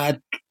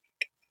mad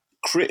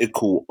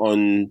critical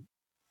on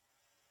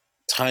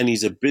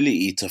Tiny's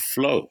ability to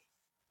flow?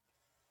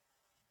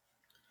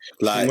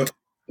 Like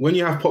when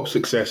you have pop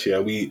success, yeah,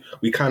 we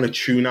kind of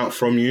tune out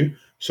from you.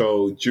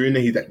 So during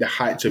the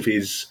heights of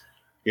his,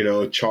 you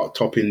know, chart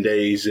topping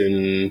days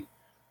and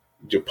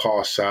your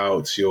pass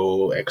outs,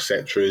 your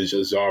etceteras,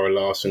 your Zara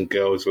Larson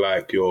girls,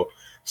 like your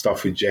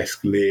stuff with Jess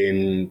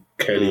Glynn,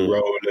 Kelly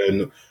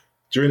Rowland.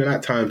 During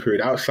that time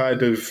period,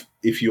 outside of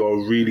if you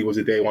really was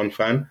a day one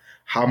fan,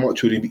 how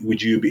much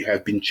would you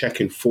have been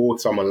checking for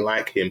someone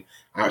like him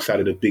outside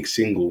of the big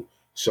single?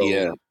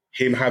 So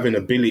him having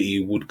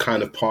ability would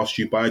kind of pass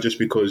you by just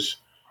because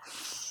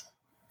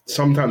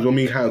sometimes when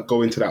we kind of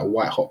go into that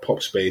white hot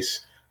pop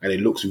space and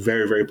it looks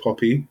very, very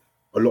poppy,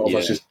 a lot of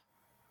us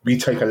we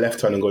take a left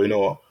turn and go, you know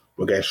what,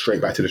 we're going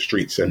straight back to the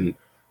streets and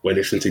we're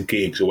listening to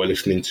gigs or we're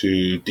listening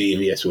to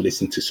DVS, we're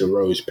listening to Sir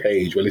Rose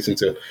Page, we're listening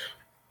to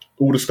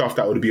all the stuff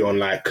that would be on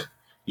like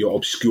your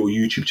obscure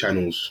YouTube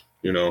channels,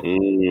 you know.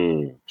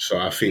 So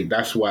I think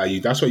that's why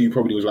you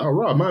probably was like, oh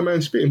right, my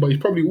man's spitting, but he's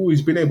probably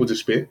always been able to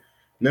spit,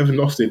 never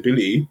lost the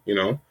ability, you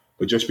know.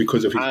 But just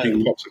because of his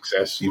big pop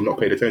success, you've not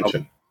paid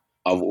attention.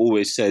 I've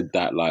always said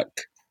that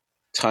like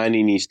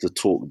Tiny needs to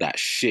talk that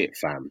shit,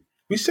 fam.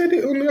 We said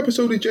it on the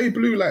episode of J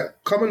Blue, like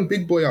come on,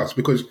 big boy us,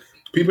 because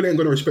people ain't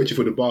gonna respect you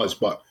for the bars,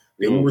 but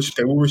they will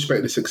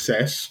respect the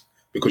success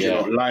because you're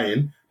not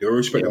lying. They will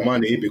respect the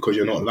money because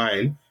you're not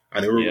lying.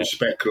 And they will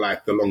respect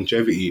like the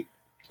longevity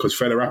because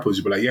fellow rappers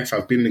will be like, yes,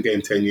 I've been in the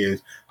game 10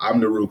 years.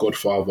 I'm the real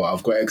godfather.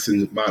 I've got X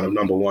amount of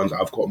number ones.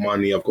 I've got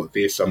money. I've got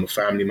this. I'm a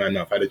family man.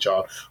 I've had a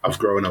child. I've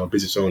grown. I'm a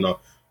business owner.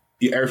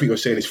 Everything you're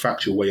saying is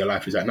factual where your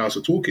life is at now.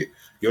 So talk it.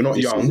 You're not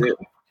young.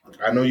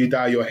 I know you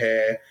dye your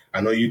hair.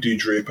 I know you do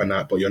drip and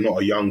that, but you're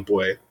not a young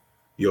boy.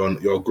 You're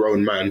a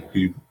grown man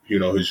who, you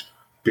know, who's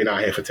been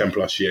out here for 10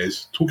 plus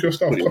years. Talk your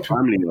stuff.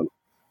 Family man.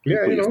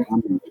 Yeah, you know.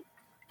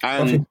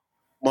 And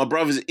my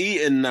brother's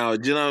eating now.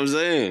 Do you know what I'm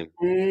saying?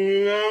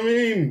 You know what I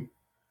mean?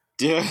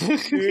 Yeah.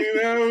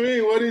 You know what I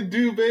mean? What it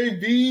do,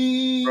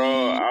 baby?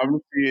 Bro,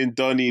 I'm seeing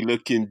Donnie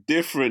looking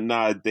different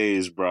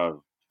nowadays,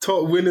 bro.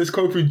 Top Winners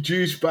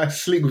co-produced by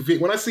Slick Vic.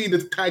 When I see the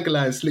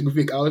tagline Slick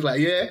Vic, I was like,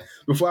 yeah,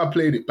 before I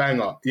played it,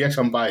 banger. Yes,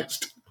 I'm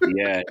biased.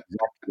 Yeah,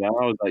 exactly. I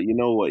was like, you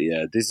know what?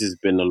 Yeah, this has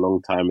been a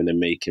long time in the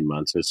making,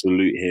 man. So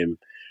salute him.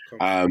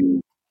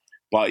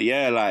 But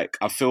yeah, like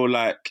I feel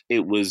like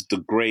it was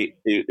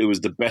it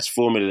was the best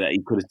formula that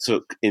he could have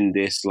took in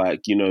this.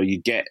 Like, you know,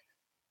 you get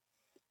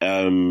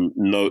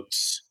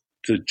Notes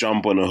to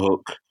jump on a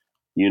hook.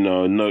 You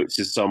know, Notes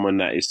is someone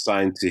that is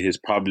signed to his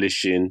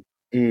publishing,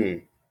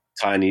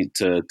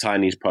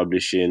 Tiny's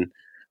publishing.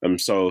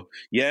 So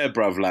yeah,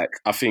 bruv, like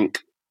I think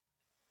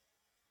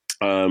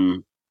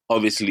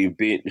obviously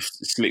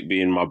Slick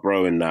being my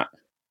bro and that,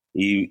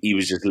 he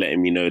was just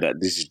letting me know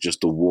that this is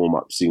just a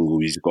warm-up single.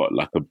 He's got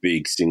like a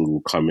big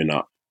single coming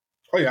up.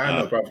 Oh yeah, I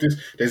know, bro.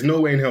 There's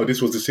no way in hell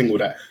this was the single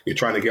that you're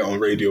trying to get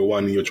on Radio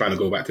 1 and you're trying to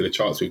go back to the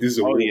charts with. This is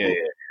a yeah.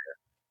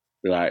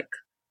 Like,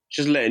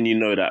 just letting you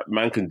know that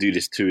man can do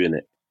this too,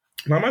 innit?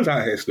 My man's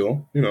out here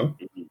still, you know.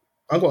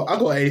 I got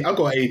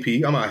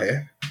AP, I'm out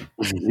here.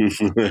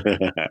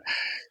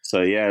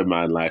 So yeah,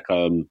 man, like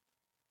the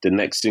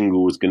next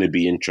single is going to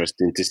be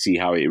interesting to see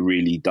how it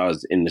really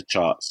does in the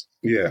charts.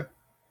 Yeah.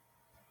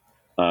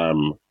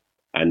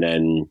 And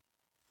then,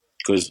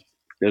 because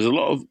there's a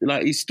lot of,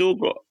 like, he's still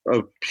got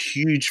a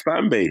huge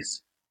fan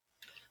base.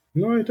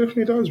 No, he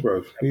definitely does,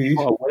 bro.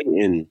 People are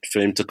waiting for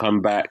him to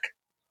come back.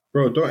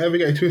 Bro, don't ever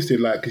get it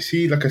twisted. Like,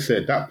 see, like I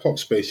said, that pop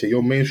space, yeah,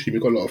 you're mainstream,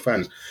 you got a lot of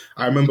fans.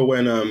 I remember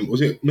when,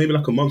 was it maybe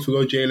like a month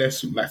ago,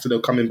 JLS, like, so they're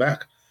coming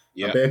back?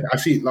 Yeah. I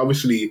see,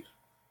 obviously,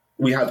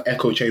 we have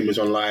echo chambers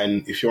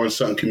online. If you're on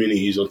certain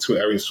communities on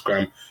Twitter,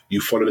 Instagram, you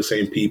follow the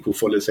same people,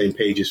 follow the same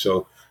pages.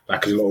 So,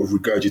 like, there's a lot of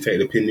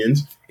regurgitated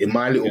opinions. In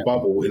my little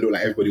bubble, it looked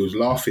like everybody was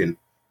laughing.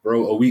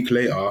 Bro, a week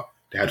later,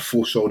 they had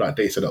 4 sold out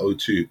dates at the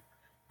O2.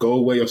 Go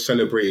where you're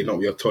celebrated, not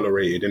where you're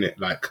tolerated, innit?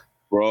 Like,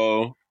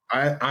 bro,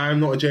 I'm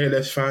not a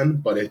JLS fan,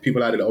 but there's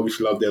people out there that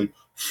obviously love them.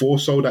 4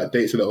 sold out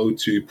dates at the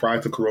O2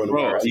 prior to coronavirus.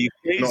 Bro, are you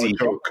crazy? Not a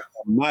joke.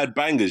 Mad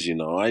bangers, you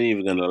know. I ain't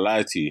even gonna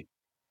lie to you.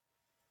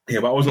 Yeah,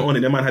 but I wasn't on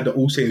it. That man had the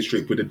All Saints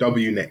strip with the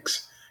W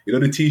necks. You know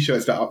the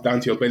t-shirts that up down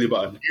to your belly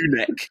button.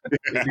 U-neck.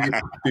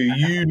 The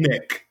U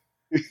neck.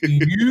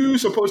 You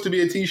supposed to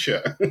be a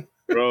t-shirt.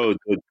 Bro,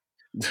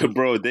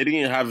 bro, they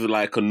didn't have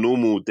like a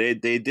normal. They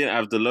didn't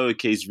have the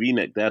lowercase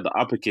V-neck. They had the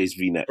uppercase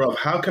V-neck. Bro,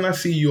 how can I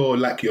see your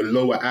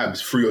lower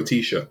abs through your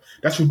t-shirt?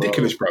 That's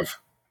ridiculous, bro.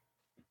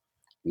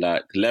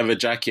 Like leather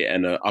jacket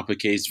and an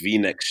uppercase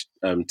V-neck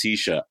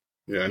t-shirt.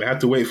 Yeah, and they had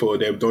to wait for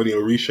Donny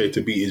Orishe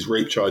to beat his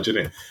rape charge,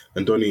 innit?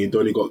 And Donny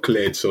got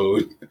cleared, so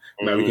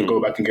now we can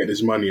go back and get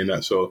this money and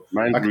that. So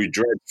man grew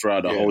dread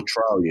throughout the whole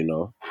trial, you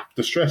know.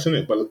 The stress,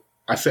 innit? But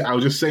I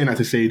was just saying that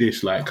to say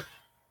this, like,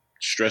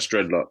 stress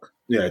dreadlock.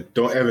 Yeah,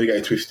 don't ever get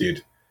it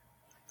twisted.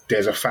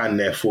 There's a fan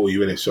there for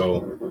you, innit?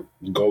 So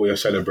go where you're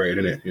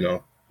celebrating, innit? You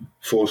know,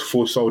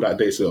 4 sold out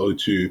dates at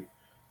O2,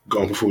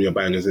 go and perform your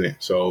bangers, innit?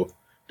 So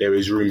there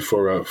is room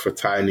for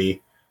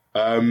Tiny.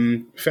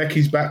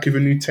 Fecky's back with a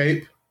new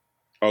tape.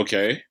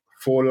 Okay.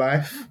 For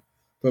Life.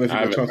 Don't know if you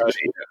got a chance to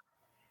see it.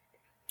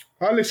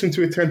 I listened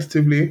to it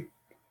tentatively.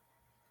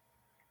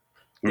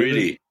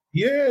 Really?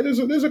 Yeah,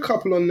 there's a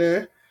couple on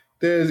there.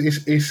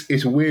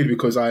 It's weird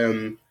because I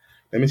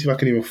let me see if I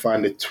can even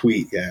find a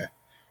tweet,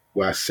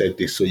 where I said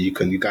this so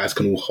you guys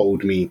can all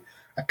hold me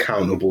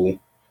accountable,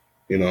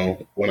 you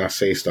know, when I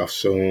say stuff.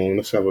 So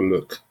let's have a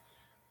look.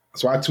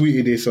 So I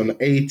tweeted this on the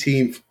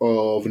 18th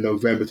of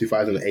November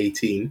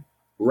 2018.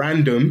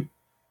 Random,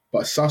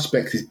 but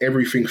suspect is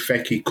everything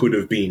Fecky could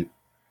have been.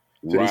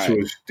 So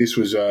right. This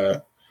was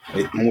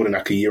more than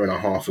like a year and a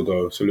half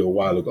ago. It's a little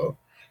while ago.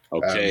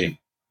 Okay.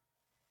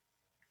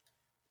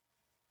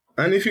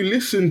 And if you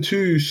listen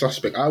to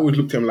Suspect, I would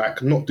look to him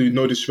like, no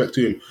disrespect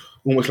to him,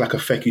 almost like a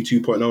Fecky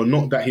 2.0.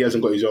 Not that he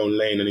hasn't got his own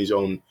lane and his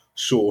own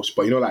source,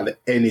 but you know, like the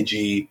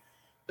energy,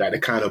 like the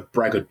kind of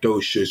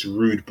braggadocious,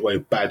 rude boy,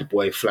 bad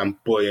boy,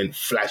 flamboyant,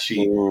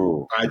 flashy,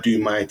 I do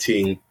my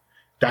thing.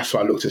 That's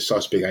why I looked at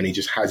Suspect, and he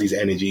just has his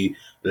energy,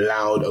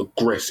 loud,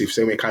 aggressive,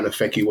 same way kind of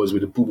Fecky was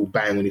with the boo boo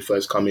bang when he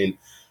first come in.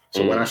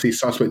 So when I see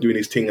Suspect doing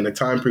his thing in the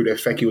time period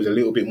that Fecky was a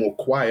little bit more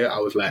quiet, I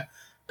was like,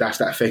 that's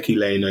that Fecky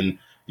lane. And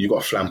you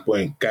got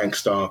Flamboyant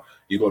Gangster,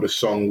 you got a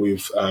song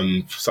with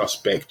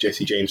Suspect,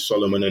 Jesse James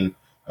Solomon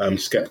and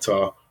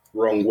Skepta,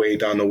 Wrong Way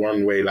Down the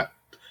One Way. Like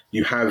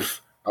you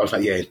have, I was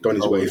like, yeah,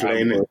 Donny's got his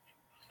lane.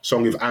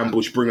 Song with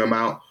Ambush, Bring 'Em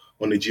Out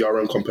on the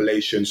GRM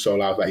compilation.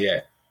 So I was like,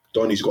 yeah,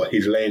 Donny's got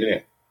his lane in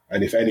it.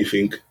 And if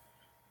anything,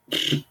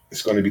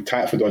 it's going to be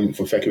tight for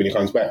Fecky when he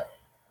comes back.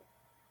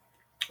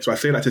 So I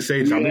say that to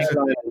say this.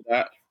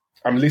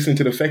 I'm listening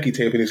to the Fecky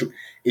tape, and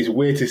it's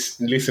weird to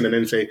listen and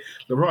then say,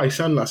 right, he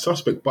sounded like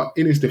Suspect. But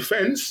in his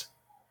defense,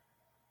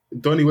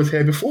 Donny was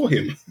here before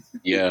him.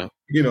 Yeah.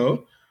 You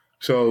know?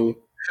 So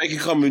Fecky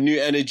come with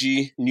new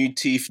energy, new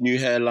teeth, new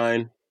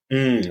hairline,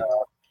 new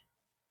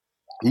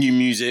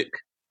music.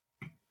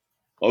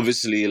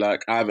 Obviously,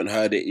 like, I haven't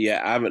heard it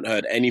yet. I haven't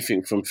heard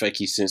anything from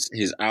Fecky since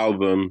his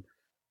album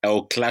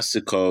El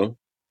Clasico,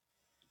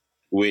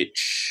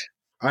 which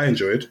I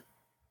enjoyed.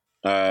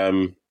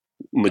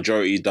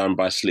 Majority done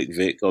by Slick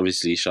Vic.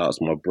 Obviously, shout out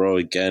to my bro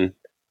again.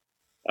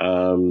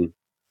 But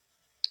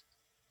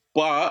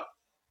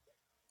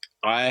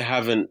I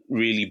haven't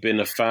really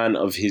been a fan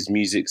of his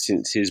music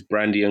since his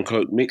Brandy and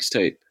Coke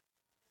mixtape.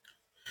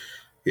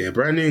 Yeah,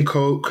 Brandy and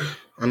Coke.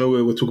 I know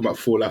we're talking about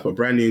Fall Life, but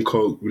Brandy and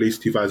Coke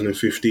released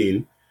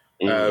 2015.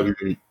 There's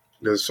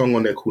a song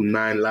on there called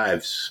 9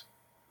 Lives.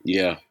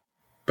 Yeah.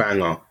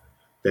 Banger.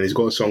 Then he's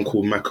got a song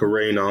called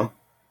Macarena.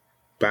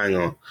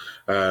 Banger.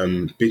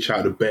 Bitch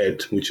Out of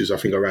Bed, which is, I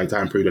think, around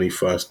time period when he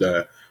first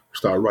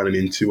started running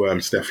into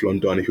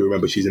Stefflon Don. If you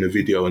remember, she's in a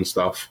video and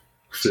stuff,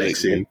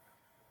 flexing.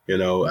 You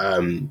know,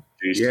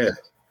 yeah.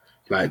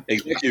 Like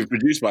executive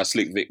produced by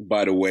Slick Vic,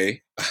 by the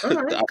way. All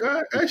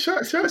right, shout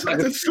out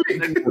to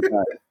Slick.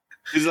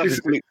 It's like a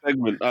Slick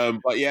segment.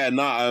 But yeah,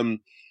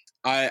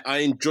 I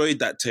enjoyed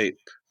that tape.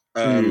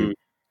 And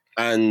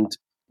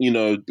you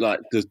know, like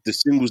the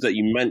singles that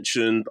you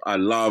mentioned, I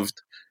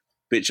loved.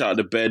 Bitch Out of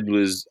the Bed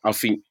was, I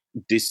think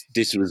this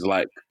was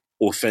like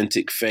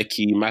authentic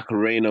Fecky.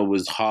 Macarena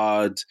was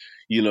hard,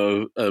 you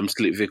know,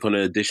 Slick Vic on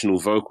additional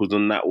vocals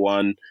on that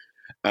one.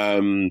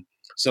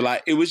 So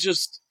like it was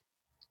just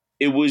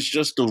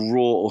the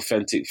raw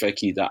authentic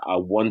Fecky that I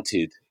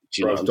wanted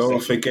Do you know what I'm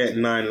don't saying? forget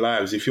 9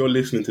 Lives. If you're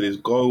listening to this,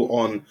 go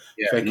on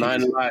Yeah,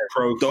 9 Lives.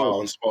 profile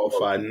on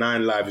Spotify.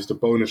 9 Lives is the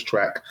bonus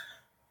track.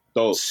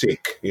 Dope.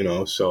 Sick, you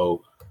know.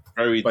 So,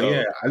 Very but dope.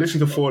 yeah, I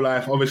listened to 4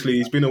 Life. Obviously,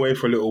 he's been away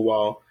for a little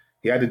while.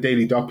 He had a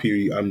Daily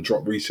Duppy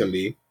drop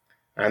recently,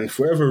 and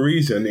for whatever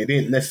reason, it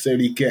didn't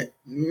necessarily get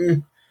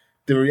the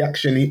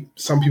reaction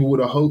some people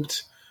would have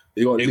hoped.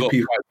 They got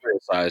Lippy, quite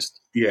criticized.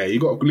 yeah, you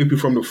got Lippy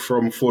from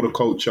For the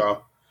Culture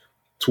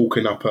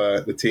talking up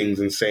the things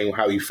and saying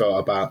how he felt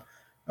about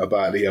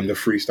the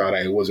freestyle,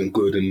 that it wasn't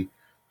good, and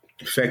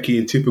Fecky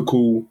in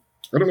typical,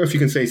 I don't know if you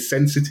can say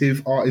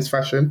sensitive artist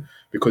fashion,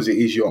 because it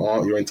is your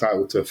art, you're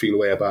entitled to feel a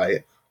way about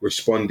it,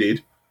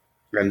 responded.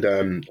 And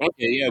okay,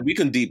 yeah, we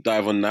can deep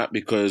dive on that,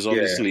 because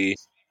obviously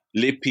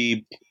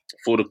Lippy,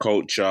 For the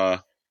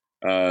Culture,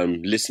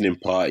 listening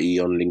party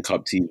on Link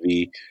Up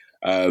TV,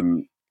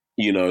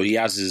 you know, he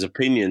has his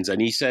opinions,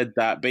 and he said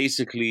that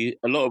basically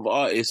a lot of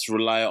artists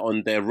rely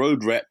on their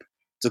road rep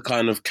to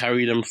kind of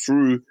carry them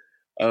through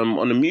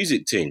on the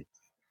music thing.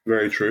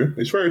 Very true.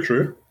 It's very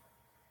true.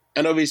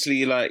 And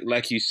obviously,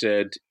 like you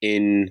said,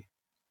 in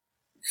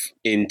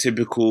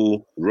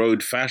typical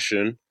road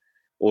fashion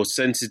or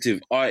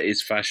sensitive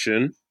artist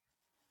fashion,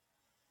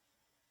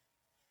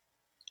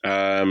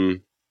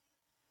 you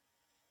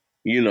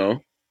know,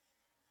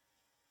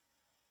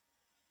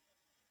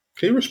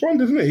 he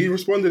responded, didn't he? He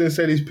responded and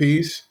said his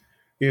piece.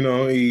 He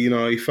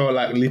felt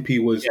like Lippy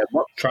was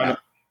trying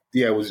to.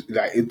 Yeah, it was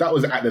like that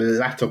was at the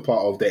latter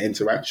part of their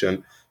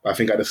interaction. I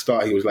think at the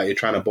start he was like, "You're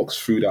trying to box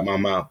food out my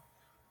mouth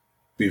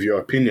with your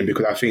opinion,"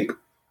 because I think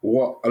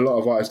what a lot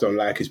of artists don't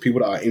like is people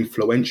that are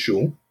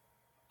influential.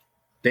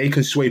 They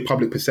can sway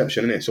public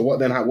perception, innit? So what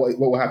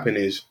will happen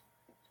is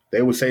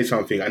they will say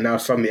something, and now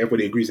suddenly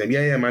everybody agrees. And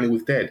yeah, man, it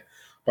was dead.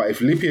 But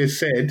if Lippy has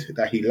said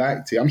that he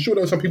liked it, I'm sure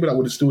there were some people that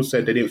would have still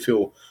said they didn't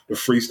feel the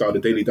freestyle, the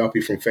Daily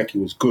Duppy from Fecky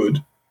was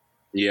good.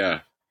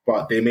 Yeah.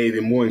 But they may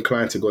be more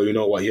inclined to go, you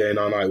know what, yeah,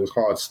 no, it was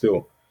hard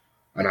still.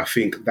 And I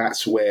think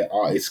that's where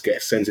artists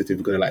get sensitive,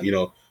 because like, you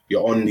know,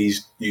 you're on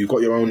you've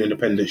got your own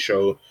independent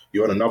show,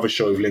 you're on another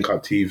show with Link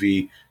Up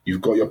TV, you've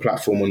got your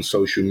platform on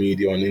social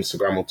media, on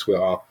Instagram or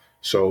Twitter,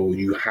 so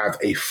you have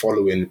a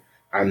following,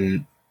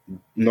 and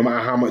no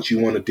matter how much you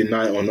want to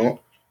deny it or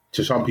not,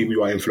 to some people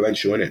you are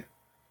influential, innit?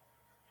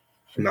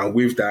 Now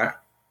with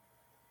that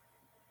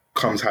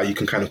comes how you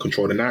can kind of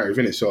control the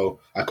narrative, innit? So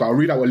I'll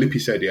read out what Lippy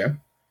said, yeah?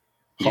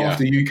 Half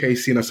the UK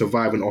scene are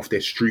surviving off their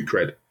street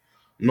cred,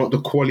 not the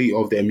quality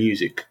of their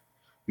music.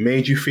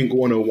 Made You Think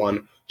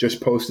 101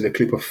 just posted a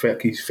clip of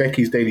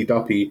Fecky's Daily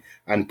Duppy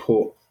and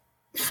put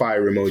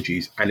fire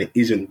emojis, and it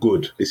isn't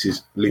good. This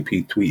is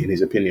Lippy tweeting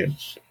his opinion.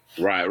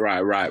 Right.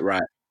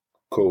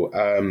 Cool.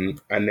 And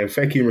then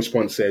Fecky in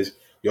response says,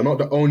 "You're not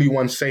the only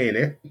one saying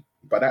it,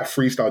 but that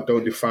freestyle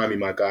don't define me,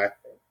 my guy.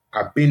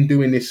 I've been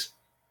doing this,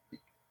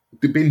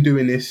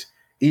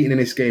 eating in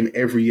this game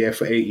every year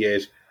for 8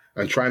 years,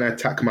 and trying to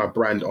attack my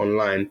brand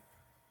online,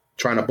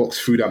 trying to box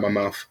food out my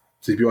mouth.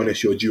 To be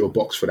honest, you're due a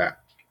box for that."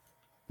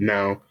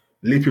 Now,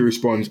 Lippy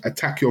responds,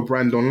 "Attack your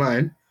brand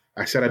online?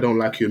 I said I don't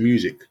like your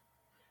music.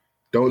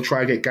 Don't try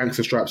to get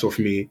gangster stripes off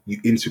me, you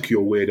insecure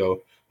weirdo.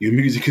 Your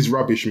music is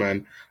rubbish,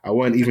 man. I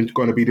weren't even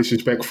going to be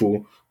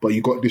disrespectful, but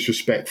you got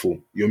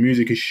disrespectful. Your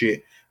music is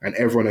shit, and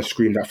everyone has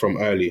screamed that from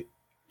early."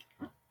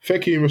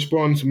 Fecky in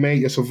response,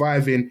 "Mate, you're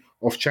surviving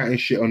off chatting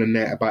shit on the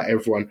net about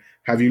everyone.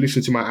 Have you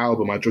listened to my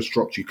album? I just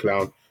dropped, you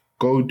clown.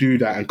 Go do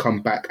that and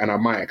come back, and I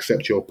might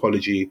accept your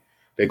apology."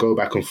 They go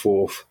back and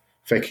forth.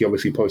 Fecky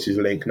obviously posts his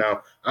link.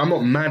 Now, I'm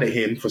not mad at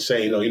him for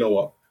saying, "No, you know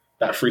what?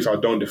 That freestyle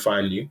don't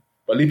define you."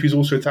 But Lippy's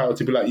also entitled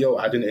to be like, "Yo,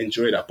 I didn't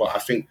enjoy that." But I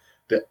think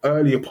the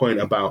earlier point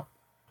about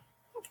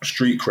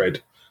street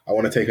cred, I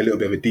want to take a little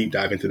bit of a deep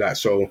dive into that.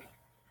 So,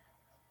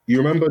 you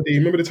remember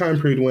the time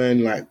period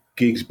when like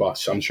gigs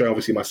bust? I'm sure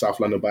obviously my South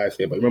London bias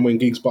here, but remember when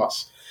gigs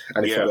bust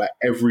and it felt like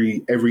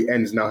every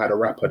ends now had a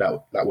rapper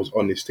that was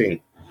on this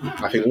thing.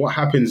 I think what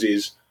happens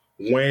is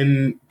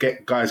when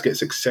guys get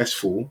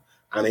successful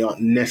and they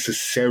aren't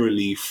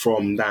necessarily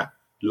from that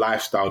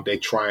lifestyle they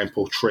try and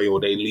portray or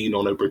they lean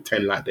on or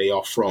pretend like they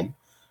are from,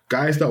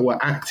 guys that were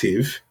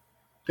active,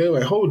 they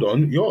were, hold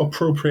on, you're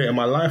appropriating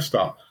my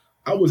lifestyle.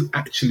 I was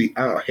actually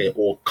out here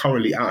or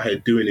currently out here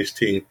doing this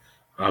thing.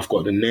 I've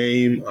got the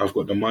name, I've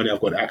got the money,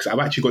 I've got the access. I've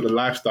actually got the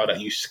lifestyle that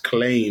you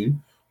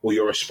claim or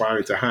you're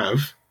aspiring to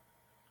have,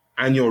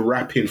 and you're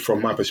rapping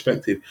from my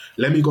perspective.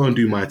 Let me go and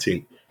do my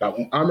thing.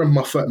 Like, I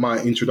remember my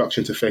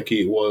introduction to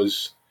Fecky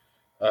was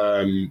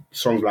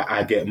songs like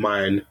I Get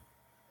Mine,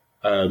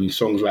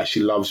 songs like She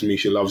Loves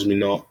Me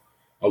Not.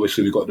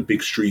 Obviously, we got the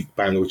big street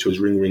banger, which was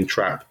Ring Ring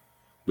Trap,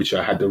 which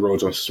I had the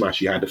Roads on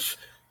Smash. You had the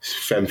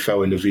Femme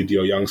Fell in the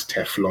video, Young's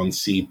Teflon,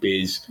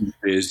 C-Biz,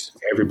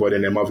 everybody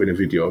and their mother in the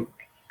video.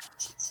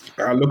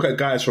 And I look at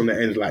guys from the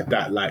end like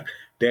that, like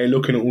they're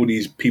looking at all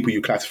these people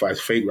you classify as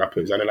fake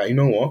rappers, and they're like, you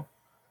know what,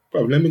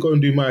 bro, let me go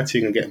and do my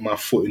thing and get my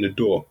foot in the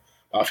door.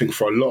 I think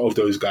for a lot of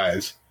those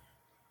guys,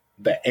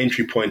 the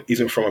entry point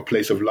isn't from a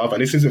place of love,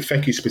 and this isn't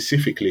Fecky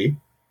specifically.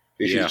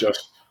 This is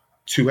just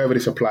to whoever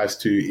this applies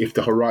to. If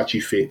the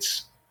Hirachi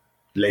fits,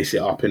 lace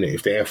it up, innit?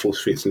 If the Air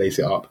Force fits, lace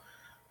it up.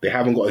 They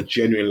haven't got a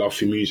genuine love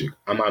for music.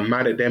 Am I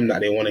mad at them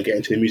that they want to get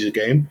into the music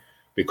game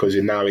because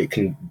now it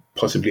can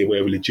possibly way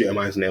of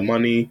legitimizing their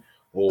money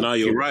or No,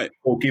 you're right.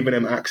 or giving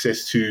them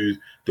access to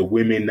the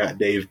women that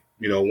they've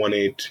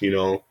wanted,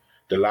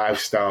 the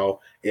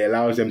lifestyle. It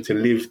allows them to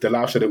live the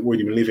lifestyle they've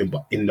already been living,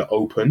 but in the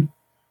open.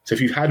 So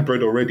if you've had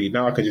bread already,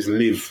 now I can just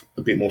live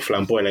a bit more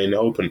flamboyant in the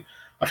open.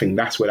 I think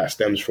that's where that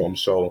stems from.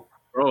 So,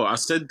 bro, I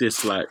said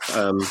this a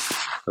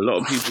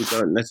lot of people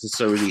don't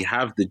necessarily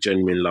have the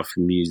genuine love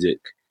for music,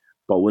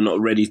 but we're not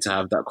ready to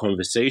have that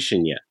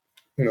conversation yet.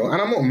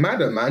 and I'm not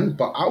mad at man,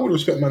 but I would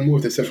respect man more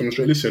if they said from the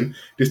straight, listen,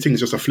 this thing's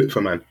just a flip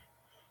for man.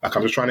 Like,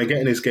 I'm just trying to get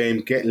in this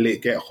game, get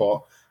lit, get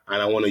hot,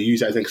 and I want to use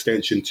that as an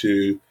extension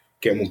to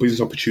get more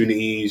business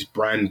opportunities,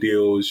 brand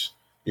deals,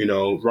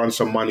 run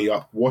some money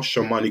up, wash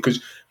some money.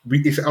 Because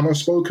it's an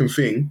unspoken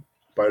thing,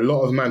 but a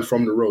lot of men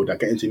from the road that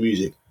get into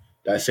music,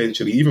 that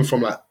essentially, even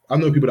from I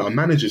know people that are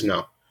managers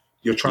now,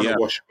 you're trying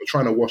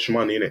to wash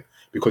money in it,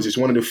 because it's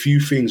one of the few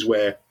things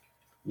where,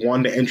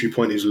 one, the entry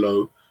point is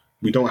low.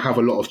 We don't have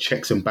a lot of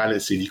checks and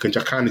balances. You can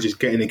just kind of just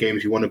get in the game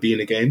if you want to be in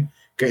the game.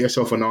 Get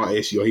yourself an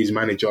artist, you're his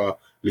manager,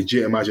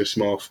 legitimize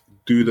yourself,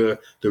 do the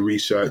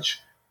research,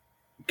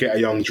 get a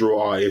young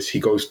draw artist, he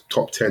goes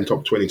top 10,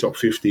 top 20, top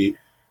 50.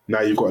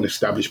 Now you've got an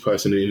established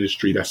person in the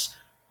industry that's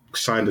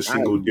signed a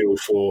single deal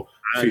for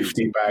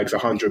 50 bags,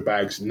 100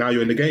 bags. Now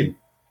you're in the game.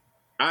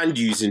 And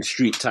using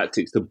street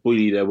tactics to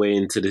bully their way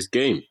into this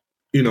game.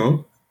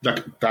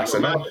 That's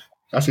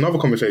another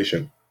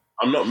conversation.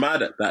 I'm not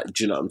mad at that,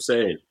 do you know what I'm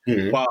saying?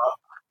 Mm-hmm. But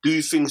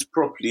do things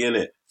properly,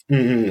 innit?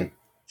 Mm-hmm.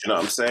 Do you know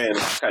what I'm saying?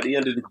 Like, at the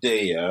end of the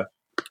day, yeah,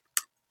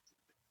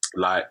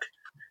 like,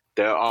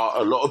 there are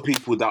a lot of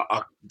people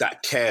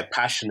that care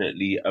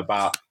passionately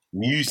about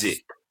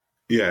music.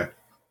 Yeah.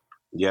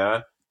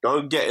 Yeah?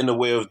 Don't get in the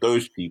way of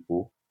those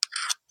people.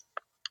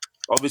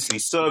 Obviously,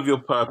 serve your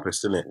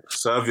purpose, innit?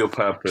 Serve your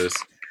purpose.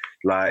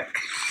 Like,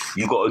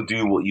 you got to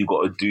do what you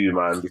got to do,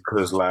 man,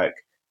 because, like,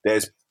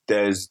 there's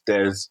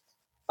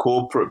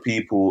corporate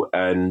people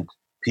and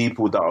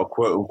people that are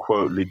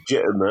quote-unquote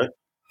legitimate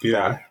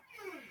that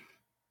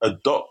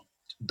adopt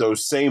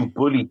those same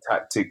bully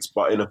tactics,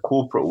 but in a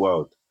corporate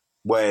world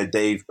where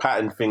they've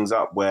patterned things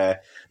up where,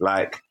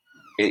 like,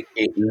 it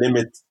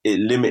limits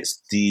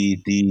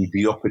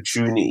the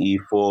opportunity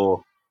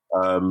for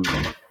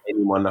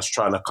anyone that's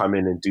trying to come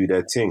in and do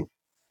their thing.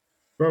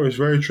 Bro, it's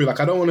very true.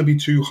 Like, I don't want to be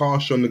too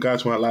harsh on the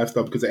guys from that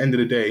lifestyle, because at the end of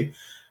the day,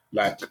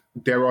 like,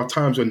 there are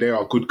times when they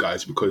are good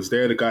guys, because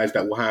they're the guys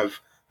that will have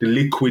the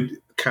liquid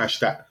cash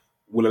that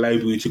will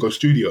enable you to go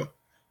studio.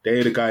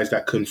 They're the guys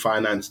that can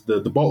finance the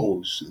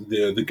bottles,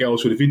 the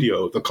girls for the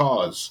video, the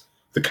cars,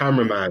 the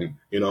cameraman,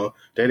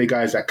 They're the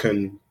guys that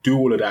can do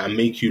all of that and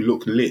make you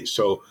look lit.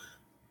 So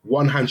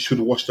one hand should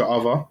wash the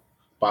other.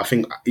 But I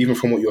think even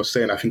from what you're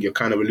saying, I think you're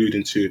kind of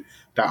alluding to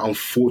that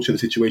unfortunate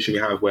situation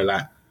you have where,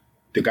 like,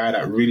 the guy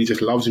that really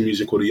just loves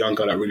music, or the young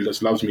guy that really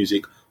just loves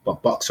music,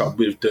 but bucks up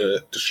with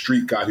the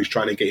street guy who's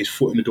trying to get his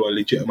foot in the door and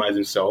legitimize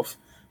himself.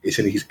 It's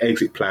in his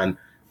exit plan.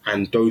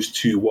 And those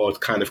two worlds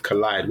kind of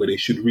collide where they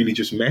should really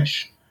just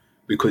mesh,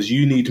 because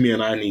you need me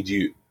and I need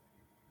you.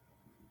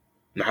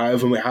 And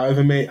however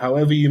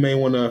you may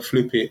want to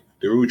flip it,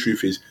 the real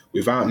truth is,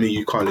 without me,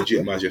 you can't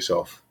legitimize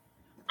yourself.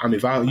 And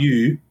without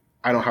you,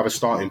 I don't have a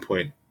starting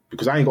point,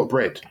 because I ain't got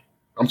bread.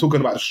 I'm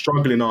talking about the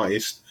struggling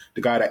artist,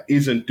 the guy that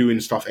isn't doing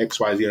stuff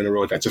XYZ on the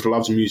road, that just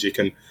loves music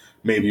and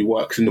maybe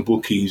works in the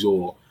bookies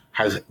or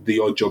has the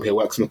odd job here,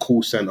 works in a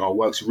call center,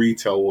 works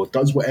retail, or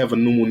does whatever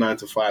normal 9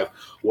 to 5,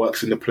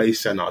 works in the play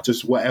center,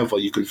 just whatever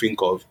you can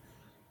think of,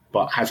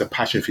 but has a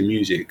passion for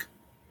music.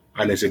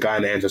 And there's a guy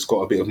in the end that's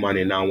got a bit of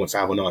money and now wants to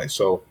have a night.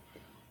 So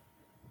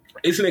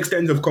it's an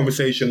extensive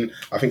conversation.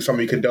 I think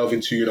something we can delve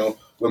into,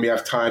 when we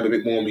have time a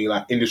bit more,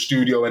 like in the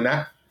studio and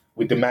that,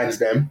 with the mans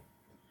them.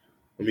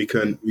 And we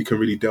can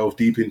really delve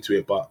deep into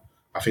it. But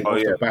I think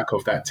the back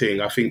of that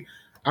thing, I think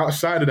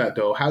outside of that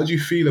though, how do you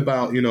feel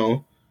about,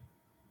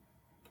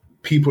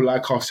 people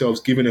like ourselves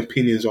giving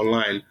opinions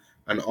online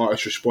and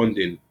artists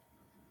responding?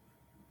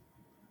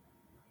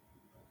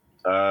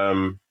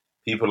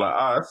 People like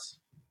us?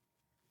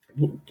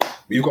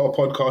 We've got a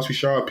podcast, we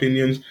share our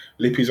opinions.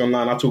 Lippy's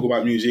online, I talk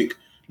about music.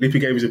 Lippy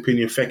gave his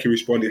opinion, Fecky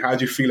responded. How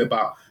do you feel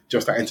about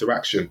just that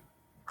interaction?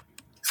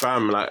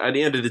 Fam, like, at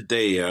the end of the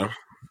day, yeah,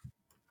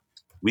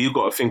 we've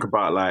got to think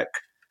about, like,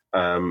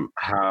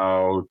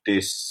 how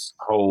this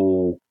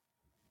whole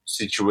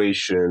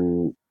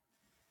situation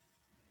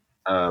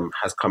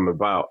has come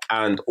about,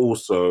 and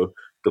also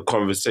the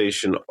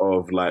conversation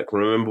of, like,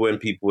 remember when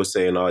people were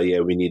saying, oh yeah,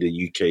 we need a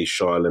UK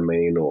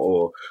Charlemagne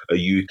or a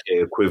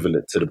UK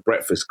equivalent to the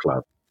Breakfast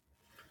Club?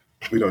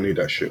 We don't need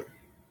that shit.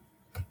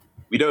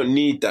 We don't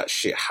need that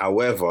shit.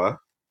 However,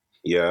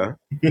 yeah,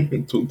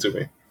 talk to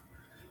me.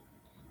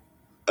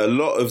 A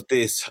lot of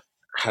this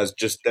has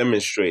just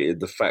demonstrated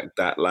the fact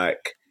that,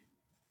 like,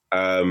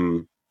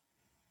 having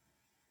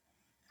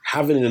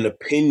an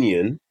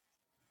opinion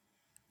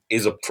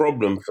is a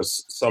problem for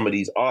some of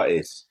these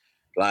artists.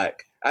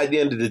 Like, at the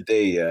end of the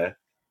day, yeah,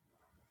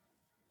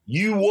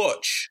 you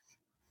watch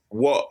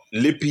what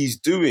Lippy's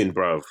doing,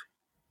 bruv.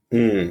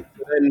 Mm.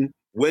 And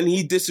when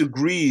he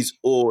disagrees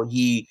or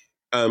he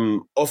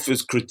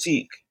offers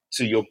critique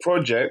to your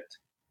project,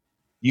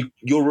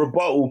 your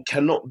rebuttal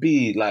cannot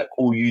be like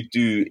all you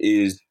do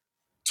is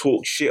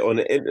talk shit on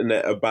the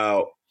internet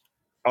about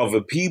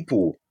other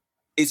people.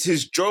 It's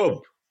his job.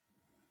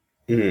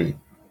 Mm.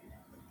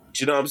 Do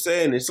you know what I'm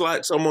saying? It's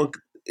like someone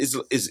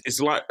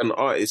it's like an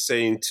artist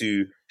saying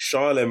to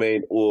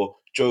Charlemagne or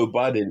Joe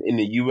Biden in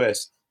the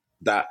US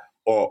that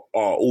or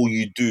all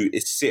you do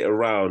is sit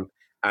around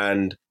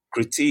and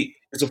critique.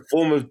 It's a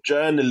form of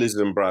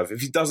journalism, bruv.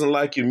 If he doesn't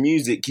like your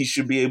music, he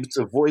should be able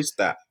to voice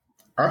that.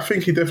 I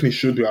think he definitely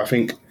should do. I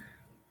think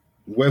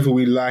whether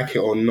we like it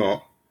or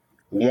not,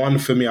 one,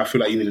 for me, I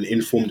feel like you need an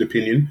informed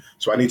opinion.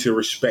 So I need to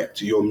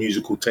respect your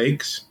musical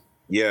takes.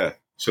 Yeah.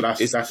 So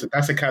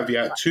that's a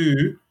caveat.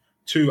 Two,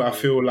 I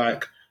feel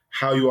like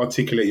how you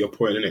articulate your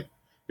point in it.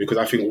 Because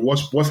I think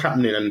what's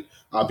happening, and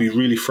I'll be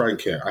really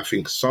frank here, I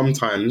think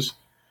sometimes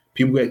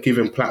people get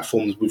given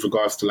platforms with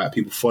regards to like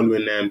people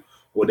following them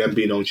or them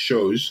being on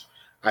shows,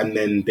 and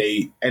then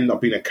they end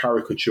up being a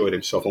caricature of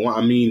themselves. And what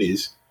I mean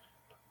is,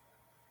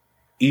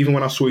 even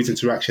when I saw his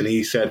interaction,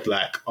 he said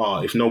like,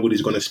 if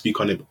nobody's going to speak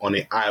on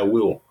it, I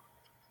will.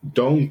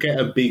 Don't get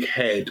a big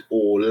head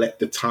or let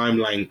the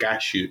timeline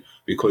gash you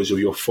because of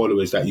your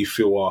followers that you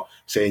feel are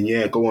saying,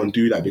 yeah, go on,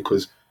 do that,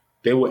 because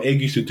they will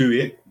egg you to do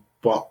it.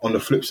 But on the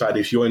flip side,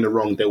 if you're in the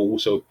wrong, they will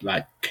also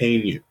like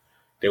cane you.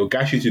 They will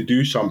gash you to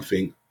do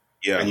something,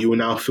 and you will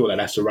now feel like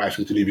that's the right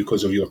thing to do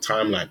because of your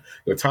timeline.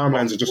 Your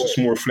timelines are just a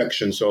small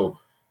reflection, so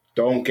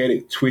don't get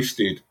it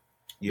twisted.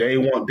 They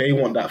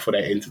want that for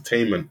their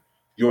entertainment.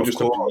 You're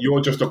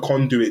just a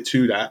conduit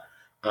to that.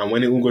 And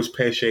when it all goes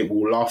pear-shaped,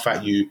 we'll laugh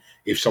at you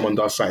if someone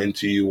does something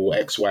to you or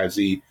X, Y,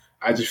 Z.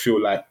 I just feel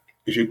like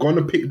if you're going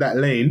to pick that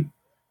lane,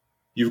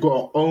 you've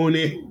got to own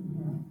it,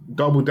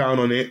 double down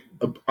on it,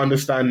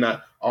 understand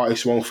that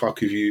artists won't fuck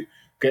with you,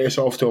 get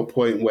yourself to a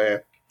point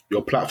where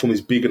your platform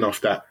is big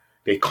enough that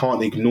they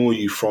can't ignore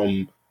you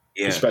from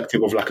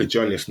perspective of like a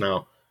journalist.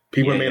 Now,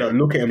 people may not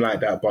look at him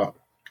like that, but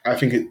I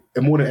think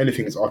more than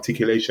anything, it's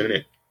articulation,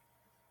 innit?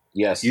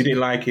 Yes. You didn't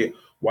like it.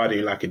 Why do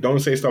you like it? Don't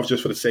say stuff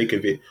just for the sake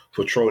of it,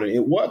 for trolling.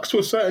 It works to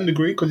a certain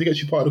degree because it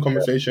gets you part of the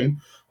conversation.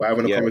 We're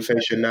having a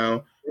conversation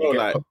now.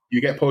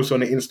 You get posts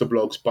on the Insta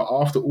blogs, but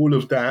after all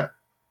of that,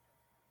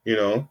 you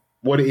know,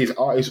 what it is,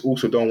 artists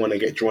also don't want to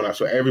get drawn out.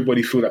 So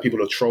everybody feel that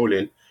people are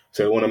trolling,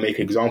 so they want to make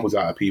examples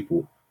out of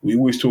people. We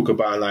always talk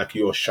about like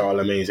your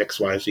Charlemagne's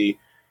XYZ.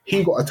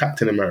 He got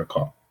attacked in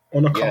America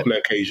on a couple of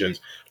occasions.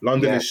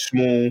 London is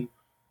small.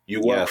 You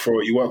work for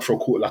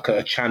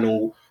a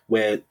channel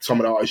where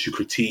some of the artists you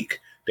critique,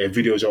 their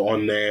videos are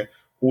on there.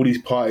 All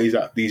these parties,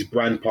 these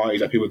brand parties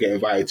that people get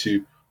invited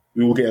to,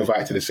 we will get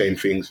invited to the same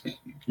things.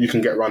 You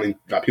can get running,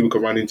 like people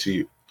can run into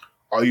you.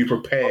 Are you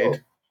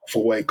prepared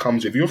for what it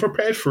comes? If you're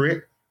prepared for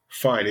it,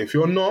 fine. If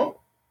you're not,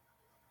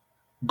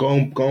 go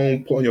and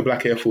put on your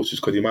black Air Forces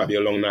because it might be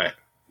a long night.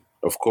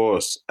 Of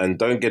course. And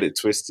don't get it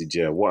twisted,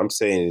 yeah. What I'm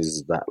saying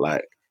is that,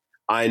 like,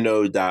 I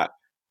know that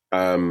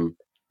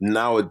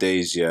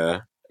nowadays,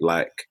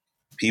 like,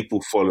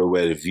 people follow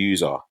where the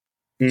views are.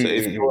 So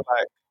if you're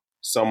like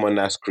someone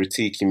that's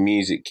critiquing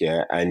music,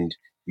 and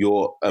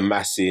you're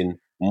amassing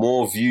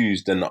more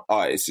views than the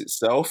artist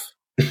itself,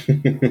 it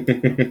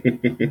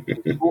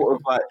sort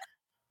of like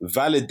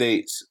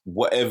validates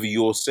whatever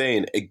you're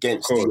saying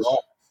against the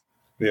art.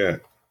 Yeah. You know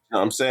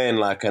what I'm saying?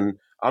 Like, and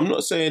I'm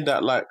not saying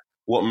that like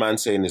what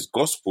man's saying is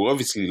gospel.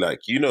 Obviously,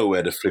 like, you know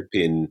where the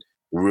flipping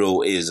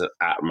real is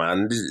at,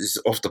 man. This is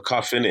off the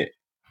cuff, innit?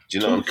 Do you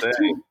know what I'm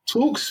saying?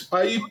 Talks,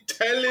 are you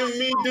telling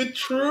me the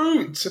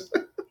truth?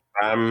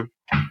 Are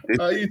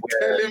you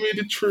telling me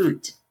the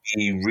truth?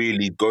 We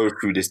really go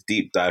through this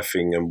deep dive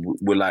thing, and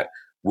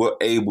we're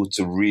able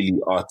to really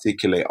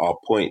articulate our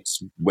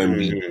points when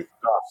we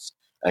discuss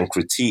and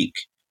critique.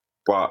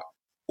 But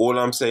all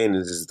I'm saying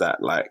is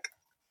that, like,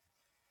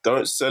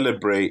 don't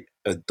celebrate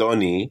a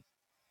Donny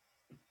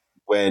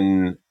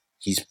when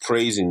he's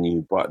praising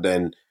you, but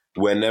then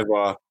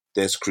whenever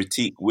there's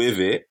critique with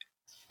it,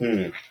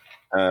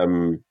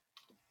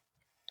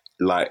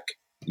 like,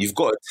 you've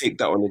got to take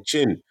that on the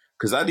chin.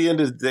 Because at the end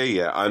of the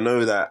day, I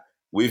know that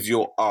with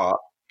your art,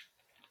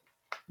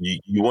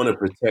 you want to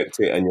protect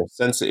it and you're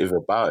sensitive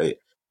about it.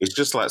 It's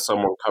just like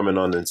someone coming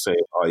on and saying,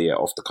 "Oh yeah,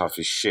 off the cuff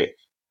is shit."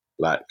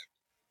 Like,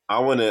 I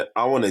want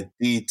a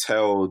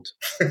detailed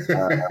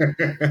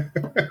explanation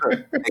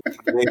as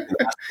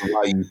to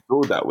why you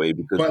feel that way,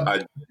 because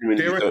I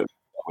genuinely don't feel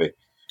that way.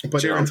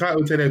 But they're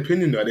entitled to their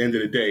opinion, though, at the end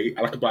of the day.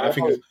 But I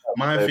think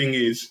my thing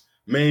is,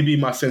 maybe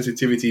my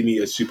sensitivity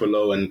meter is super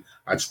low and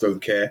I just don't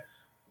care.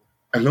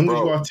 As long as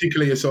you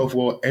articulate yourself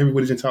well,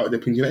 everybody's entitled to their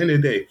opinion. At the end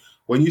of the day,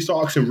 when you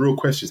start asking real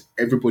questions,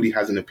 everybody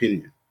has an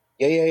opinion.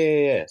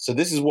 Yeah. So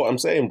this is what I'm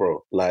saying,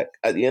 bro. Like,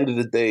 at the end of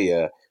the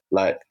day,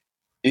 like,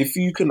 if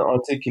you can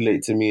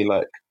articulate to me,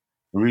 like,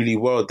 really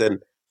well, then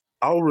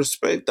I'll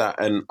respect that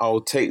and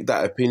I'll take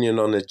that opinion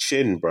on the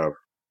chin, bro.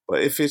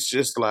 But if it's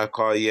just like,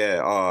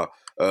 I've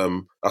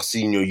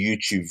seen your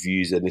YouTube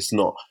views and it's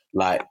not,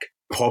 like,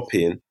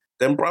 popping,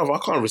 then bruv, I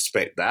can't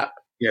respect that.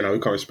 Yeah, no, we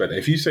can't respect that.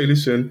 If you say,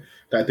 listen,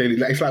 that daily,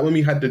 like, it's like when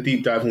we had the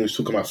deep dive when we was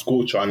talking about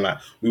Scorcher and like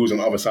we was on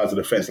the other sides of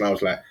the fence, and I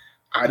was like,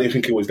 I didn't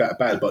think it was that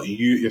bad, but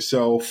you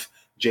yourself,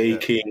 J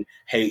King,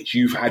 H,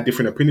 you've had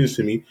different opinions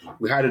to me.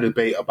 We had a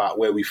debate about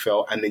where we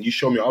felt, and then you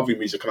showed me other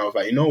music, and I was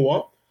like, you know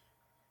what?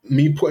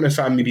 Me putting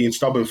aside me being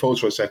stubborn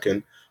folks for a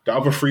second, the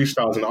other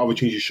freestyles and the other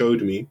tunes you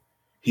showed me,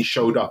 he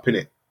showed up in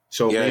it.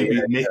 So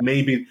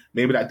maybe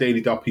that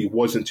Daily Duppy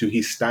wasn't to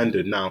his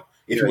standard. Now,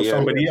 if it was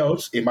somebody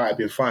else, it might have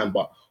been fine,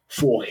 but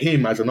for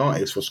him as an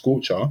artist, for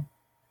Scorcher,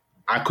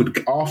 I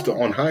could, after,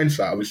 on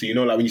hindsight, obviously, you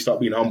know, like when you start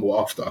being humble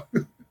after,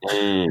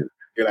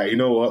 you're like, you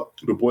know what,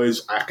 the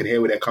boys, I can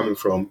hear where they're coming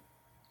from.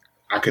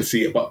 I can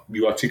see it, but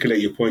you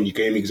articulate your point, you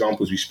gave me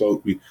examples, we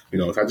spoke, you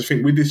know, so I just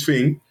think with this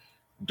thing,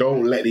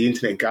 don't let the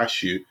internet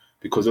gas you,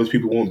 because those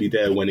people won't be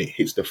there when it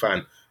hits the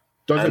fan.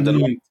 Doesn't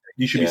mean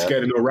you should be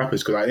scared of no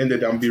rappers, because at the end of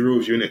the day, I'm be real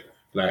with you, innit?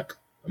 Like,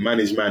 a man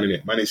is man,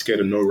 innit? Man ain't scared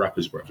of no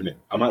rappers, bro, innit?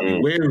 I might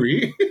be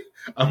wary,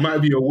 I might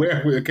be aware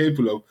of what you're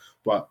capable of,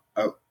 but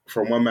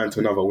from one man to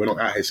another, we're not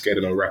out here scared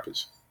of no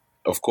rappers.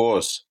 Of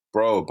course,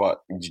 bro,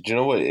 but do you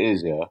know what it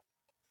is, yeah?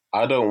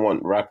 I don't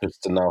want rappers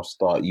to now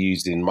start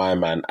using my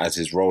man as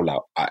his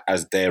rollout,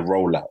 as their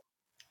rollout.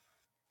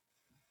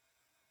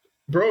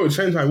 Bro, at the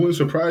same time, it wouldn't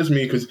surprise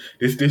me, because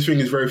this thing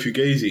is very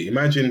fugazi.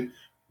 Imagine,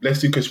 let's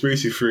do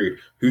conspiracy theory.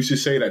 Who's to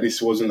say that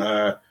this wasn't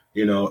a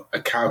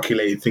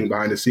calculated thing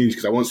behind the scenes?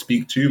 Because I won't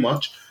speak too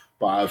much,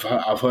 but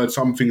I've heard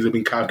some things have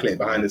been calculated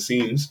behind the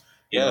scenes.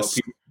 Yes.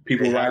 You know,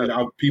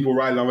 people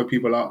riling other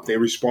people up. They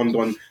respond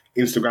on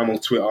Instagram or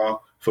Twitter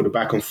for the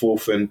back and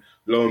forth, and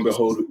lo and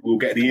behold, we'll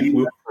get the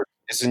input.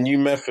 It's a new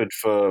method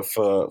for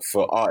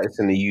artists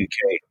in the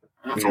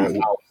UK from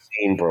our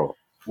scene, bro.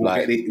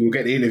 We'll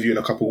get the interview in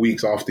a couple of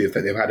weeks after if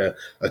they've had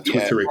a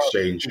Twitter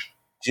exchange.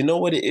 Do you know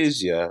what it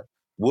is, yeah?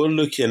 We're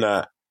looking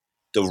at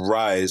the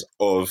rise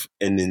of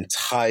an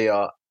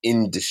entire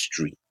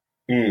industry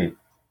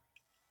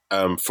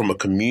from a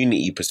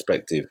community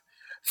perspective,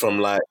 from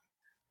like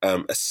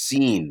a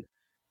scene.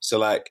 So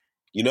like,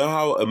 you know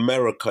how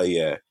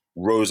America,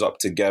 rose up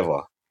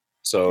together.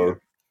 So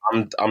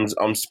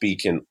I'm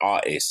speaking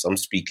artists, I'm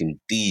speaking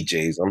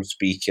DJs, I'm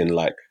speaking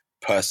like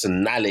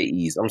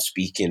personalities, I'm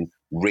speaking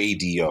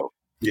radio.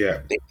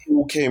 Yeah. They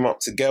all came up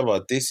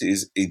together. This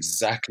is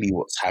exactly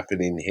what's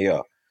happening here.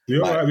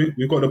 You're right.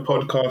 We've got the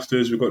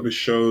podcasters, we've got the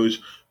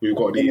shows, we've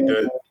got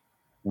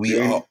we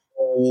are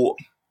all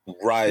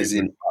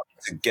rising up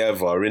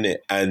together, innit?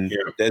 And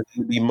there's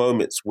going to be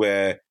moments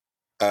where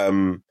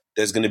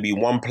there's going to be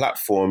one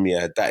platform,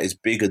 that is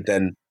bigger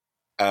than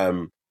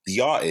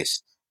the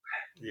artist.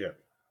 Yeah.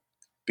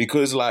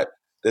 Because like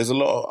there's a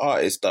lot of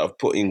artists that have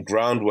put in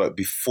groundwork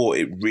before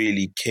it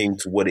really came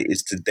to what it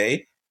is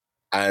today.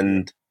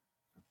 And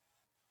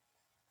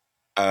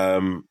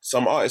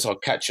some artists are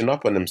catching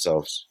up on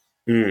themselves.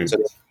 So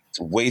it's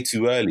way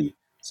too early.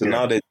 So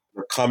now there's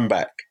a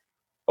comeback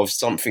of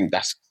something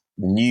that's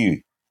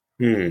new.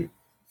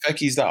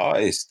 Fecky's that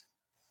artist.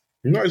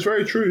 No, it's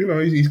very true. You know,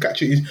 he's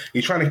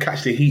trying to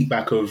catch the heat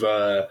back of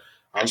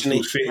I'm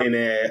still sitting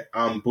there,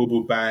 boo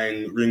boo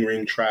bang, ring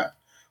ring trap.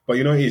 But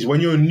you know what it is,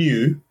 when you're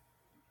new,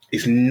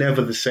 it's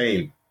never the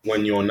same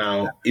when you're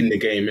now in the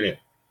game, innit?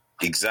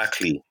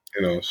 Exactly.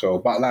 You know, so,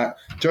 but like,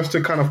 just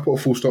to kind of put a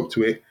full stop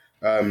to it,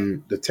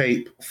 the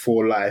tape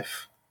For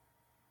Life,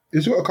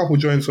 it's got a couple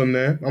joints on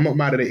there. I'm not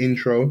mad at the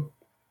intro.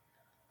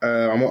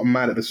 I'm not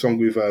mad at the song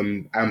with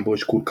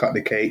Ambush called Cut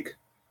the Cake.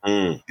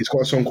 It's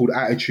got a song called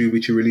Attitude,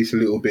 which he released a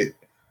little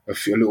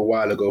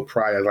while ago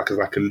prior,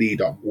 like a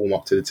lead up, warm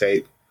up to the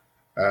tape.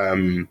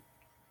 Got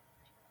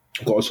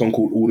a song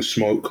called All the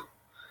Smoke.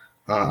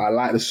 I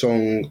like the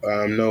song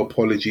No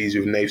Apologies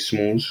with Nave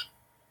Smalls.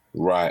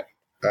 Right.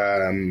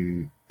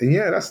 And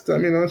yeah, he's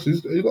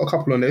got a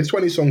couple on there. There's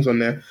 20 songs on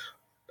there.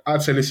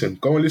 I'd say, listen,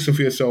 go and listen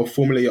for yourself,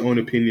 formulate your own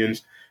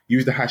opinions,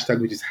 use the hashtag,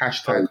 which is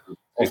hashtag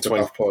Off the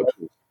Cuff Pod.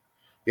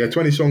 Yeah,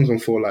 20 songs on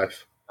For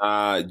Life.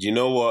 You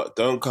know what?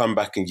 Don't come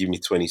back and give me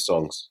 20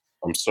 songs.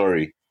 I'm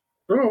sorry.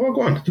 Bro, what,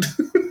 go on.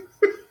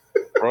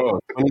 Bro,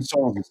 20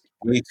 songs is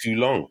way too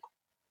long.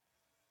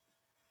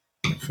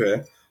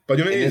 Fair. But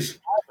you know, it is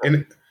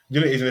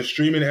in a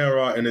streaming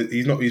era, and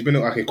he's been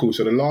okay, cool.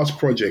 So the last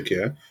project,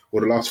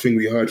 or the last thing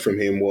we heard from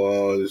him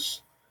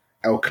was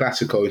El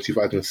Clasico in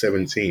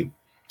 2017.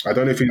 I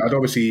don't know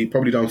if he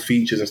probably done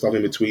features and stuff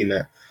in between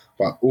that,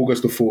 but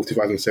August the 4th,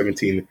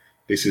 2017,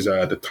 this is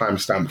the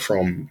timestamp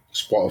from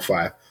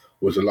Spotify,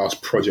 was the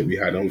last project we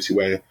had. Obviously,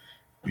 when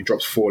he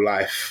drops For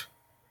Life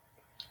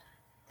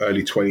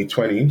early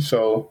 2020.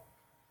 So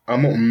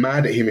I'm not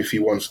mad at him if he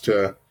wants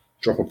to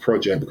drop a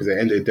project, because at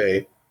the end of the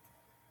day,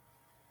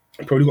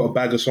 he probably got a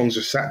bag of songs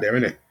just sat there,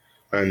 innit?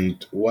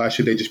 And why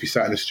should they just be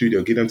sat in the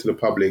studio? Give them to the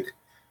public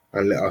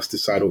and let us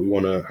decide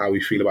how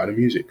we feel about the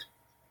music.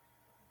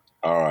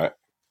 All right.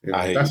 You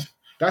know,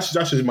 that's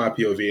just my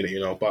POV, you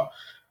know. But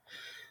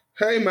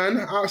hey, man,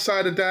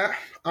 outside of that,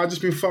 I've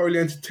just been thoroughly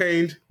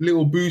entertained.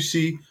 Little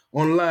Boosie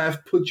on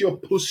live. Put your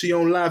pussy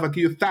on live. I'll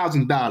give you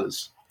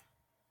 $1,000.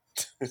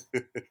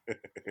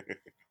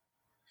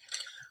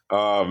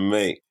 Oh,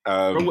 mate.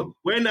 Bro,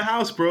 we're in the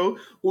house, bro.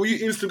 All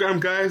you Instagram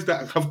guys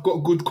that have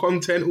got good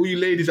content, all you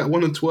ladies that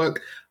want to twerk,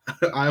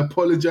 I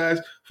apologize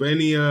for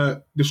any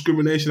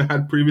discrimination I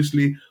had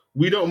previously.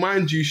 We don't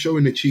mind you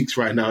showing the cheeks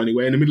right now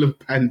anyway, in the middle of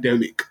a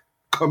pandemic.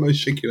 Come and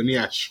shake your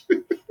nyash.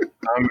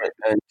 Come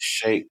and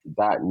shake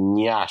that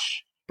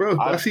nyash. Bro,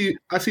 I see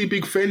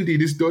Big Fendi,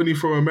 this Donny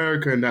from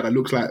America and that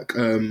looks like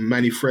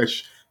Manny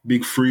Fresh,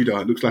 Big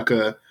Frida. It looks like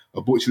a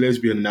butch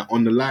lesbian that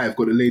on the live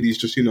got the ladies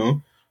just,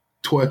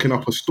 twerking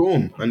up a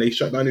storm and they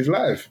shut down his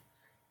live.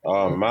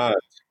 Oh, man.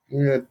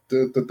 Yeah,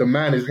 the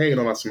man is hating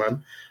on us,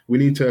 man. We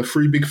need to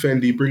free Big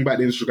Fendi, bring back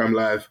the Instagram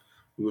live.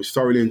 We were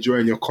thoroughly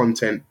enjoying your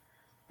content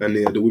and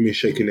the women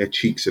shaking their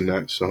cheeks and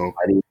that. So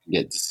I didn't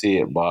get to see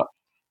it, but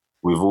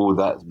with all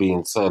that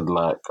being said,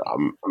 like, a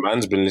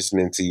man's been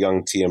listening to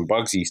Young T and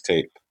Bugsy's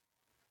tape.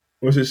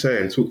 What's it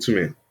saying? Talk to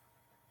me.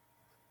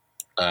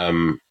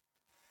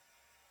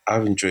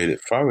 I've enjoyed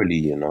it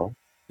thoroughly,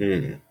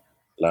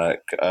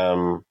 Like,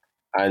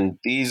 and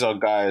these are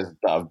guys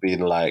that have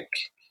been like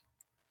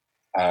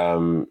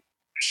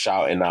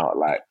shouting out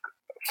like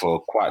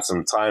for quite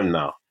some time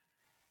now.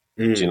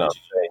 Do you know what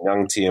I'm saying?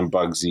 Young T and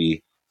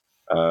Bugsy,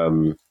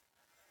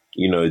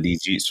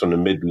 these youths from the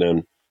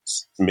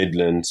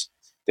Midlands,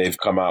 they've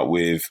come out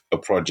with a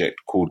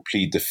project called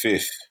Plead the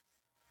Fifth.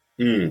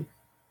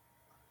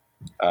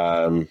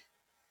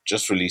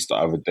 Just released the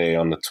other day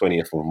on the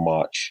 20th of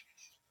March.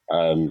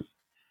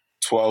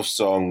 12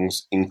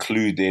 songs,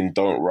 including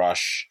Don't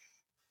Rush,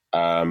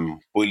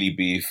 Bully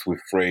Beef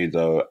with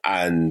Fredo,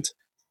 and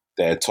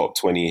their top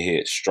 20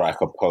 hit,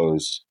 Strike a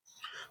Pose.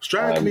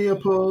 Strike me a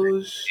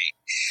pose.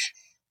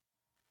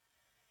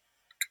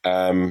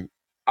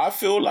 I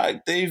feel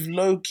like they've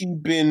low-key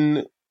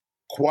been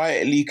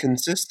quietly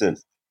consistent.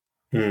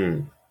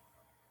 Do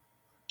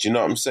you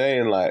know what I'm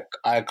saying? Like,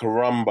 I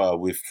Caramba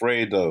with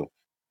Fredo,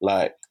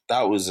 like,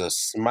 that was a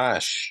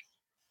smash.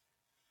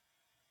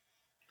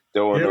 They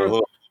were on the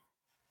hook.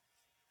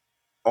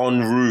 En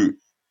route.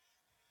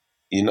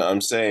 You know what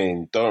I'm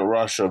saying? Don't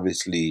Rush,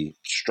 obviously.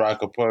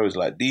 Strike a Pose.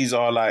 Like, these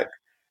are like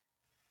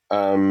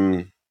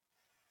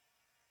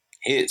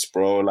hits,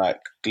 bro.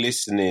 Like,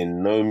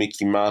 Glistening, No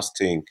Mickey Mouse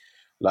Thing.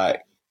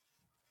 Like,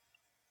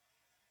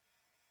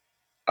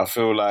 I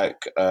feel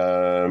like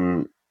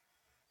they're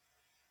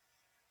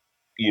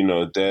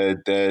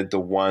the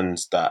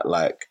ones that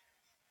like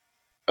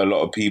a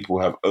lot of people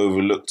have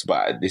overlooked,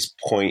 but at this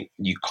point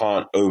you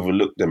can't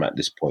overlook them at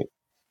this point.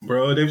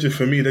 Bro, they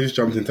just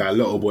jumped into a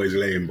lot of boys'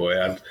 lane, boy.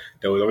 And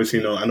there was obviously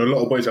and a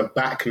lot of boys are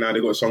back now.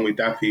 They got a song with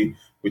Dappy,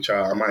 which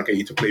I might get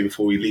you to play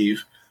before we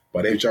leave.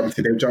 But they've jumped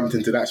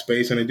into that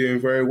space and they're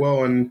doing very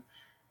well. And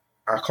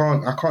I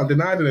can't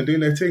deny them. They're doing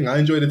their thing. I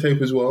enjoy the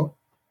tape as well.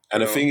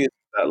 And the thing is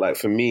that, like,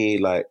 for me,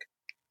 like,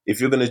 if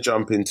you're gonna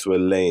jump into a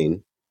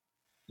lane,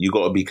 you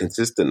got to be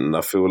consistent. And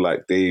I feel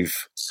like they've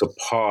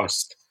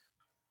surpassed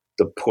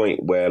the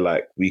point where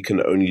like we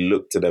can only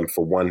look to them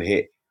for one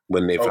hit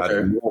when they've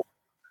had more.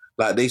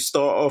 Like, they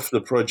start off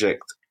the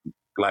project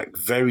like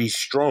very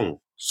strong.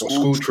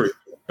 School Trip,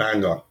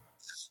 banger.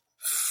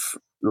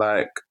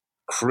 Like,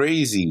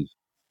 crazy.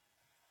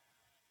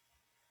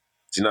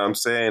 Do you know what I'm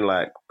saying?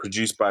 Like,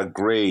 produced by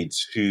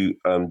Grades, who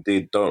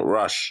did Don't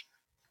Rush.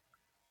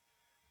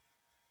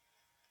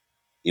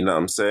 You know what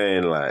I'm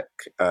saying? Like,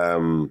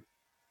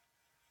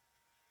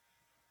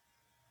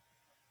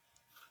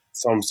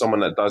 someone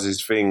that does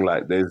his thing.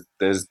 Like,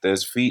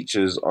 there's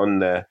features on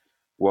there.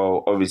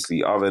 Well,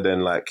 obviously, other than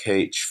like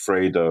H,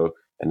 Fredo,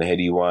 and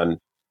Heady One,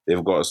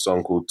 they've got a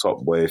song called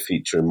Top Boy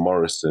featuring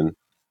Morrison.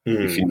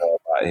 If you know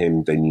about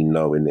him, then you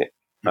know, innit?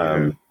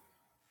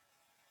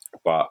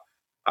 But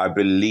I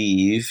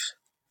believe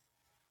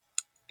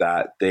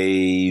that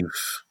they've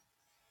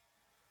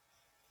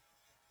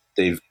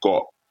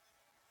got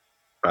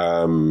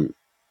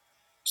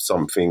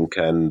something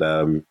and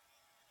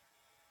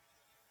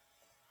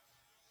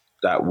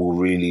that will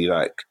really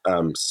like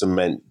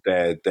cement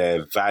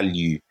their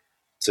value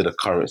to the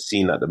current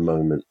scene at the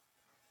moment.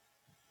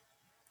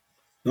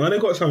 No, they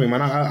got something,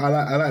 man. I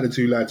like the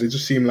two lads. They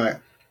just seem like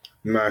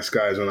nice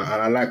guys, and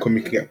I like when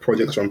we can get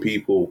projects from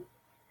people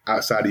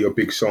outside of your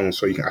big songs,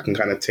 so I can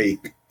kind of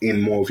take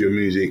in more of your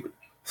music,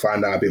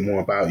 find out a bit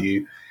more about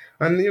you,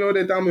 and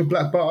they're down with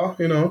Black Butter,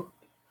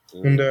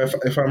 And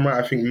if I'm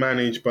right, I think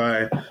managed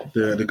by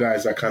the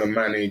guys that kind of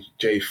manage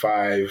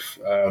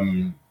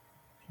J5,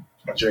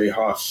 Jay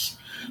Huss,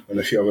 and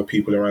a few other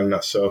people around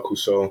that circle.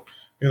 So,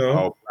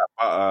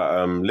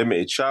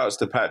 limited shouts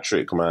to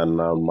Patrick, man.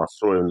 I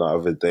saw him the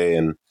other day,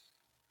 and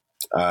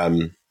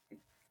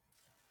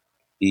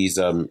he's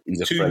a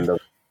friend of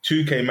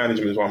 2K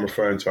Management is what I'm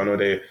referring to. I know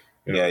they've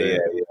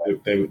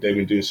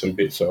been doing some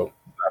bits. So,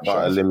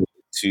 limited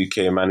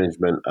 2K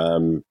Management.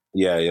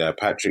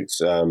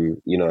 Patrick's a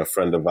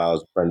friend of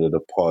ours, friend of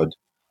the pod,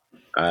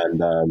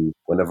 and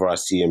whenever I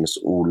see him, it's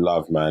all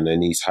love, man.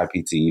 And he's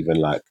happy to even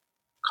like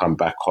come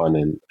back on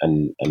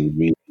and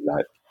really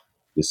like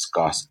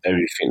discuss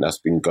everything that's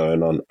been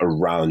going on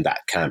around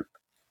that camp.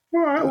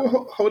 All right,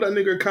 well, hold that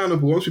nigga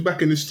accountable. Once we're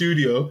back in the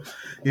studio,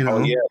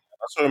 Oh, yeah.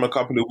 saw him a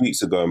couple of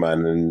weeks ago,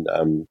 man,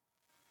 and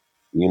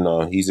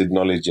he's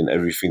acknowledging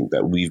everything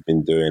that we've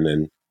been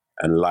doing,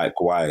 and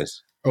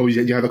likewise. Oh,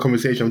 you had a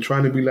conversation. I'm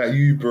trying to be like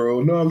you,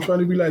 bro. No, I'm trying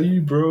to be like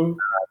you, bro.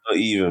 Not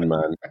even,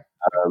 man.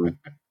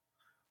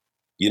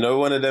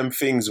 One of them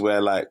things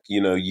where, like,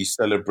 you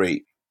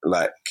celebrate,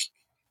 like,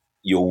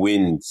 your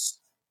wins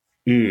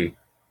Mm.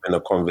 in a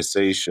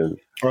conversation.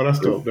 Oh, that's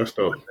dope. That's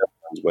dope.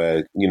 Where,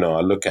 I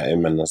look at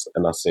him and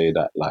I say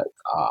that, like,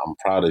 I'm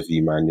proud of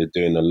you, man. You're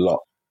doing a lot.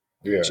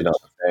 Yeah. Do you know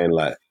what I'm saying?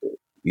 Like,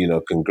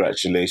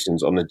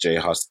 congratulations on the J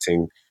Hus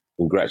thing.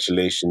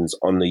 Congratulations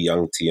on the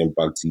Young T and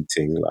Bugsy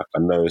thing. Like, I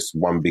know it's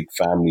one big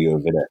family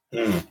over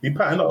there. Mm. He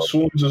patting up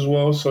Swarms as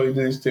well, so he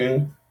did his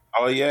thing.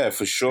 Oh, yeah,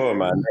 for sure,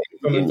 man.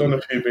 He's done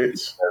a few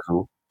bits.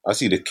 I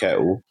see the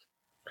kettle.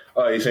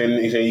 Oh, he's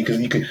saying you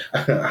can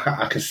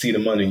I can see the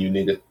money in you,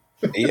 nigga.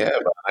 Yeah,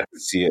 man, I can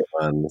see it,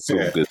 man. It's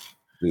all good.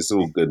 It's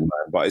all good,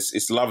 man. But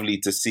it's lovely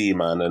to see,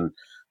 man.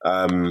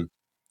 And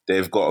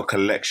they've got a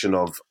collection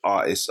of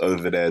artists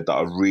over there that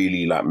are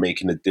really, like,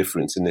 making a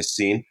difference in this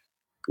scene,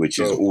 which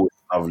is always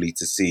lovely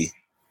to see.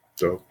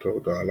 Dope.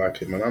 I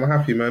like it, man. I'm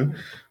happy, man.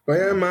 But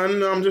yeah,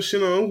 man, I'm just,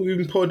 we've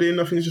been podding.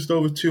 I think it's just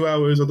over 2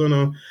 hours. I don't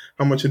know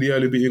how much of the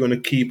early bit you're going to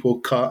keep or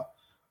cut.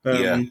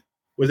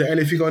 Was there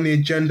anything on the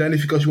agenda?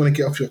 Anything else you want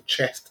to get off your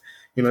chest?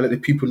 Let the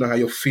people know how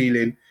you're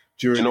feeling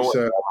during this.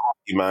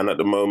 Man, at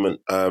the moment,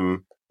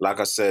 like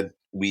I said,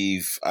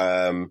 we've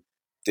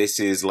this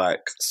is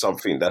like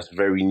something that's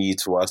very new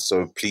to us,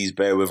 so please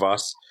bear with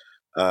us.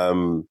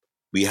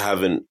 We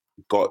haven't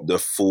got the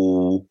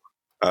full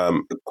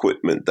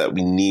equipment that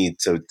we need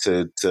to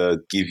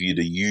give you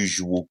the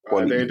usual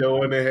quality. They don't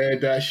want to hear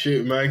that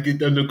shit, man. Get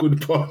them the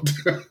good pod.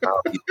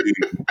 You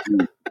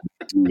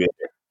do it.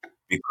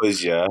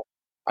 Because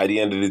at the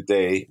end of the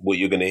day, what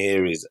you're going to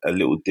hear is a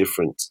little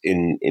difference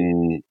in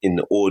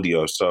the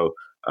audio. So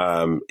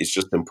it's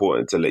just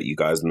important to let you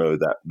guys know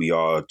that we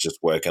are just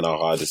working our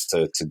hardest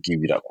to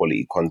give you that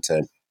quality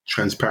content.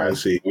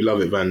 Transparency, we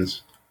love it,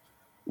 Vans.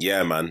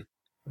 Yeah, man.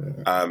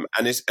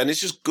 And it's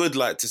just good,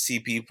 like, to see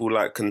people,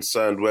 like,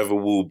 concerned whether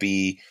we'll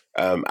be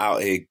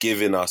out here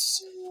giving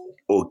us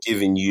or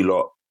giving you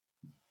lot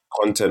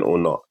content or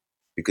not,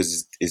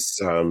 because it's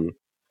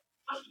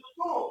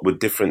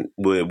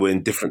we're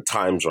in different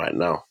times right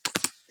now.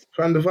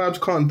 Man, the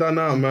vibes can't done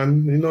out,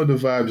 man. You know the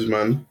vibes,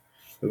 man.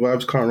 The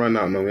vibes can't run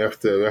out, man. We have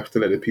to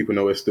let the people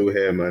know we're still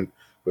here, man.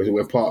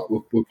 We're part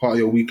of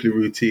your weekly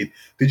routine.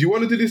 Did you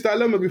want to do this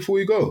dilemma before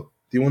you go?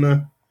 Do you want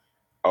to?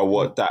 Oh,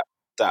 what that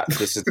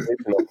dissertation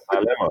of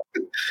dilemma?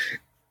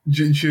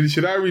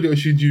 Should I read it or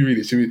should you read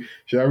it?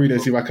 Should I read it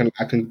and see if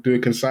I can do a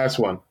concise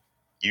one?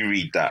 You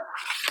read that.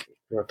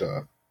 All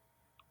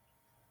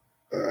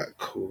right,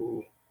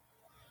 cool.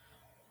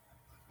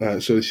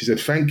 So she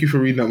said, "Thank you for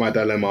reading out my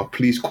dilemma.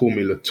 Please call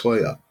me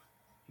Latoya."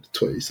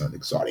 Latoya, you sound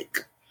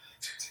exotic.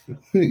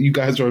 You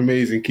guys are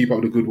amazing. Keep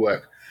up the good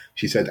work.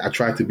 She said, "I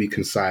try to be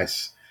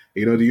concise."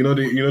 You know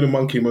the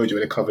monkey emoji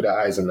where they cover their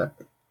eyes and that.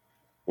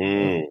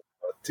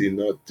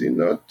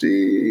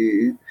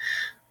 Naughty.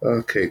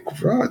 Okay,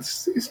 bro.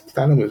 This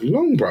dilemma is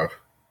long, bro.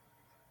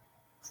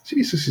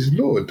 Jesus is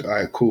Lord. All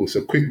right, cool.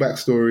 So quick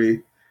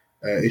backstory.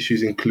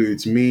 Issues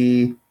includes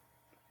me,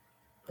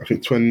 I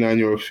think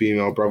 29-year-old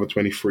female, brother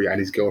 23, and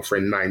his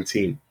girlfriend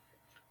 19.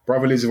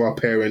 Brother lives with our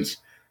parents.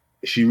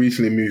 She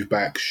recently moved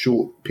back.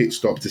 Short pit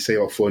stop to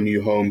save up for a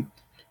new home.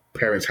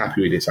 Parents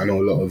happy with this. I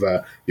know a lot of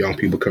young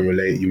people can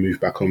relate. You move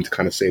back home to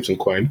kind of save some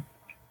coin.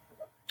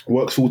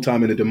 Works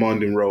full-time in a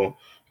demanding role.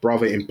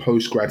 Brother in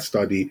post-grad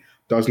study.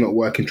 Does not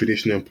work in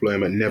traditional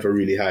employment. Never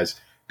really has.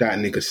 That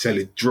nigga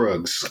selling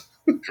drugs.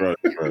 Drugs.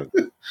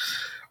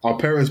 Our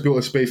parents built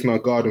a space in our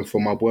garden for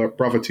my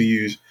brother to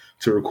use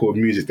to record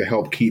music to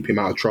help keep him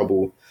out of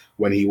trouble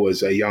when he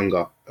was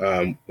younger.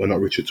 We're not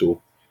rich at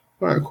all.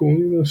 All right,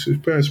 cool. His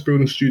parents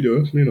building a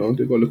studio. They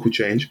got a little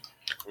change.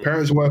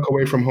 Parents work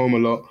away from home a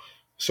lot,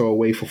 so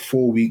away for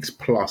 4 weeks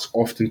plus,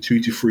 often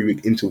 2 to 3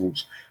 week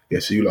intervals. Yeah,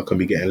 so you lot can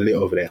be getting lit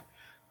over there.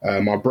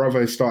 My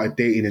brother started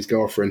dating his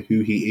girlfriend,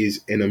 who he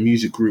is in a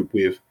music group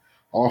with,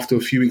 after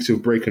a few weeks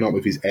of breaking up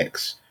with his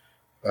ex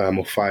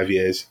of 5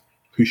 years,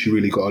 who she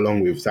really got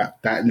along with.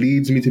 That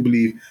leads me to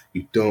believe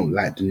you don't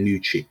like the new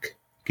chick.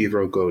 Give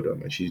her a go, though,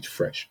 man. She's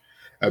fresh.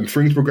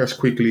 Things progressed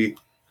quickly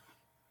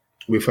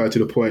with her to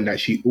the point that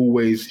she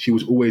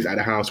was always at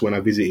the house when I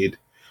visited.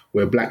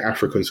 We're Black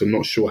African, so I'm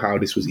not sure how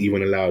this was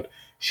even allowed.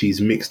 She's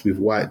mixed with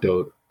white,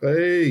 though.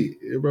 Hey,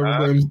 your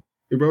brother.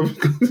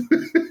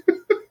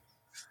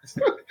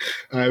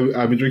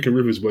 I've been drinking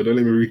rivers, but don't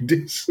let me read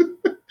this.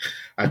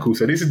 Alright, cool.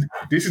 So this is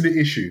the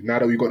issue. Now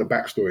that we've got the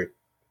backstory.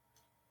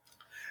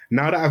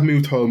 Now that I've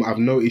moved home, I've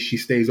noticed she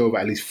stays over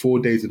at least 4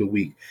 days of the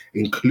week,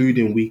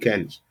 including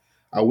weekends.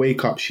 I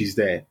wake up, she's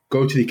there.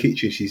 Go to the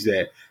kitchen, she's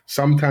there.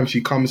 Sometimes she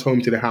comes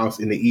home to the house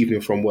in the evening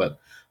from work.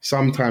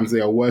 Sometimes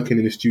they are working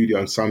in the studio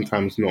and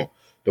sometimes not.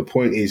 The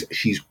point is,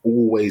 she's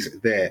always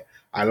there.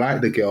 I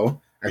like the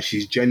girl, and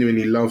she's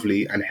genuinely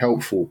lovely and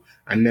helpful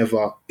and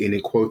never, in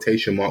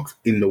quotation marks,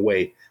 in the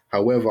way.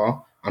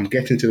 However, I'm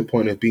getting to the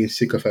point of being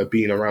sick of her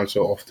being around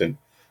so often.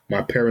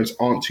 My parents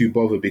aren't too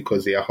bothered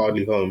because they are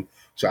hardly home.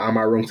 So am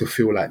I wrong to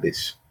feel like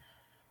this?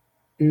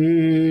 I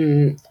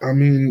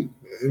mean,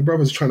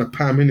 brother's trying to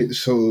pam in it,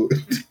 so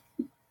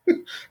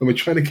and we're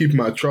trying to keep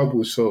him out of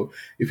trouble. So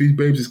if his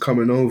babes is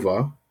coming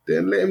over,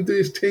 then let him do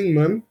his thing,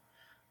 man.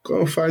 Go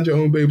and find your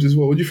own babes as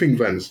well. What do you think,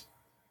 Vans?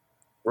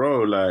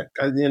 Bro, like,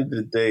 at the end of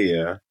the day,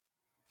 yeah,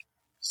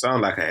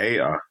 sound like a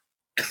hater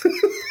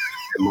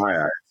in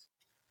my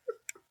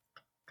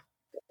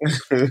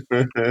eyes.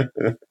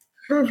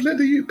 Bro, let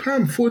the youth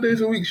pam 4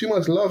 days a week. She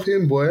must love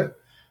him, boy.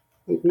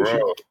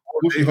 Bro,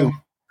 Was she,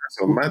 that's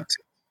romantic.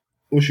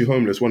 was she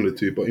homeless? One of the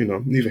two, but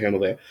neither here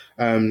nor there.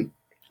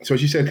 So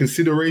she said,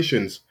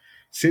 considerations.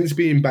 Since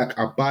being back,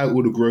 I buy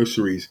all the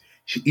groceries.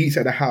 She eats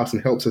at the house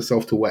and helps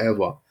herself to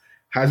whatever.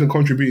 Hasn't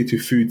contributed to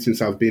food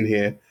since I've been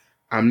here.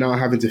 I'm now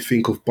having to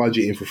think of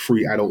budgeting for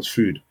free adults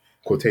food.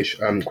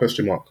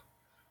 Question mark.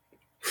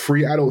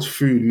 Free adults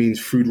food means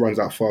food runs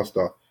out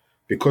faster.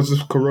 Because of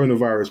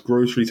coronavirus,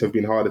 groceries have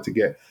been harder to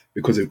get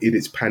because of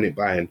idiots panic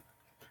buying.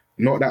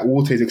 Not that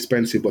water is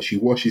expensive, but she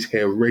washes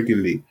hair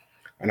regularly,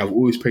 and I've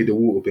always paid the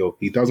water bill.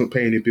 He doesn't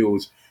pay any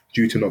bills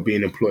due to not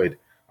being employed.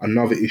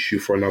 Another issue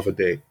for another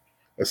day.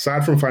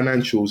 Aside from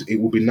financials, it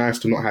would be nice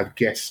to not have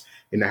guests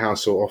in the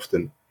house so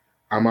often.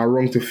 Am I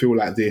wrong to feel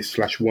like this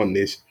 / want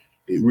this?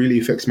 It really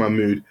affects my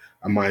mood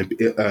and my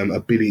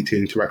ability to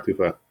interact with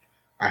her.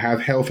 I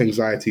have health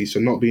anxiety, so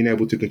not being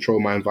able to control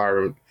my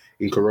environment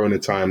in corona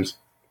times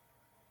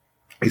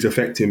is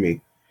affecting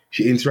me.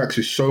 She interacts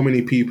with so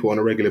many people on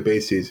a regular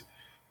basis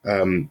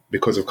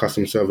because of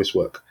customer service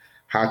work.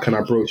 How can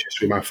I broach this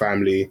with my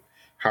family?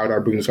 How do I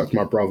bring this up to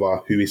my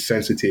brother, who is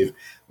sensitive,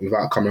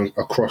 without coming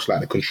across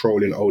like the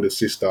controlling older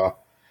sister?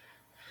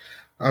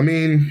 I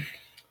mean,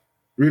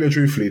 really and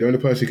truthfully, the only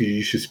person who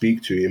you should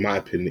speak to, in my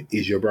opinion,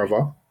 is your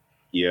brother.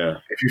 Yeah.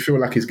 If you feel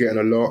like he's getting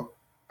a lot,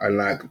 and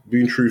like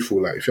being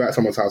truthful, like if you're at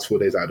someone's house 4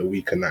 days out of the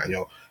week and that, and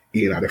you're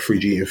eating out of the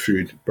fridge, eating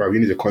food, bro, you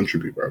need to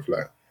contribute, bro.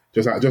 Like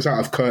just out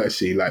of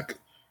courtesy, like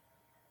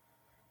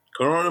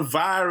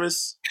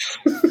coronavirus.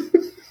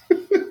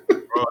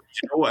 Bro,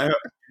 you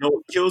know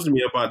what kills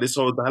me about this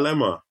whole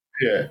dilemma?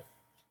 Yeah.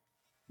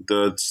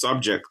 The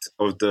subject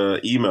of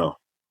the email.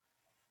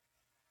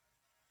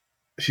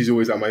 She's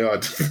always at my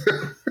yard.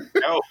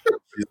 Help.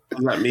 She's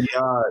always at me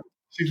yard.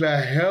 She's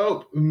like,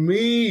 help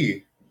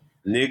me.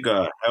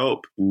 Nigga,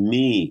 help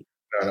me.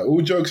 Nah,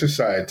 all jokes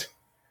aside,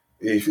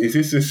 if this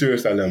is a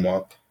serious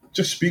dilemma,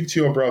 just speak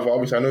to your brother.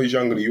 Obviously, I know he's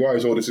younger than you are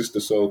his older sister,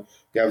 so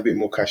you have a bit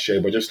more cachet,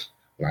 but just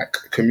like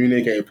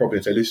communicate your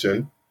problem. Say,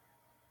 listen,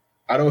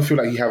 I don't feel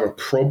like you have a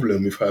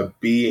problem with her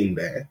being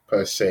there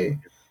per se.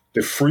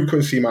 The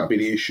frequency might be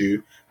the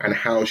issue, and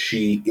how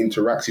she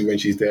interacts with you when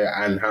she's there,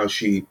 and how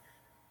she,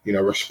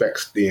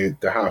 respects the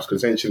house.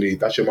 Because essentially,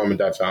 that's your mum and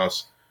dad's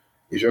house.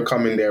 If you're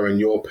coming there and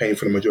you're paying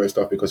for the majority of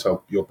stuff because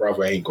your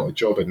brother ain't got a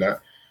job and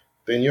that,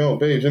 then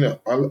babes, innit?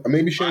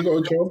 Maybe she ain't got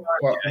a job,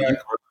 but like,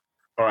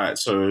 all right.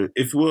 So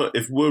if we're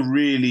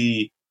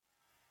really,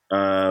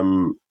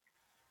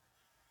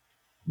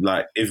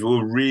 if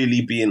we're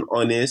really being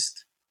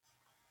honest,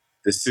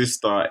 the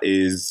sister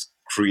is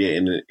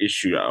creating an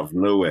issue out of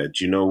nowhere.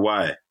 Do you know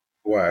why?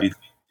 Why?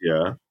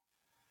 Yeah.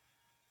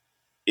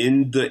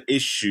 In the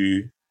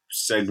issue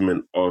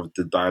segment of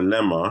the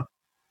dilemma,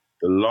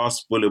 the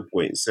last bullet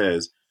point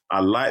says, I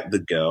like the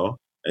girl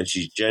and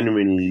she's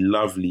genuinely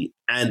lovely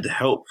and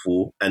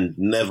helpful and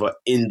never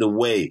in the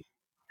way.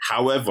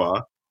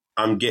 However,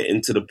 I'm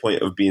getting to the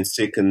point of being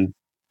sick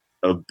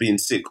of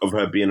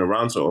her being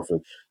around so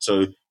often.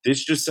 So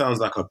this just sounds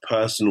like a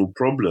personal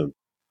problem,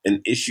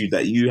 an issue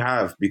that you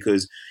have,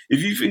 because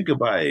if you think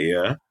about it,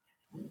 yeah,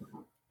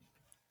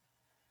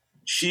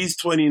 she's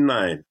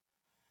 29.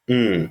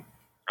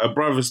 Her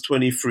brother's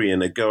 23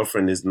 and her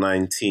girlfriend is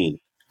 19.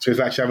 So it's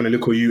like she's having a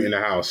little you in the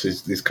house.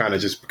 It's kind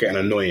of just getting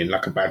annoying,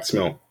 like a bad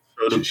smell.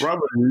 So the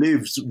brother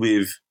lives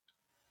with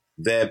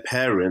their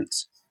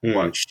parents,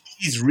 but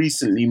she's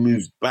recently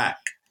moved back.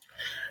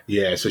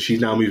 Yeah, so she's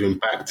now moving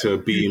back to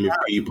being with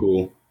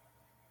people.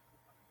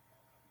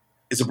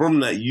 It's a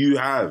problem that you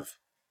have.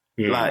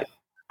 Like,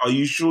 are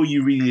you sure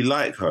you really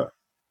like her?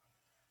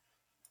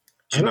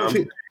 I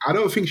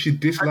don't think she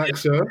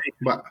dislikes her,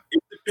 but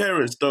if the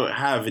parents don't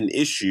have an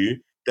issue,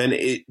 then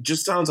it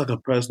just sounds like a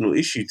personal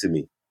issue to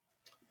me.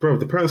 Bro,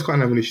 the parents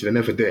can't have an issue. They're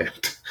never there.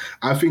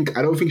 I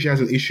don't think she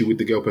has an issue with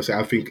the girl per se.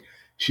 I think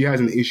she has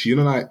an issue.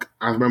 Like,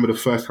 I remember the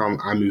first time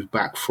I moved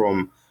back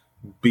from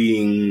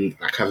being,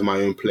 like, having my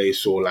own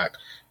place or, like,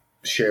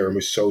 sharing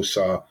with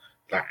Sosa,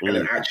 like, and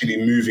then actually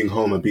moving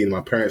home and being in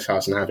my parents'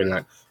 house and having,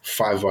 like,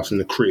 5 of us in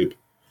the crib.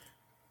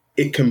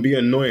 It can be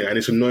annoying, and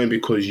it's annoying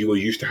because you were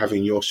used to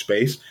having your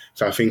space.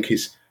 So I think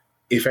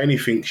if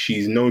anything,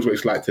 she knows what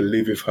it's like to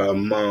live with her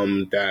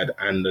mum, dad,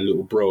 and the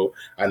little bro.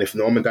 And if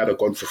mum and dad are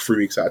gone for 3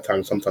 weeks at a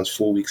time, sometimes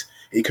 4 weeks,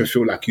 it can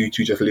feel like you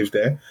two just live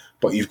there.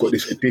 But you've got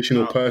this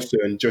additional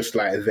person just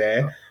like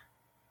there.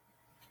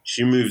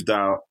 She moved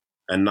out,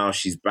 and now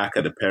she's back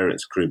at the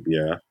parents' crib,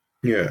 yeah?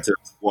 Yeah. To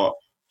what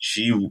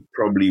she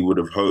probably would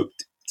have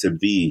hoped to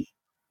be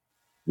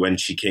when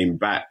she came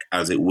back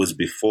as it was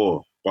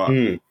before. But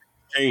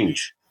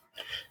change.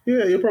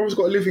 Yeah, your brother's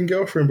got a living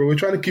girlfriend, bro. We're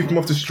trying to keep him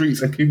off the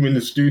streets and keep him in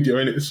the studio,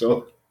 innit?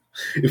 So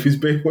if his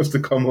babe wants to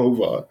come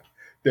over,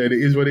 then it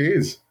is what it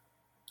is.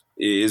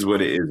 It is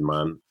what it is,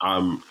 man.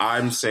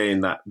 I'm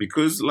saying that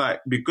because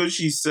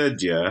she said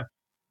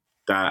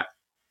that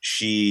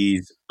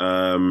she's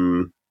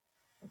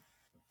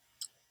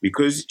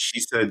because she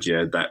said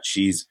that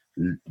she's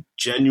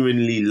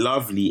genuinely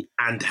lovely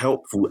and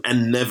helpful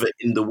and never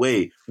in the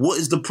way. What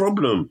is the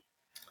problem?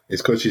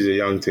 It's because she's a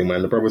young thing,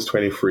 man. The brother's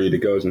 23, the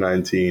girl's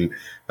 19,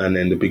 and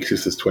then the big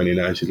sister's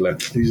 29. She's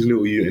like, he's a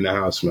little you in the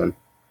house, man.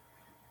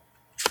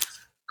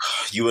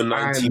 You were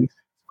 19,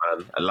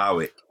 man. Allow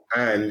it.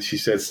 And she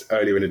says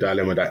earlier in the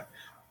dilemma that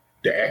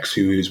the ex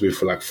who he was with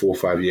for like 4 or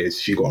 5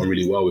 years, she got on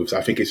really well with. So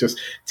I think it's just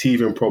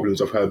teething problems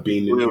of her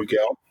being the new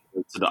girl.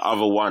 To the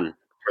other one.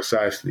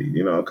 Precisely.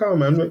 You know, come on,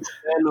 man. She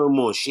ain't no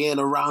more. She ain't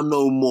around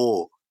no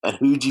more. And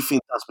who do you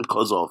think that's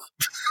because of?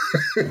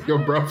 Your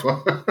brother.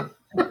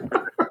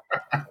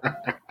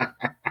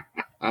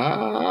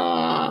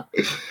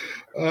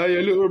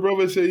 Your little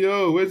brother say,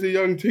 yo, where's the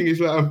young thing? He's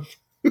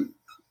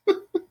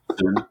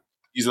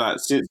like,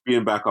 since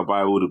being back, I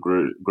buy all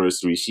the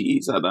groceries. She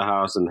eats at the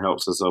house and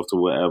helps herself to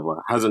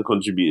whatever. Hasn't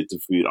contributed to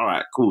food. All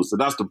right, cool. So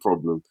that's the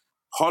problem.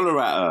 Holler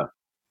at her.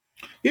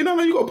 You know,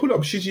 man, you got to pull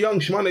up. She's young.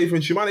 She might not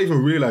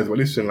even realize. But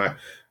listen, like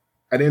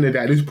at the end of the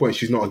day, at this point,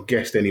 she's not a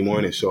guest anymore,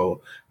 innit?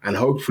 So, and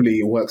hopefully,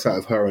 it works out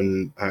of her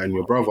and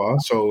your brother.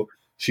 So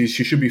she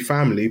should be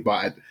family,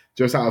 but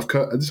just out of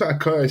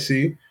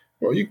courtesy,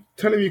 well, you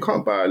tell him you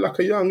can't buy like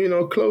a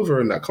young, Clover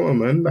and that. Come on,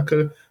 man, like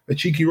a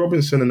cheeky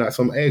Robinson and that,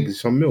 some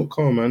eggs, some milk.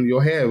 Come on, man,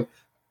 your hair,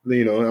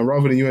 and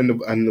rather than you and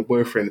the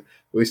boyfriend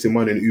wasting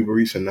money on Uber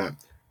Eats and that,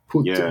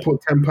 put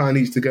 £10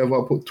 each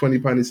together, put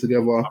 £20 each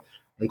together,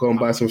 and go and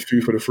buy some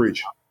food for the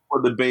fridge.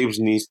 What the babes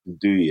needs to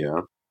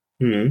do,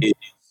 is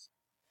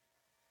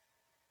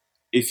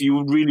if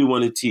you really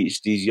want to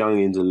teach these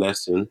youngins a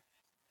lesson,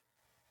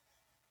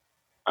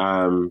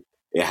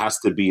 it has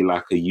to be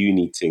like a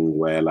uni thing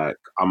where like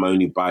I'm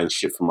only buying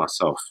shit for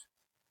myself.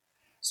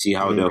 See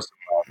how they'll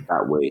survive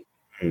that way.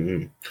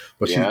 Mm-hmm.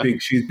 But she's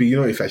big. She's big.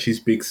 In fact, she's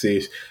big,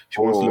 sis.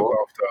 She wants to look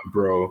after her,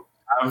 bro.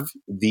 Have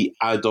the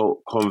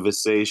adult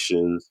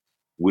conversations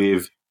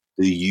with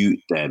the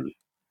youth then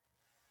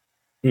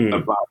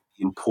about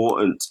the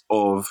importance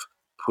of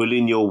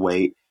pulling your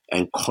weight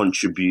and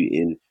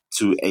contributing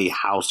to a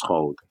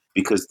household,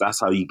 because that's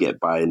how you get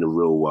by in the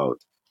real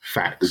world.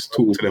 Facts.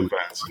 Talk to them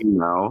facts.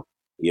 Now,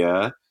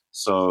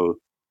 so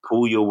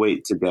pull your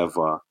weight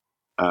together.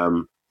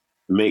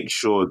 Make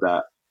sure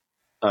that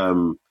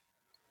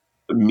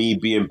me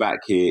being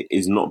back here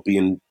is not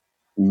being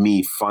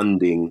me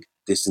funding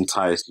this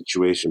entire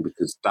situation,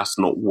 because that's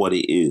not what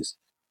it is.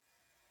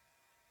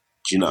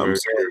 Do you know what I'm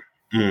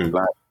saying?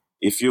 Like,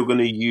 if you're going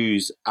to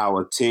use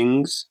our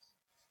things,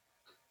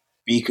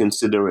 be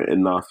considerate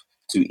enough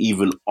to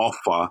even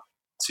offer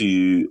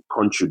to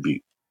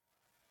contribute.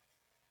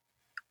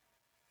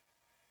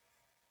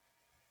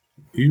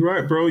 You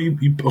right, bro.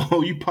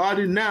 You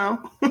pardon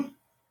now.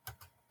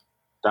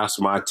 That's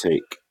my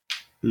take.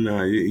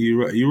 No,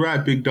 you're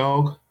right, big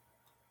dog.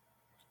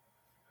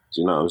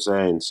 Do you know what I'm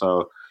saying?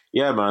 So,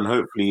 yeah, man,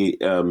 hopefully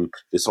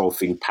this whole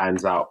thing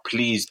pans out.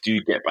 Please do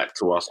get back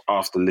to us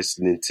after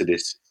listening to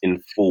this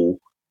in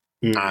full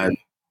and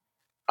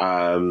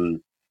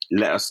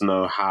let us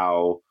know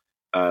how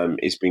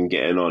it's been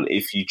getting on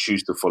if you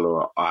choose to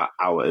follow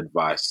our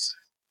advice.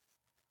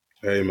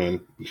 Hey, man.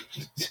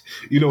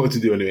 You know what to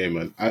do anyway,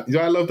 man.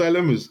 I love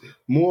dilemmas.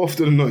 More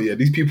often than not,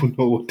 these people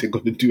know what they're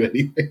going to do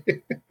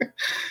anyway.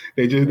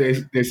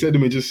 they said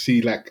them and just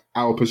see like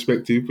our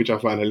perspective, which I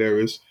find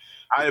hilarious.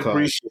 I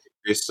appreciate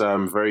this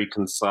very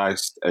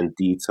concise and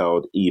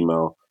detailed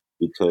email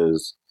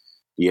because,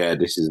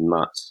 this is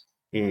nuts.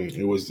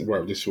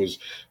 This was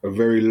a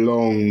very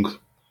long,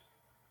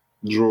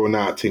 drawn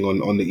out thing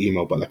on the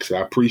email. But like I said,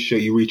 I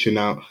appreciate you reaching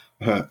out.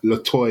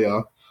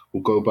 Latoya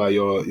will go by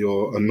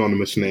your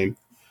anonymous name.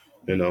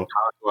 How do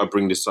I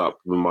bring this up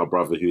with my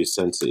brother who is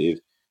sensitive?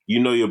 You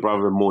know your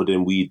brother more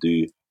than we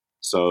do.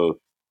 So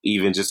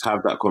even just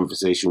have that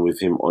conversation with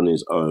him on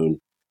his own.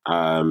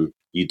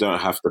 You don't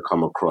have to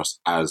come across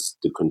as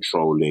the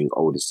controlling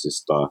older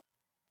sister,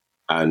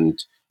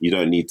 and you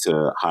don't need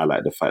to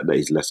highlight the fact that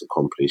he's less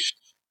accomplished.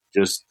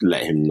 Just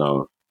let him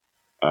know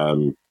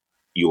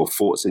your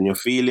thoughts and your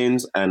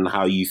feelings and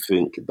how you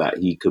think that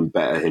he can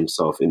better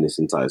himself in this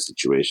entire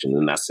situation,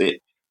 and that's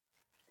it.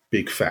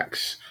 Big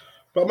facts.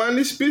 But man,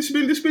 this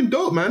been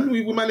dope, man.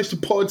 We managed to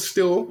pod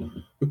still.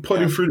 We're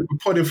podding through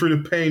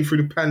the pain,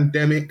 through the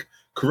pandemic,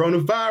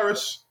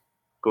 coronavirus,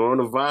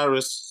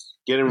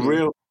 getting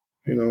real.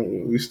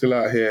 We're still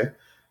out here.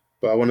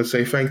 But I want to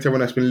say thanks to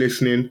everyone that's been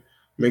listening.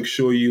 Make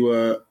sure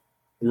you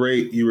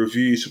rate, you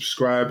review, you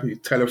subscribe, you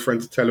tell a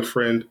friend to tell a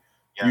friend.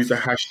 Yes. Use the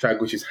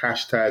hashtag, which is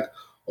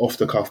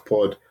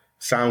 #OffTheCuffPod.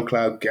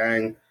 SoundCloud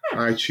gang,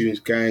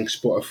 iTunes gang,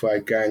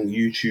 Spotify gang,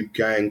 YouTube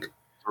gang.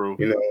 True.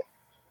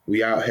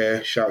 We out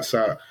here. Shouts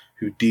out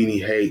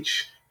Houdini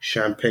H,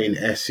 Champagne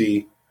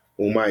Essie,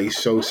 Almighty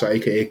Sosa,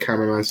 aka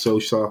Cameraman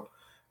Sosa.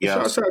 Yeah.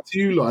 Shouts out to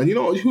you lot. And you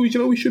know who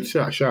we should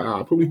shout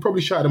out?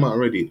 Probably shout them out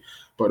already.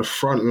 But the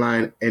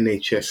frontline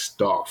NHS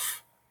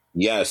staff.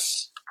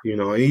 Yes. You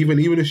know, and even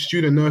the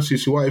student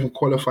nurses who aren't even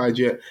qualified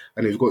yet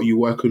and they've got you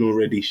working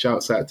already,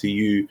 shouts out to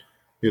you.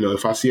 You know,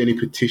 if I see any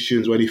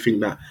petitions or anything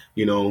that,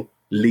 you know,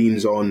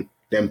 leans on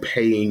them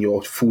paying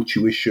your full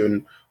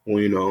tuition or,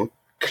 you know,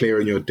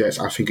 clearing your debts,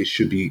 I think it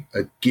should be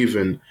a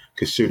given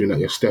considering that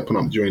you're stepping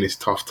up during this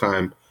tough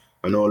time.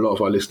 I know a lot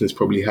of our listeners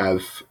probably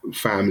have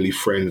family,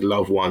 friends,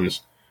 loved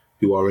ones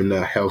who are in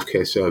the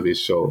healthcare service.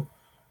 So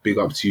big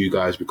up to you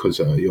guys because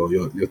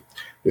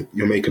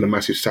you're making a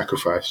massive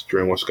sacrifice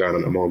during what's going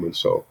on at the moment.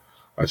 So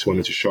I just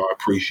wanted to show our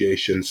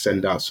appreciation,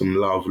 send out some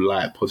love,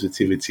 light,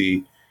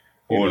 positivity.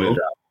 You know.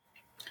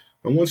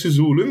 And once it's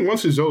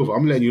over,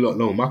 I'm letting you lot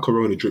know my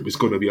Corona drip is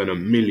going to be on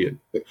 1 million.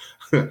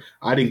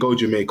 I didn't go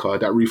Jamaica.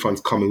 That refund's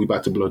coming. We're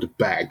about to blow the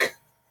bag.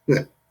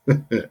 Hey,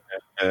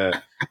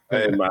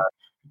 man,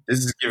 this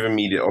is giving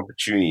me the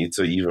opportunity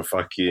to even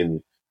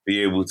fucking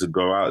be able to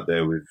go out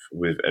there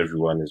with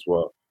everyone as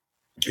well.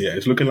 Yeah,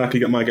 it's looking like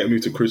it might get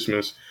moved to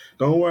Christmas.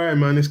 Don't worry,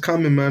 man. It's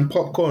coming, man.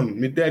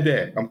 Popcorn. Me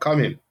there. I'm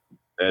coming.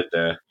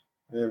 There.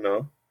 You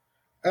know.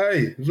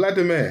 Hey,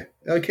 Vladimir,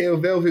 aka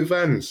Velvet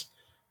Vans.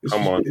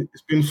 Come on.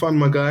 It's been fun,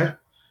 my guy.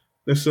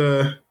 Let's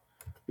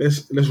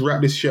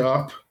wrap this shit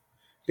up.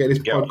 Get this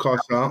podcast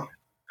out.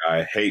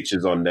 Guy H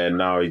is on there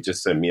now. He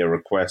just sent me a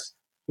request.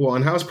 What,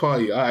 on house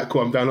party? All right,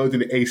 cool. I'm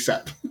downloading it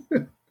ASAP.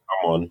 Come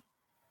on.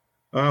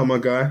 All right, my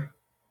guy.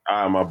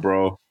 All right, my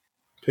bro.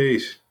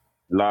 Peace.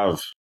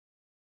 Love.